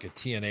level, like a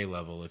TNA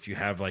level, if you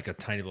have like a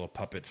tiny little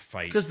puppet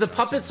fight. Because the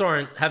puppets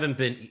haven't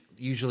been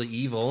usually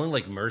evil, only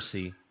like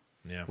Mercy.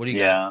 Yeah. What do you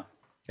got?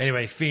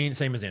 Anyway, Fiend,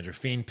 same as Andrew.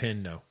 Fiend,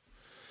 pin, no.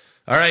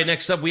 All right,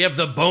 next up we have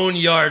the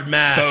Boneyard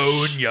match.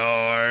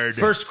 Boneyard.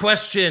 First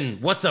question,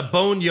 what's a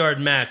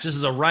Boneyard match? This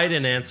is a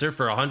write-in answer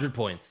for 100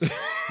 points.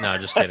 No,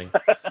 just kidding.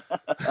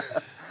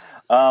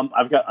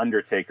 I've got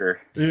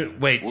Undertaker.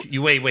 Wait.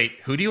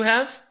 Who do you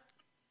have?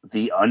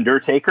 The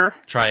Undertaker.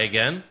 Try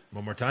again.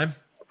 One more time.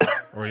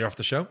 Or are you off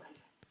the show?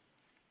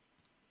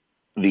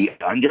 The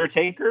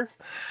Undertaker?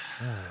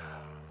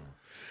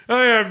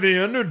 I have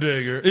the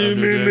Undertaker. You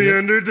mean the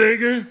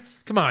Undertaker?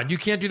 Come on, you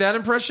can't do that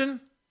impression?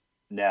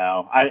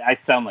 No, I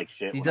sound like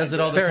shit. He does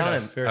it all the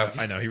time. Fair enough.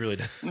 I know, he really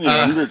does. The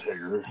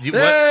Undertaker.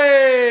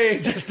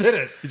 Hey! Just did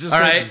it. All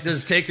right,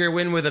 does Taker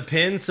win with a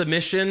pin,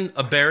 submission,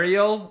 a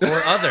burial,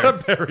 or other? A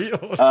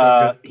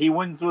burial. He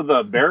wins with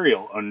a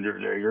burial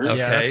Undertaker. Okay.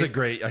 Yeah, that's a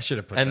great. I should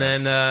have put And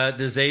that. then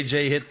does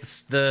AJ hit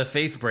the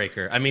Faith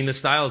Breaker? I mean, the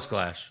Styles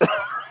Clash.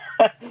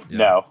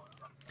 No.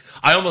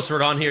 I almost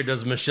wrote on here,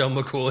 does Michelle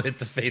McCool hit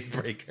the Faith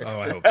Breaker?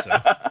 Oh, I hope so.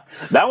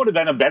 That would have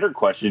been a better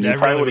question. That You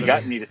probably really would have would've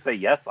gotten me to say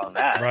yes on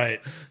that.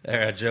 Right. All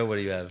right, Joe, what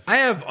do you have? I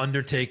have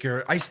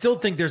Undertaker. I still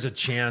think there's a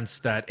chance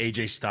that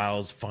AJ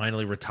Styles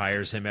finally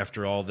retires him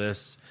after all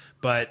this,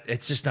 but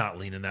it's just not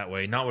leaning that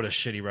way. Not with a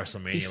shitty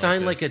WrestleMania. He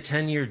signed like a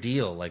 10-year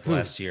deal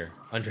last year.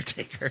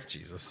 Undertaker.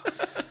 Jesus.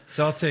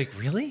 So I'll take,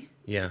 really?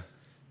 Yeah.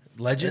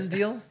 Legend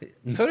deal?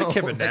 So did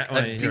Kevin Nash.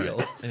 A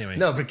deal. Anyway.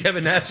 No, but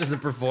Kevin Nash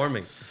isn't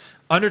performing.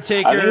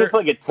 Undertaker. I think it's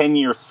like a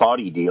 10-year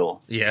Saudi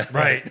deal. Yeah.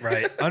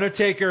 Right.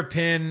 Undertaker,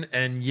 pin,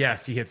 and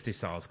yes, he hits the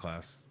Styles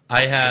Class.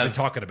 I I've have been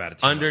talking about it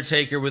too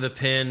Undertaker with a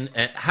pin.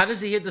 And how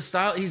does he hit the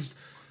style? He's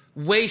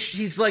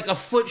like a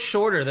foot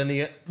shorter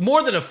than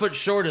more than a foot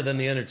shorter than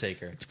the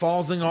Undertaker. It's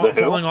falling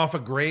off a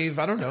grave.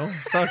 I don't know.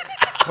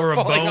 Or a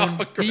Falling bone. off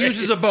a He grave.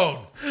 uses a bone.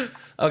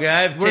 Okay,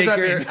 I have What does that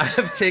Taker. mean? I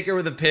have Taker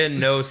with a pin,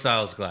 no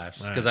Styles Clash,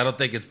 because I don't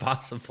think it's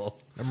possible.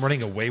 I'm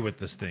running away with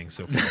this thing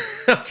so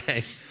far.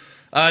 Okay.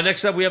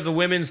 Next up, we have the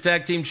Women's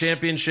Tag Team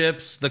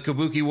Championships, the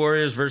Kabuki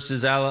Warriors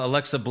versus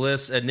Alexa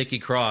Bliss and Nikki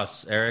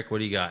Cross. Eric, what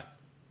do you got?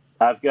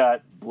 I've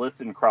got Bliss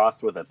and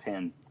Cross with a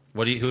pin.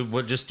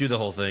 Just do the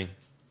whole thing.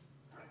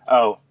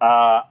 Oh,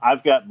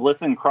 I've got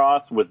Bliss and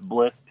Cross with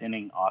Bliss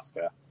pinning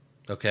Asuka.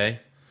 Okay.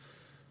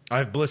 I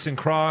have Bliss and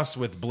Cross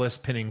with Bliss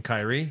pinning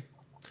Kyrie.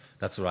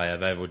 That's what I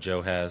have. I have what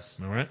Joe has.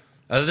 All right.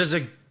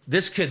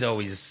 They could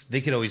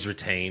always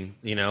retain,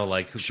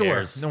 who Sure.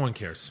 cares? No one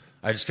cares.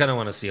 I just kind of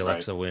want to see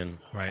Alexa win.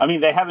 Right. I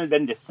mean, they haven't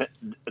been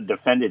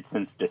defended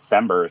since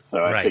December,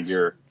 so I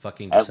figure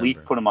at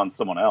least put them on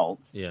someone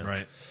else. Yeah.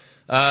 Right.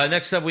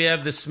 Next up, we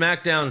have the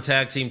SmackDown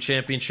Tag Team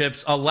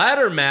Championships, a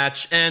ladder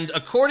match, and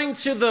according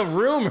to the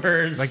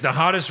rumors, Like the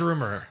hottest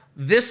rumor.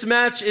 this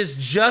match is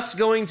just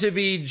going to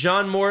be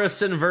John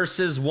Morrison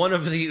versus one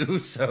of the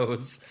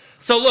Usos.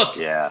 So look,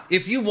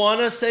 if you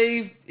want to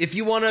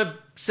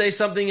say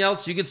something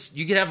else, you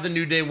could have the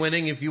New Day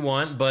winning if you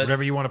want, but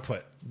Whatever you want to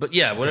put. But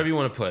yeah, whatever you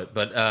want to put.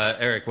 But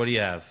Eric, what do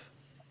you have?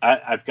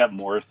 I've got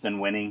Morrison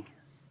winning.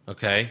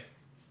 Okay.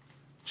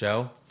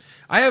 Joe?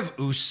 I have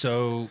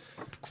Uso,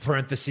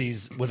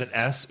 parentheses, with an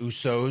S,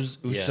 Usos,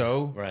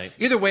 Uso. Yeah, right.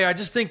 Either way, I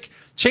just think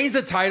change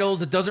the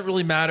titles. It doesn't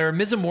really matter.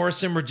 Miz and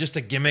Morrison were just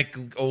a gimmick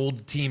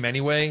old team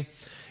anyway.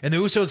 And the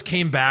Usos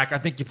came back. I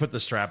think you put the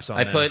straps on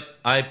them.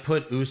 I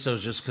put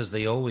Usos just because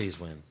they always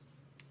win.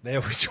 They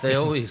always win. They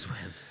always win.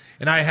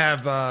 And I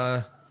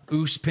have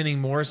Oos pinning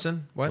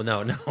Morrison. What?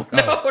 Well, no.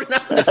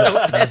 There's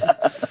no pin.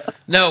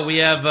 No, we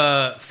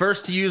have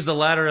first to use the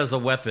ladder as a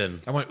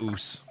weapon. I want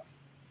Oos.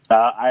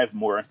 I have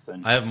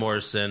Morrison. I have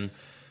Morrison.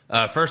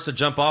 First to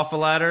jump off a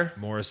ladder.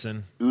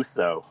 Morrison.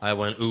 Uso. I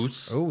went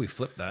Oos. Oh, we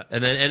flipped that.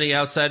 And then any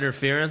outside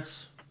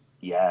interference?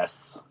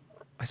 Yes.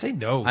 I say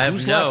no. I have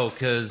Who's no, left?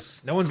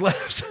 because No one's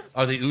left.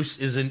 are the Oos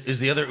is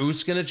the other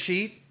Oos gonna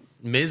cheat?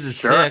 Miz is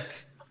Sure. sick.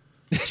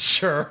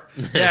 Sure.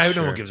 Yeah, no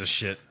Sure. one gives a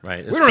shit.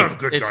 Right. We don't have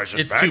good guys and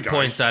It's bad 2 guys.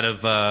 points out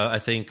of I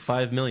think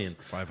 5 million.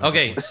 500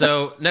 Okay, points.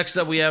 so next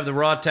up we have the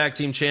Raw Tag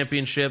Team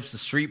Championships, the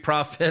Street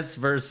Profits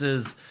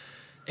versus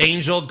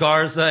Angel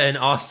Garza and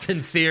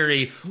Austin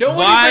Theory. No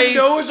one even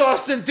knows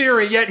Austin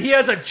Theory, yet he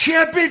has a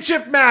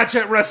championship match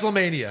at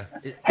WrestleMania.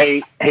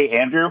 Hey,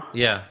 Andrew.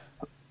 Yeah.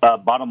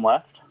 Bottom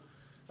left.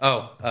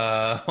 Oh,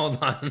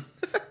 hold on.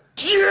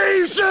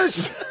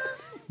 Jesus!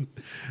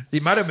 He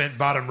might have meant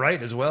bottom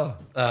right as well.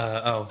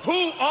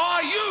 Who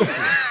are you?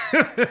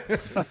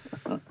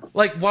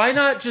 Like, why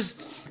not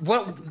just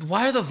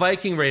why are the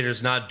Viking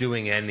Raiders not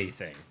doing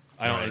anything?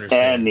 I don't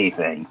understand.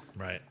 Anything.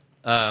 Right.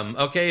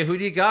 Okay, who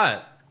do you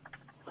got?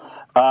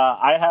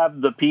 I have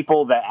the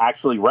people that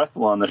actually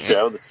wrestle on the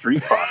show, the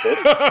Street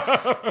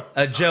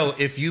Profits. Joe,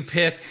 if you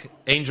pick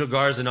Angel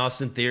Garza and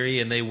Austin Theory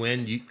and they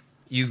win,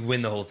 you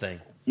win the whole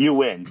thing. You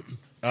win.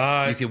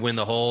 You could win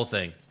the whole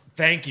thing,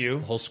 Thank you.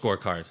 the whole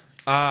scorecard.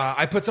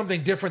 I put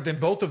something different than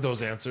both of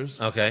those answers.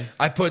 Okay.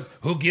 I put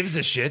who gives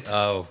a shit.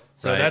 Oh,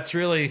 so right. that's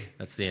really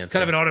That's the answer.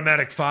 kind of an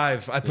automatic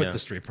 5. I put Yeah. the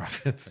Street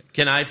Profits.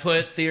 Can I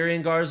put Theory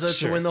and Garza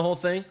Sure. to win the whole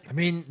thing? I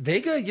mean,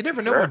 Vega, you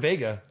never know Sure. with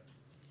Vega.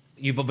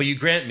 But you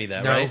grant me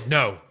that, No, right?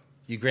 no.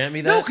 You grant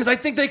me that? No, because I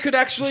think they could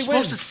actually You're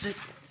win. supposed to sit.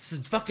 It's a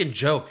fucking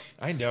joke.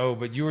 I know,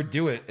 but you would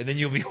do it, and then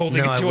you'll be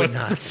holding No, it I to would us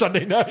not.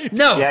 Sunday night.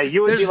 No, Yeah,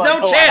 you would there's be like,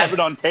 no I chance. have it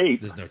on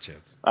tape. There's no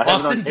chance. I have it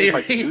Austin on tape.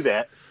 I Theory. can do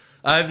that.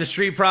 I have the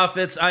Street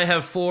Profits. I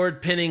have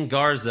Ford pinning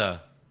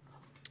Garza.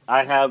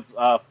 I have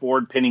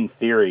Ford pinning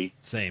Theory.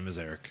 Same as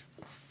Eric.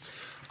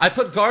 I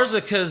put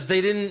Garza because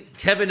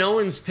Kevin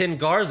Owens pinned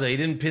Garza. He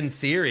didn't pin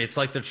Theory. It's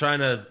like they're trying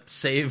to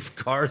save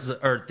Garza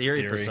or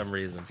Theory for some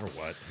reason. For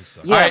what? He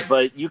sucks. Yeah, All right.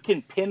 but you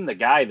can pin the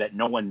guy that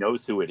no one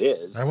knows who it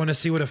is. I want to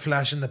see what a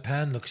flash in the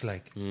pan looks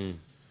like.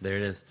 There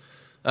it is.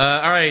 All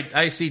right,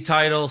 IC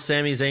title: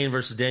 Sami Zayn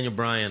versus Daniel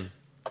Bryan.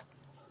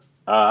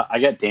 I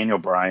got Daniel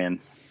Bryan.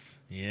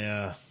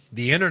 Yeah.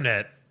 The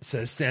internet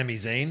says Sami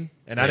Zayn,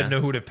 and I Yeah. didn't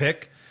know who to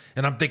pick.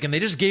 And I'm thinking they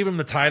just gave him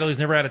the title. He's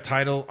never had a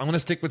title. I'm going to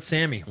stick with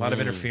Sammy. A lot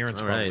of interference,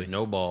 All probably. right,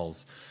 no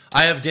balls.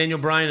 I have Daniel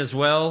Bryan as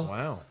well.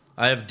 Wow.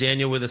 I have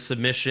Daniel with a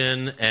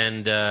submission,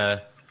 and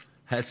the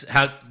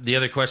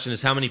other question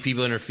is how many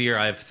people interfere.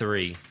 I have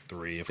 3.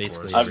 3, of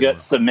Basically. course. I've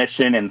got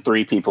submission and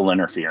 3 people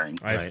interfering.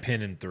 I have Right.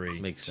 pin in 3.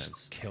 Makes Just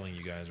sense. killing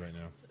you guys right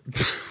now.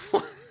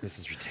 This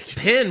is ridiculous.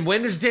 Pin.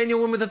 When does Daniel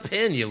win with a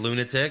pin? You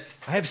lunatic.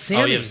 I have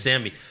Sammy. Oh, you have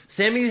Sammy.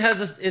 Sammy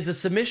is a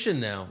submission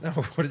now. Oh,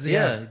 what does he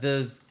Yeah, have?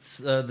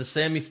 the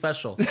Sammy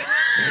special.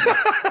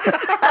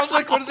 I was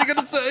like, what is he going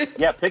to say?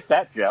 Yeah, pick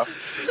that, Joe.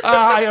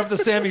 I have the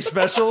Sammy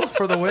special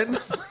for the win.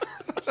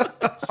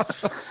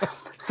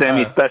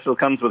 Sammy special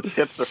comes with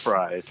chips or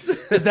fries.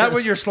 Is that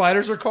what your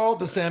sliders are called?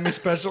 The Sammy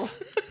special?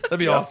 That'd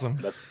be awesome.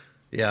 That's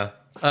Yeah.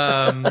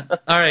 All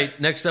right.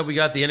 Next up, we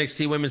got the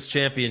NXT Women's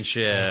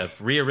Championship: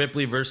 Rhea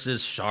Ripley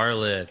versus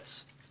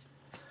Charlotte.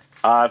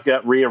 I've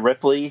got Rhea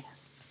Ripley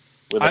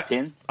with a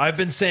pin. I've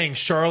been saying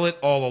Charlotte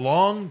all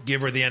along.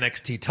 Give her the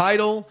NXT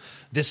title.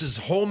 This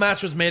whole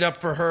match was made up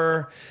for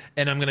her,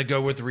 and I'm going to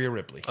go with Rhea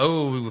Ripley.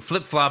 Oh,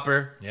 flip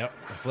flopper, Yep,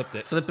 I flipped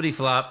it. flippity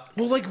flop.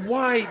 Well, like,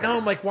 why? Now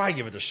I'm like, why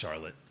give it to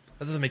Charlotte?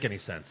 That doesn't make any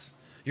sense.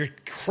 You're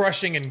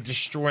crushing and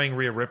destroying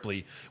Rhea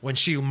Ripley when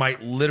she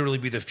might literally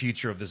be the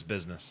future of this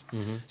business. So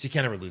you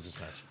can't ever lose this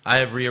match. I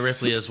have Rhea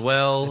Ripley as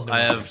well. No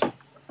I one have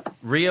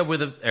Rhea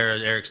with a.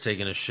 Eric's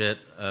taking a shit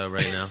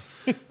right now.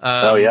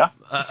 Oh, yeah?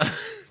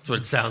 That's what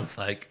it sounds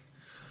like.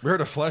 We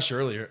heard a flush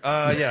earlier.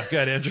 Yeah, go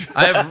ahead, Andrew.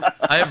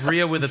 I have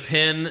Rhea with a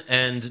pin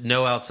and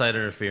no outside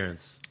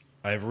interference.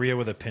 I have Rhea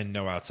with a pin,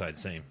 no outside.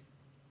 Same.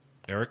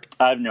 Eric?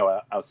 I have no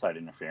outside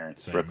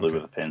interference. Same, Ripley okay.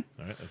 with a pin.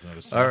 All right, that's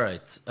another side. All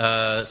right.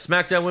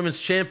 SmackDown Women's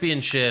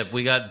Championship.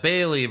 We got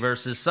Bayley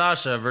versus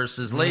Sasha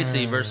versus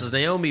Lacey versus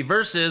Naomi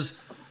versus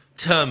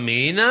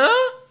Tamina.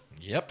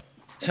 Yep.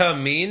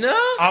 Tamina?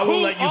 I will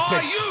let you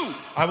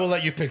pick. I will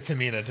let you pick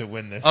Tamina to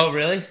win this. Oh,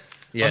 really?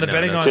 Yeah. On the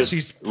betting on, Just-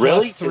 she's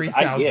really? plus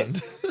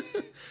 3,000.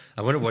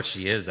 I wonder what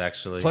she is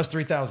actually. Plus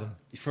 3,000.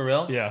 For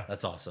real? Yeah.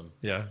 That's awesome.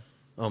 Yeah.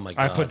 Oh my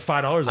I god. put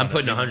 $5 on I'm it.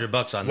 putting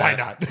 $100 on Why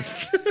that. not?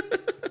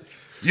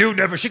 You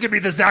never. She could be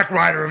the Zack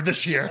Ryder of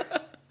this year.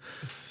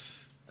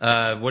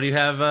 What do you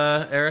have,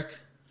 Eric?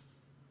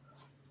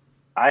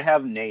 I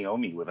have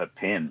Naomi with a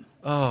pin.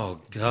 Oh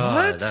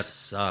god, What? that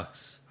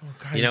sucks.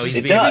 God, You know, he's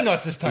he's giving being-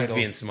 us this He's title.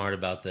 being smart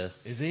about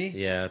this. Is he?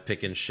 Yeah,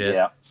 picking shit.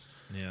 Yeah.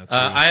 Yeah.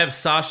 I have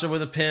Sasha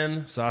with a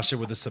pin. Sasha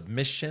with a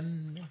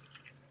submission.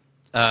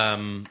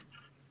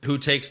 Who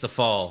takes the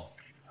fall?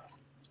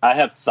 I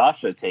have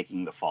Sasha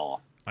taking the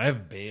fall. I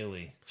have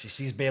Bailey. She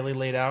sees Bailey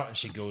laid out and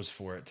she goes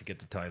for it to get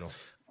the title.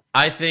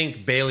 I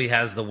think Bailey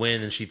has the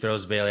win, and she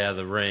throws Bailey out of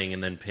the ring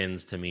and then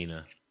pins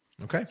Tamina.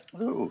 Okay.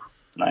 Ooh,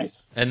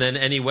 nice. And then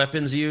any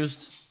weapons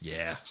used?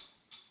 Yeah.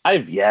 I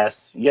have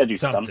yes. You got to do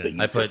Something. something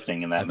I put-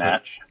 interesting in that I put-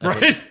 match.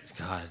 Right.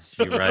 God,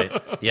 you're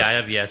right. Yeah, I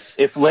have yes.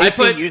 If I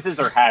Lacey put- uses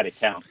her hat, it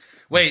counts.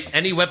 Wait,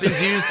 any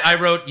weapons used? I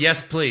wrote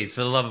yes, please,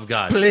 for the love of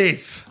God.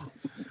 Please.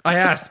 I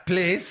asked,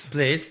 please.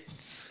 Please.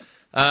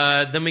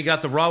 Then we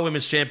got the Raw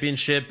Women's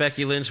Championship,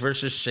 Becky Lynch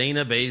versus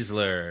Shayna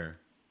Baszler.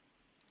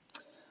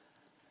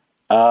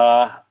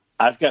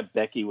 I've got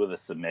Becky with a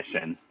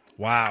submission.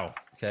 Wow.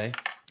 Okay.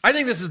 I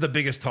think this is the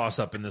biggest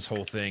toss-up in this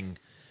whole thing.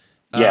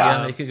 Yeah.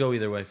 Yeah, it could go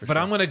either way for But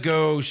sure. I'm going to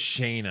go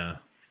Shayna.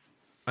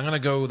 I'm going to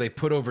go, they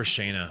put over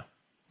Shayna.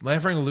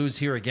 Let her lose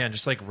here again,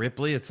 just like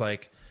Ripley. It's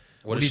like,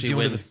 What are does you she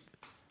doing win? to the...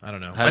 I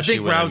don't know. How I does she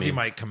think win, I Rousey mean?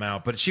 might come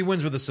out, but she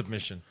wins with a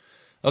submission.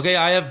 Okay,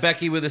 I have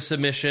Becky with a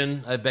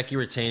submission. I have Becky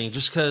retaining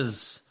just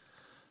because,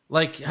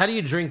 like, how do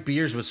you drink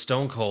beers with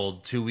Stone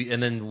Cold 2 weeks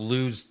and then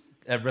lose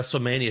at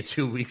WrestleMania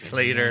 2 weeks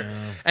later?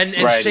 And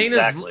Right, Shayna's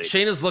exactly.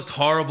 Shayna's looked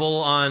horrible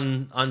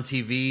on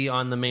TV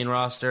on the main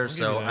roster,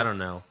 so that. I don't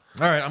know.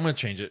 All right, I'm going to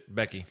change it.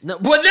 Becky. No,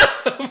 what?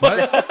 No,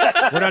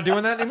 What? We're not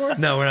doing that anymore?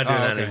 no, we're not doing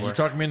that okay. anymore. You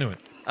talked me into it.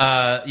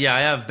 Yeah,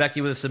 I have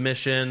Becky with a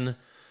submission.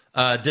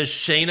 Does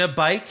Shayna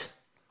bite?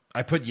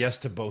 I put yes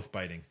to both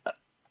biting.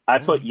 I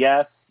put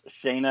yes,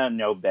 Shayna,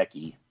 no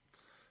Becky.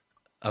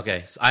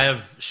 Okay, so I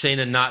have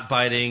Shayna not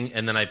biting,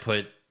 and then I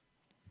put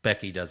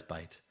Becky does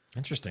bite.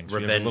 Interesting. So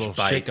we have Revenge a little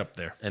bite. shake up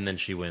there. And then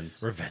she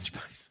wins. Revenge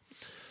bite.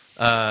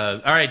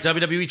 All right,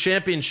 WWE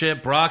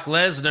Championship, Brock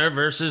Lesnar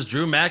versus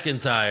Drew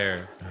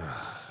McIntyre.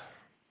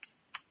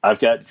 I've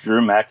got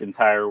Drew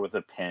McIntyre with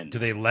a pin. Do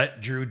they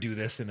let Drew do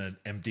this in an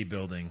empty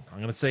building? I'm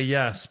going to say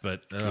yes, but...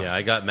 Yeah,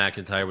 I got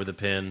McIntyre with a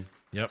pin.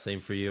 Yep. Same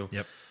for you.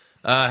 Yep.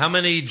 How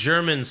many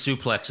German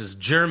suplexes?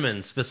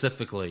 German,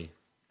 specifically.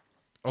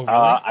 Oh, really?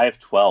 I have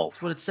 12.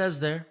 That's what it says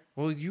there.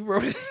 Well, you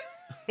wrote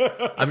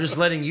it. I'm just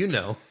letting you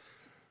know.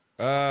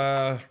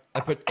 I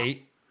put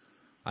 8.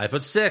 I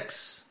put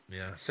 6.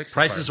 Yeah, 6.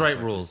 Price is Right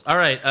rules. All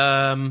right.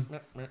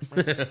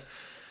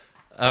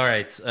 All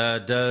right.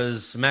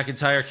 Does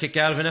McIntyre kick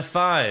out of an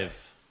F5?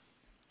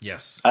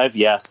 Yes. I have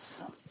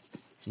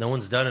yes. No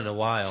one's done it in a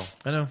while,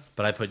 I know.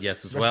 but I put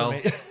yes as well.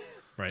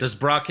 Right. Does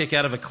Brock kick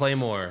out of a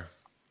Claymore?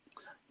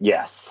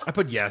 Yes. I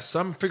put yes.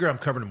 I'm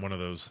covering one of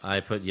those.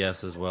 I put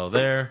yes as well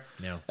there.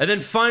 Yeah. And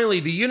then finally,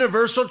 the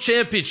Universal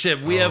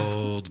Championship. We have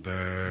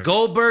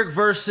Goldberg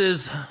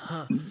versus...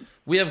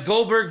 We have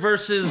Goldberg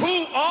versus...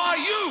 Who are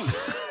you?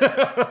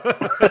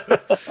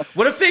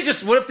 What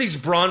if these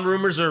Braun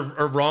rumors are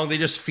wrong? They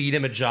just feed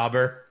him a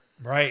jobber.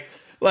 Right.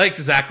 Like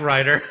Zack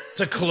Ryder.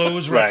 To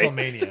close Right.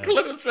 WrestleMania.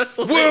 Close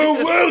WrestleMania.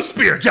 Woo, woo,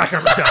 spear,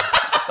 jackhammer, done.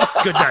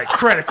 Good night.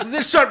 Credits.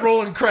 This shot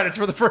rolling credits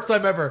for the first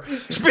time ever.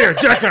 Spear,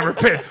 jackhammer,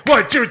 pin.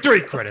 1, 2,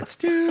 3. Credits.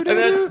 And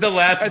then the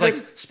last is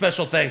like,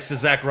 special thanks to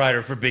Zack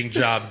Ryder for being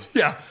jobbed.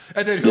 Yeah.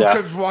 And then who Yeah.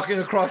 comes walking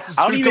across the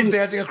I don't street, even- comes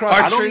dancing across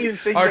I the don't street. even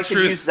think Our they could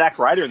truth. use Zack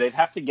Ryder. They'd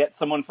have to get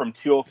someone from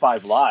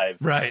 205 Live.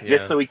 Right.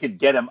 Just Yeah. so we could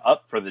get him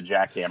up for the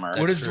jackhammer.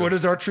 What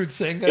is our truth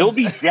saying? It'll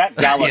be Jack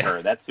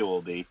Gallagher. That's who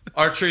it'll be.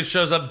 R-Truth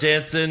shows up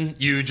dancing.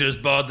 You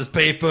just bought this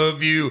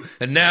pay-per-view,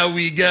 and now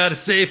we gotta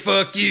say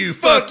fuck you.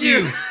 Fuck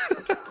you.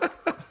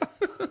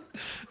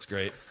 It's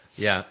great.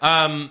 Yeah.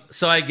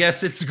 So I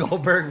guess it's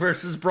Goldberg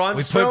versus Braun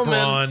We Strowman. put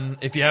Braun.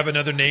 If you have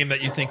another name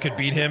that you think could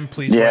beat him,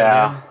 please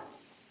Yeah. write it in.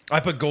 I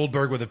put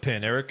Goldberg with a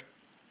pin. Eric?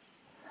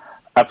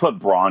 I put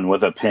Braun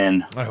with a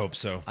pin. I hope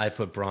so. I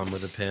put Braun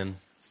with a pin.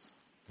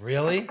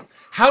 Really?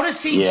 How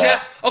does he?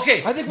 Yeah.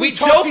 Okay, I think we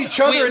talked joked each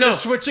other into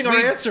switching our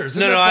answers. Isn't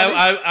No, that no,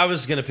 funny? I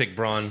was gonna pick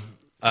Braun.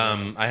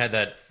 I had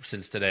that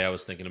since today. I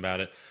was thinking about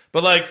it,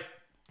 but like,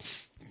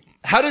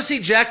 how does he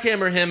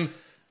jackhammer him?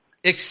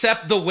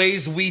 Except the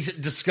ways we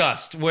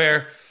discussed,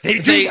 where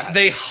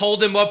they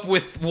hold him up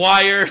with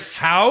wires.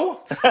 How?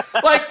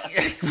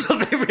 Like, will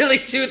they really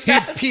do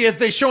that?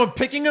 They show him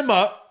picking him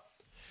up.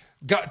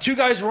 Got 2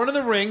 guys run in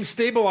the ring,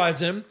 stabilize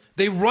him.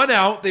 They run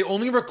out. They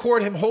only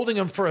record him holding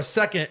him for a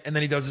second, and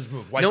then he does his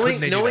move. Why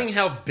couldn't they do knowing that?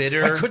 how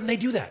bitter, Why couldn't they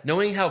do that?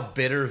 knowing how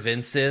bitter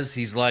Vince is,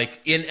 he's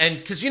like, and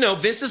because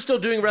Vince is still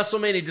doing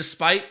WrestleMania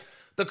despite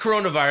the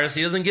coronavirus.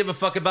 He doesn't give a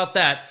fuck about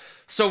that.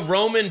 So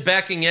Roman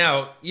backing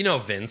out,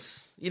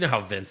 Vince. You know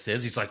how Vince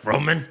is. He's like,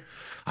 Roman,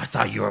 I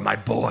thought you were my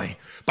boy,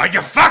 but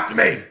you fucked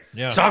me.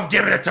 Yeah. So I'm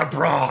giving it to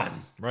Braun.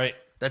 Right.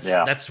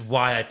 That's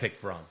why I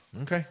picked Braun.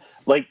 Okay.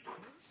 Like,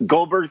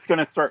 Goldberg's going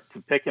to start to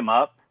pick him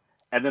up,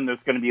 and then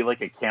there's going to be like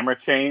a camera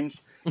change,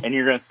 and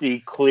you're going to see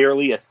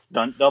clearly a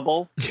stunt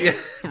double. Yeah,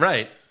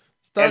 right.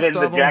 And then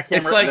the jackhammer,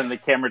 It's like- and then the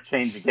camera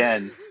change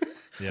again.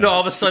 Yeah. No,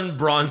 all of a sudden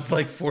Braun's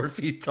like 4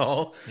 feet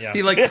tall. Yeah.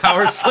 He like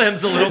power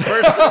slams a little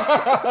person.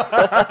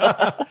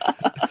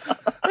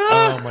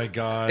 Oh, my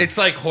God. It's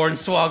like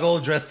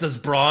Hornswoggle dressed as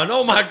Braun.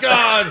 Oh my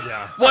God!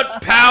 Yeah.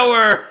 What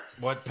power!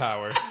 What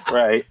power?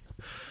 Right.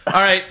 All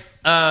right,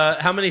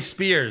 how many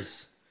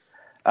spears?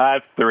 I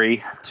have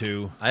 3.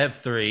 2. I have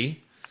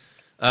 3.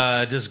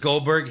 Does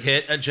Goldberg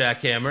hit a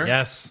jackhammer?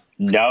 Yes.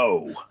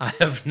 No. I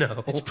have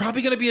no. It's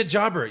probably going to be a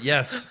jobber.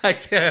 Yes. I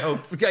can't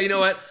hope. You know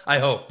what? I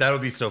hope. That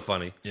would be so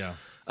funny. Yeah.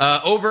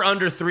 Over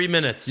under 3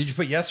 minutes. Did you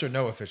put yes or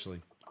no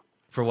officially?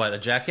 For what? A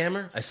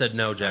jackhammer? I said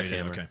no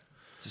jackhammer. Okay.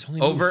 It's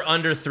only Over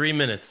under 3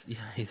 minutes. Yeah,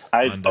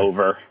 I've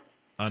over.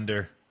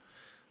 Under.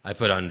 I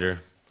put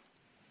under.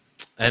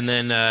 And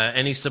then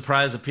any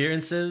surprise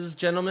appearances,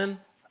 gentlemen?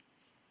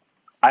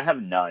 I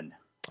have none.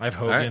 I have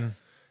Hogan. Right.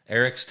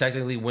 Eric's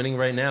technically winning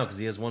right now because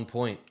he has 1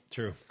 point.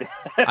 True.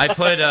 I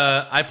put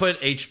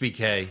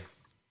HBK.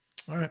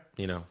 All right.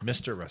 You know,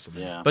 Mr. WrestleMania.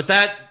 Yeah. but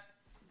that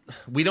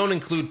we don't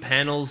include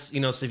panels. You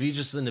know, so if you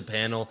just in the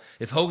panel,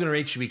 if Hogan or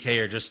HBK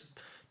are just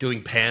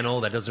doing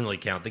panel, that doesn't really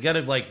count. They got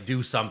to like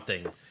do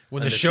something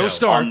When on the show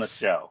starts. On the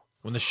show.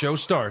 When the show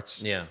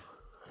starts. Yeah.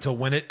 Till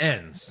when it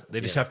ends.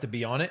 They just have to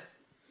be on it?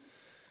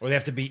 Or they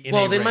have to be in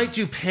Well, a they ring? might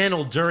do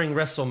panel during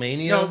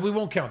WrestleMania. No, we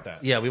won't count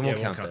that. Yeah, we won't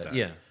count that.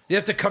 Yeah. They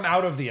have to come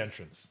out of the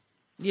entrance.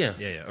 Yeah.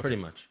 okay. Pretty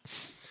much.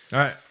 All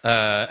right.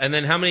 And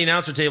then how many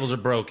announcer tables are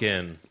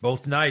broken?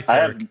 Both nights, I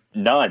Eric. have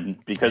none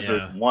because Yeah.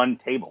 there's one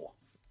table.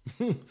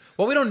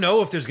 Well, we don't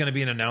know if there's going to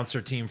be an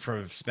announcer team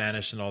for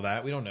Spanish and all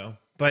that. We don't know.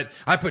 But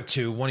I put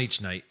 2, 1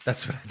 each night.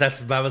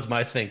 That was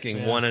my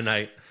thinking. 1 a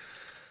night.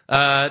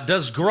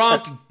 Does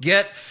Gronk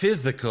get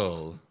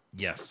physical?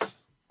 Yes.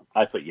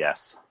 I put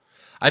yes.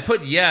 I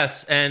put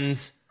yes, and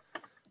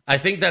I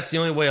think that's the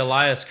only way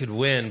Elias could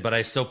win. But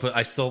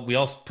we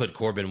all put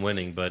Corbin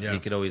winning, but he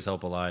could always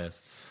help Elias.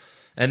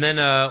 And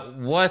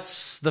then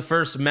what's the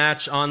first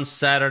match on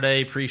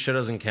Saturday? Pre-show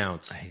doesn't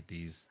count. I hate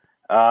these.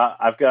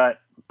 I've got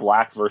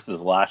Black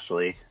versus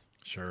Lashley.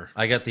 Sure.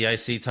 I got the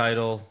IC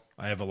title.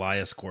 I have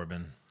Elias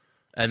Corbin.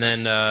 And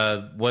then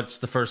what's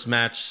the first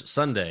match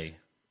Sunday?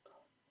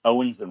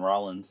 Owens and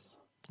Rollins.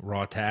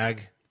 Raw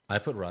tag. I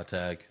put Raw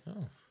tag.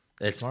 Oh,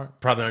 it's smart.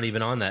 probably not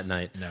even on that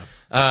night. No.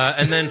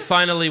 And then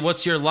finally,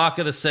 what's your lock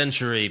of the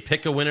century?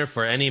 Pick a winner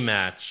for any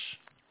match.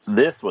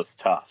 This was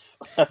tough.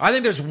 I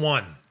think there's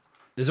one.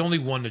 There's only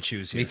one to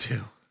choose here. Me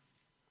too.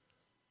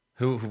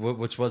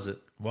 Which was it?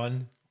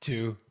 1,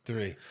 2,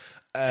 3.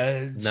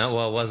 No,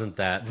 well, it wasn't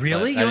that.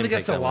 Really? but You I don't think didn't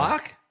that's a that one.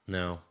 lock?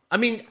 No. I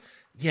mean,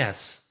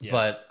 yes,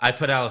 but I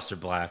put Aleister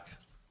Black.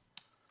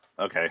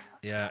 Okay.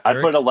 Yeah. I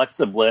Eric? put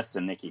Alexa Bliss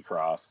and Nikki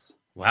Cross.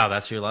 Wow,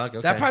 that's your lock?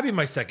 Okay. That'd probably be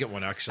my second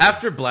one, actually.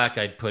 After Black,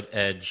 I'd put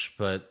Edge,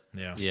 but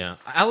yeah.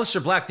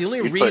 Aleister Black, the only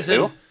You put reason...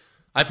 who?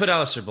 I put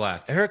Aleister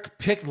Black. Eric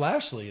picked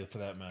Lashley for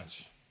that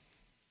match.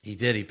 He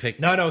did. He picked...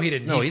 No, he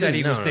didn't. He said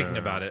he was thinking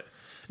about it.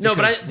 No,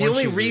 but Because the only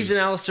once you reason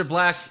lose- Aleister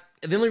Black...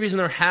 The only reason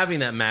they're having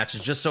that match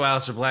is just so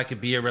Aleister Black could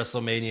be at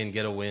WrestleMania and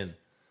get a win.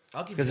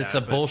 I'll give you Because it's a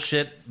that, but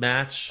bullshit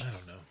match. I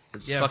don't know.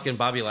 It's Yeah. fucking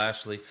Bobby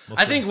Lashley. We'll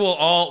I see. think we'll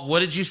all... What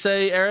did you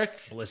say, Eric?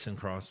 Bliss and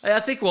Cross.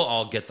 I think we'll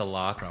all get the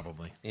lock.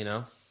 Probably. You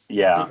know?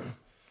 Yeah.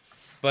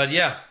 But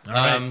yeah, All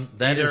right.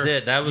 that is Either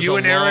it. That was you a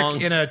and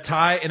long...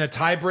 Eric in a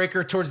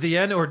tiebreaker towards the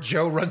end, or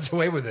Joe runs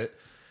away with it.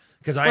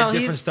 Because I had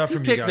different stuff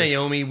from you picked guys.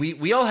 Naomi.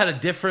 We all had a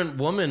different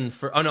woman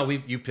for... Oh, no, we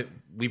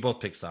both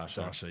picked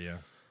Sasha. Sasha, yeah.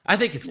 I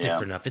think it's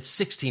different enough. It's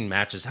 16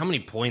 matches. How many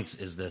points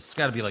is this? It's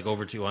got to be like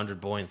over 200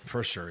 points.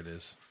 For sure it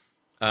is.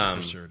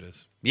 For sure it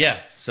is. Yeah,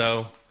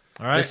 so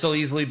All right. this will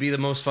easily be the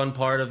most fun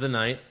part of the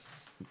night.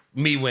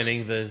 Me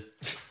winning the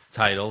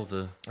title.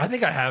 I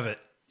think I have it.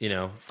 You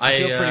know, I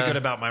feel pretty good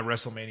about my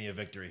WrestleMania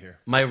victory here.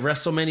 My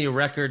WrestleMania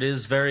record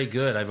is very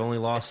good. I've only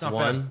lost not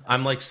one. bad.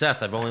 I'm like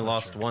Seth. I've only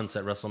lost once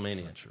at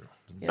WrestleMania. True.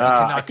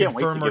 I can't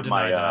wait to confirm or give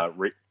my deny that.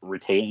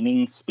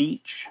 retaining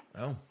speech.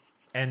 Oh.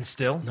 And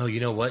still? No, you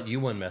know what? You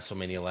won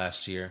WrestleMania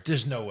last year.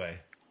 There's no way.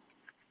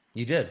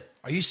 You did.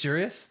 Are you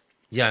serious?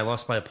 Yeah, I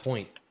lost by a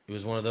point. It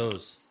was one of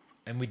those.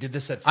 And we did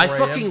this at 4 I a.m.?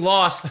 fucking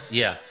lost.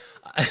 Yeah.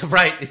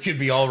 Right. It could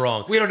be all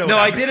wrong. We don't know No,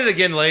 what I happened. did it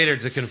again later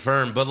to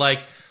confirm, but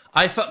like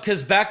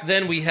because back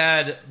then we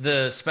had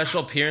the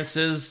special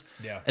appearances,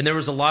 and there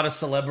was a lot of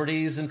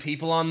celebrities and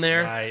people on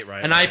there. Right.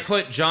 And I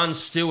put Jon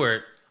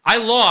Stewart. I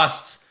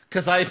lost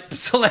because I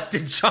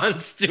selected Jon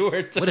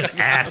Stewart. What an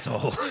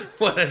asshole.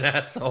 What an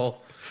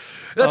asshole.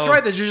 That's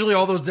right. There's usually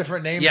all those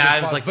different names. Yeah, that I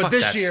was pop- like, but fuck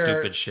this that year,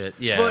 stupid shit.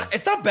 Yeah. But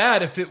it's not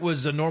bad if it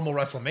was a normal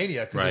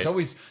WrestleMania because Right. there's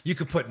always you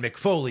could put Mick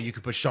Foley, you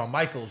could put Shawn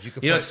Michaels, you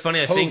could. You know, put it's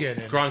funny. I Hogan think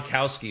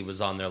Gronkowski was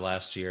on there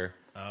last year.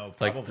 Oh,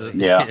 Like probably.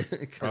 Yeah.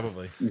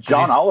 Probably.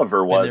 John Oliver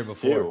been there was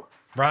before. too.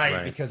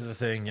 Right, because of the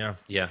thing. Yeah.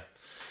 Yeah.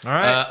 All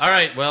right. All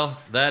right. Well,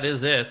 that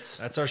is it.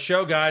 That's our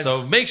show, guys.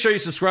 So make sure you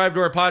subscribe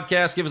to our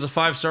podcast. Give us a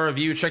 5-star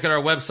review. Check out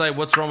our website,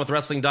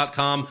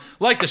 what'swrongwithwrestling.com.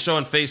 Like the show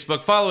on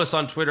Facebook. Follow us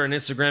on Twitter and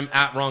Instagram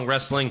at Wrong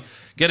Wrestling.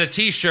 Get a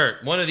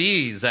t-shirt, one of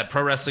these, at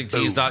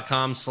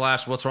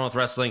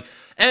prowrestlingtees.com/what'swrongwithwrestling.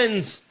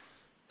 And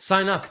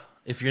sign up.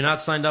 If you're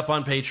not signed up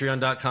on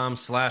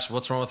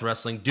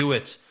patreon.com/what'swrongwithwrestling, do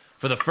it.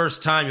 For the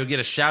first time, you'll get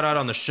a shout out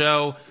on the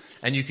show.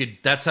 And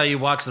that's how you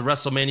watch the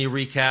WrestleMania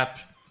recap.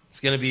 It's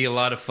going to be a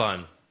lot of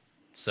fun.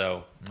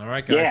 So, all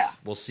right, guys. Yeah.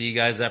 We'll see you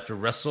guys after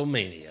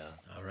WrestleMania.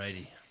 All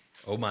righty.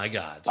 Oh, my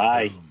God.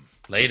 Bye.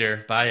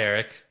 Later. Bye,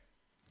 Eric.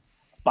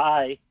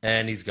 Bye.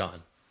 And he's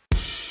gone.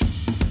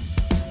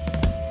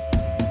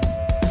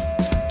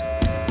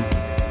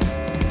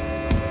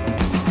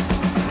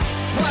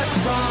 What's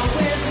wrong with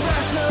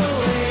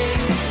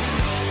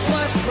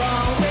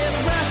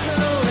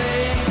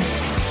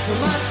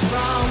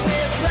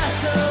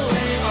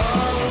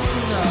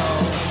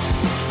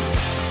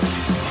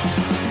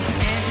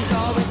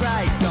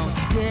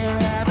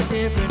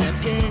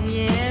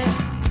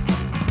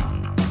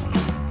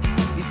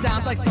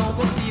like Stone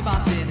Cold Steve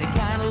Austin. It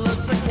kinda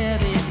looks like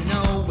Kevin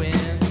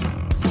Owens.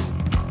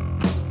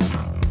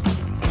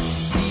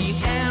 Dean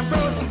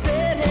Ambrose is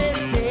in his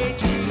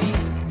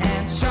daydreams,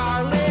 and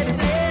Charlotte is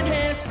in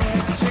his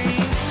sex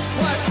dream.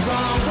 What's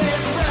wrong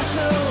with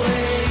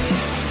wrestling?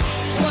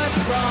 What's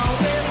wrong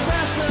with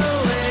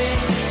wrestling?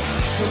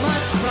 So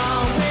much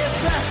wrong with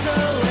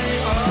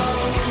wrestling.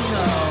 Oh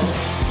no.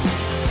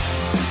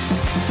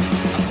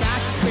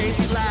 Obnoxious,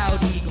 crazy, loud,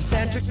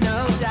 egocentric, no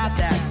doubt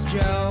that's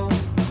Joe.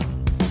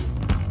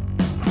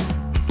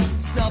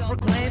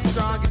 Self-proclaimed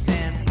strongest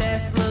and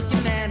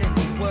best-looking man in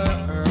the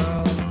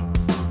world.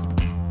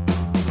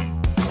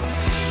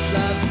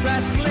 Loves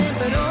wrestling,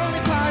 but only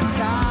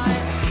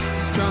part-time.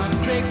 Strong,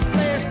 big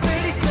players,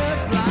 pretty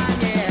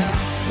sublime, yeah.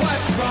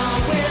 What's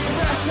wrong with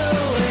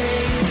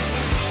wrestling?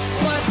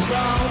 What's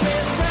wrong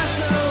with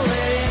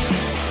wrestling?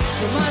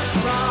 So much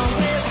wrong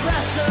with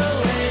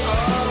wrestling,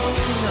 oh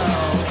no.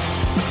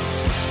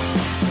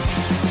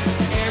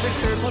 Every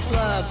third most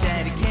loved,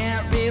 and he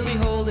can't really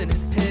hold in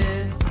his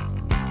piss.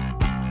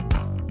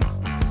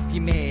 He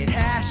made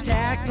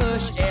hashtag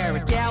push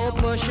Eric Gallo,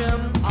 push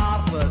him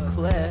off a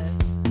cliff.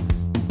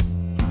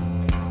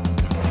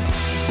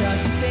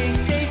 Doesn't think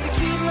Stacy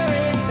Keebler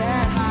is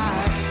that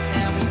high,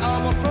 and we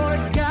almost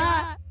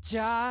forgot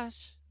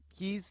Josh.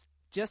 He's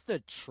just a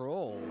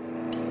troll.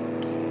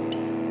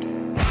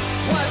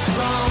 What's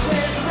wrong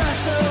with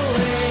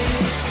wrestling?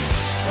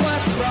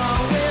 What's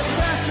wrong with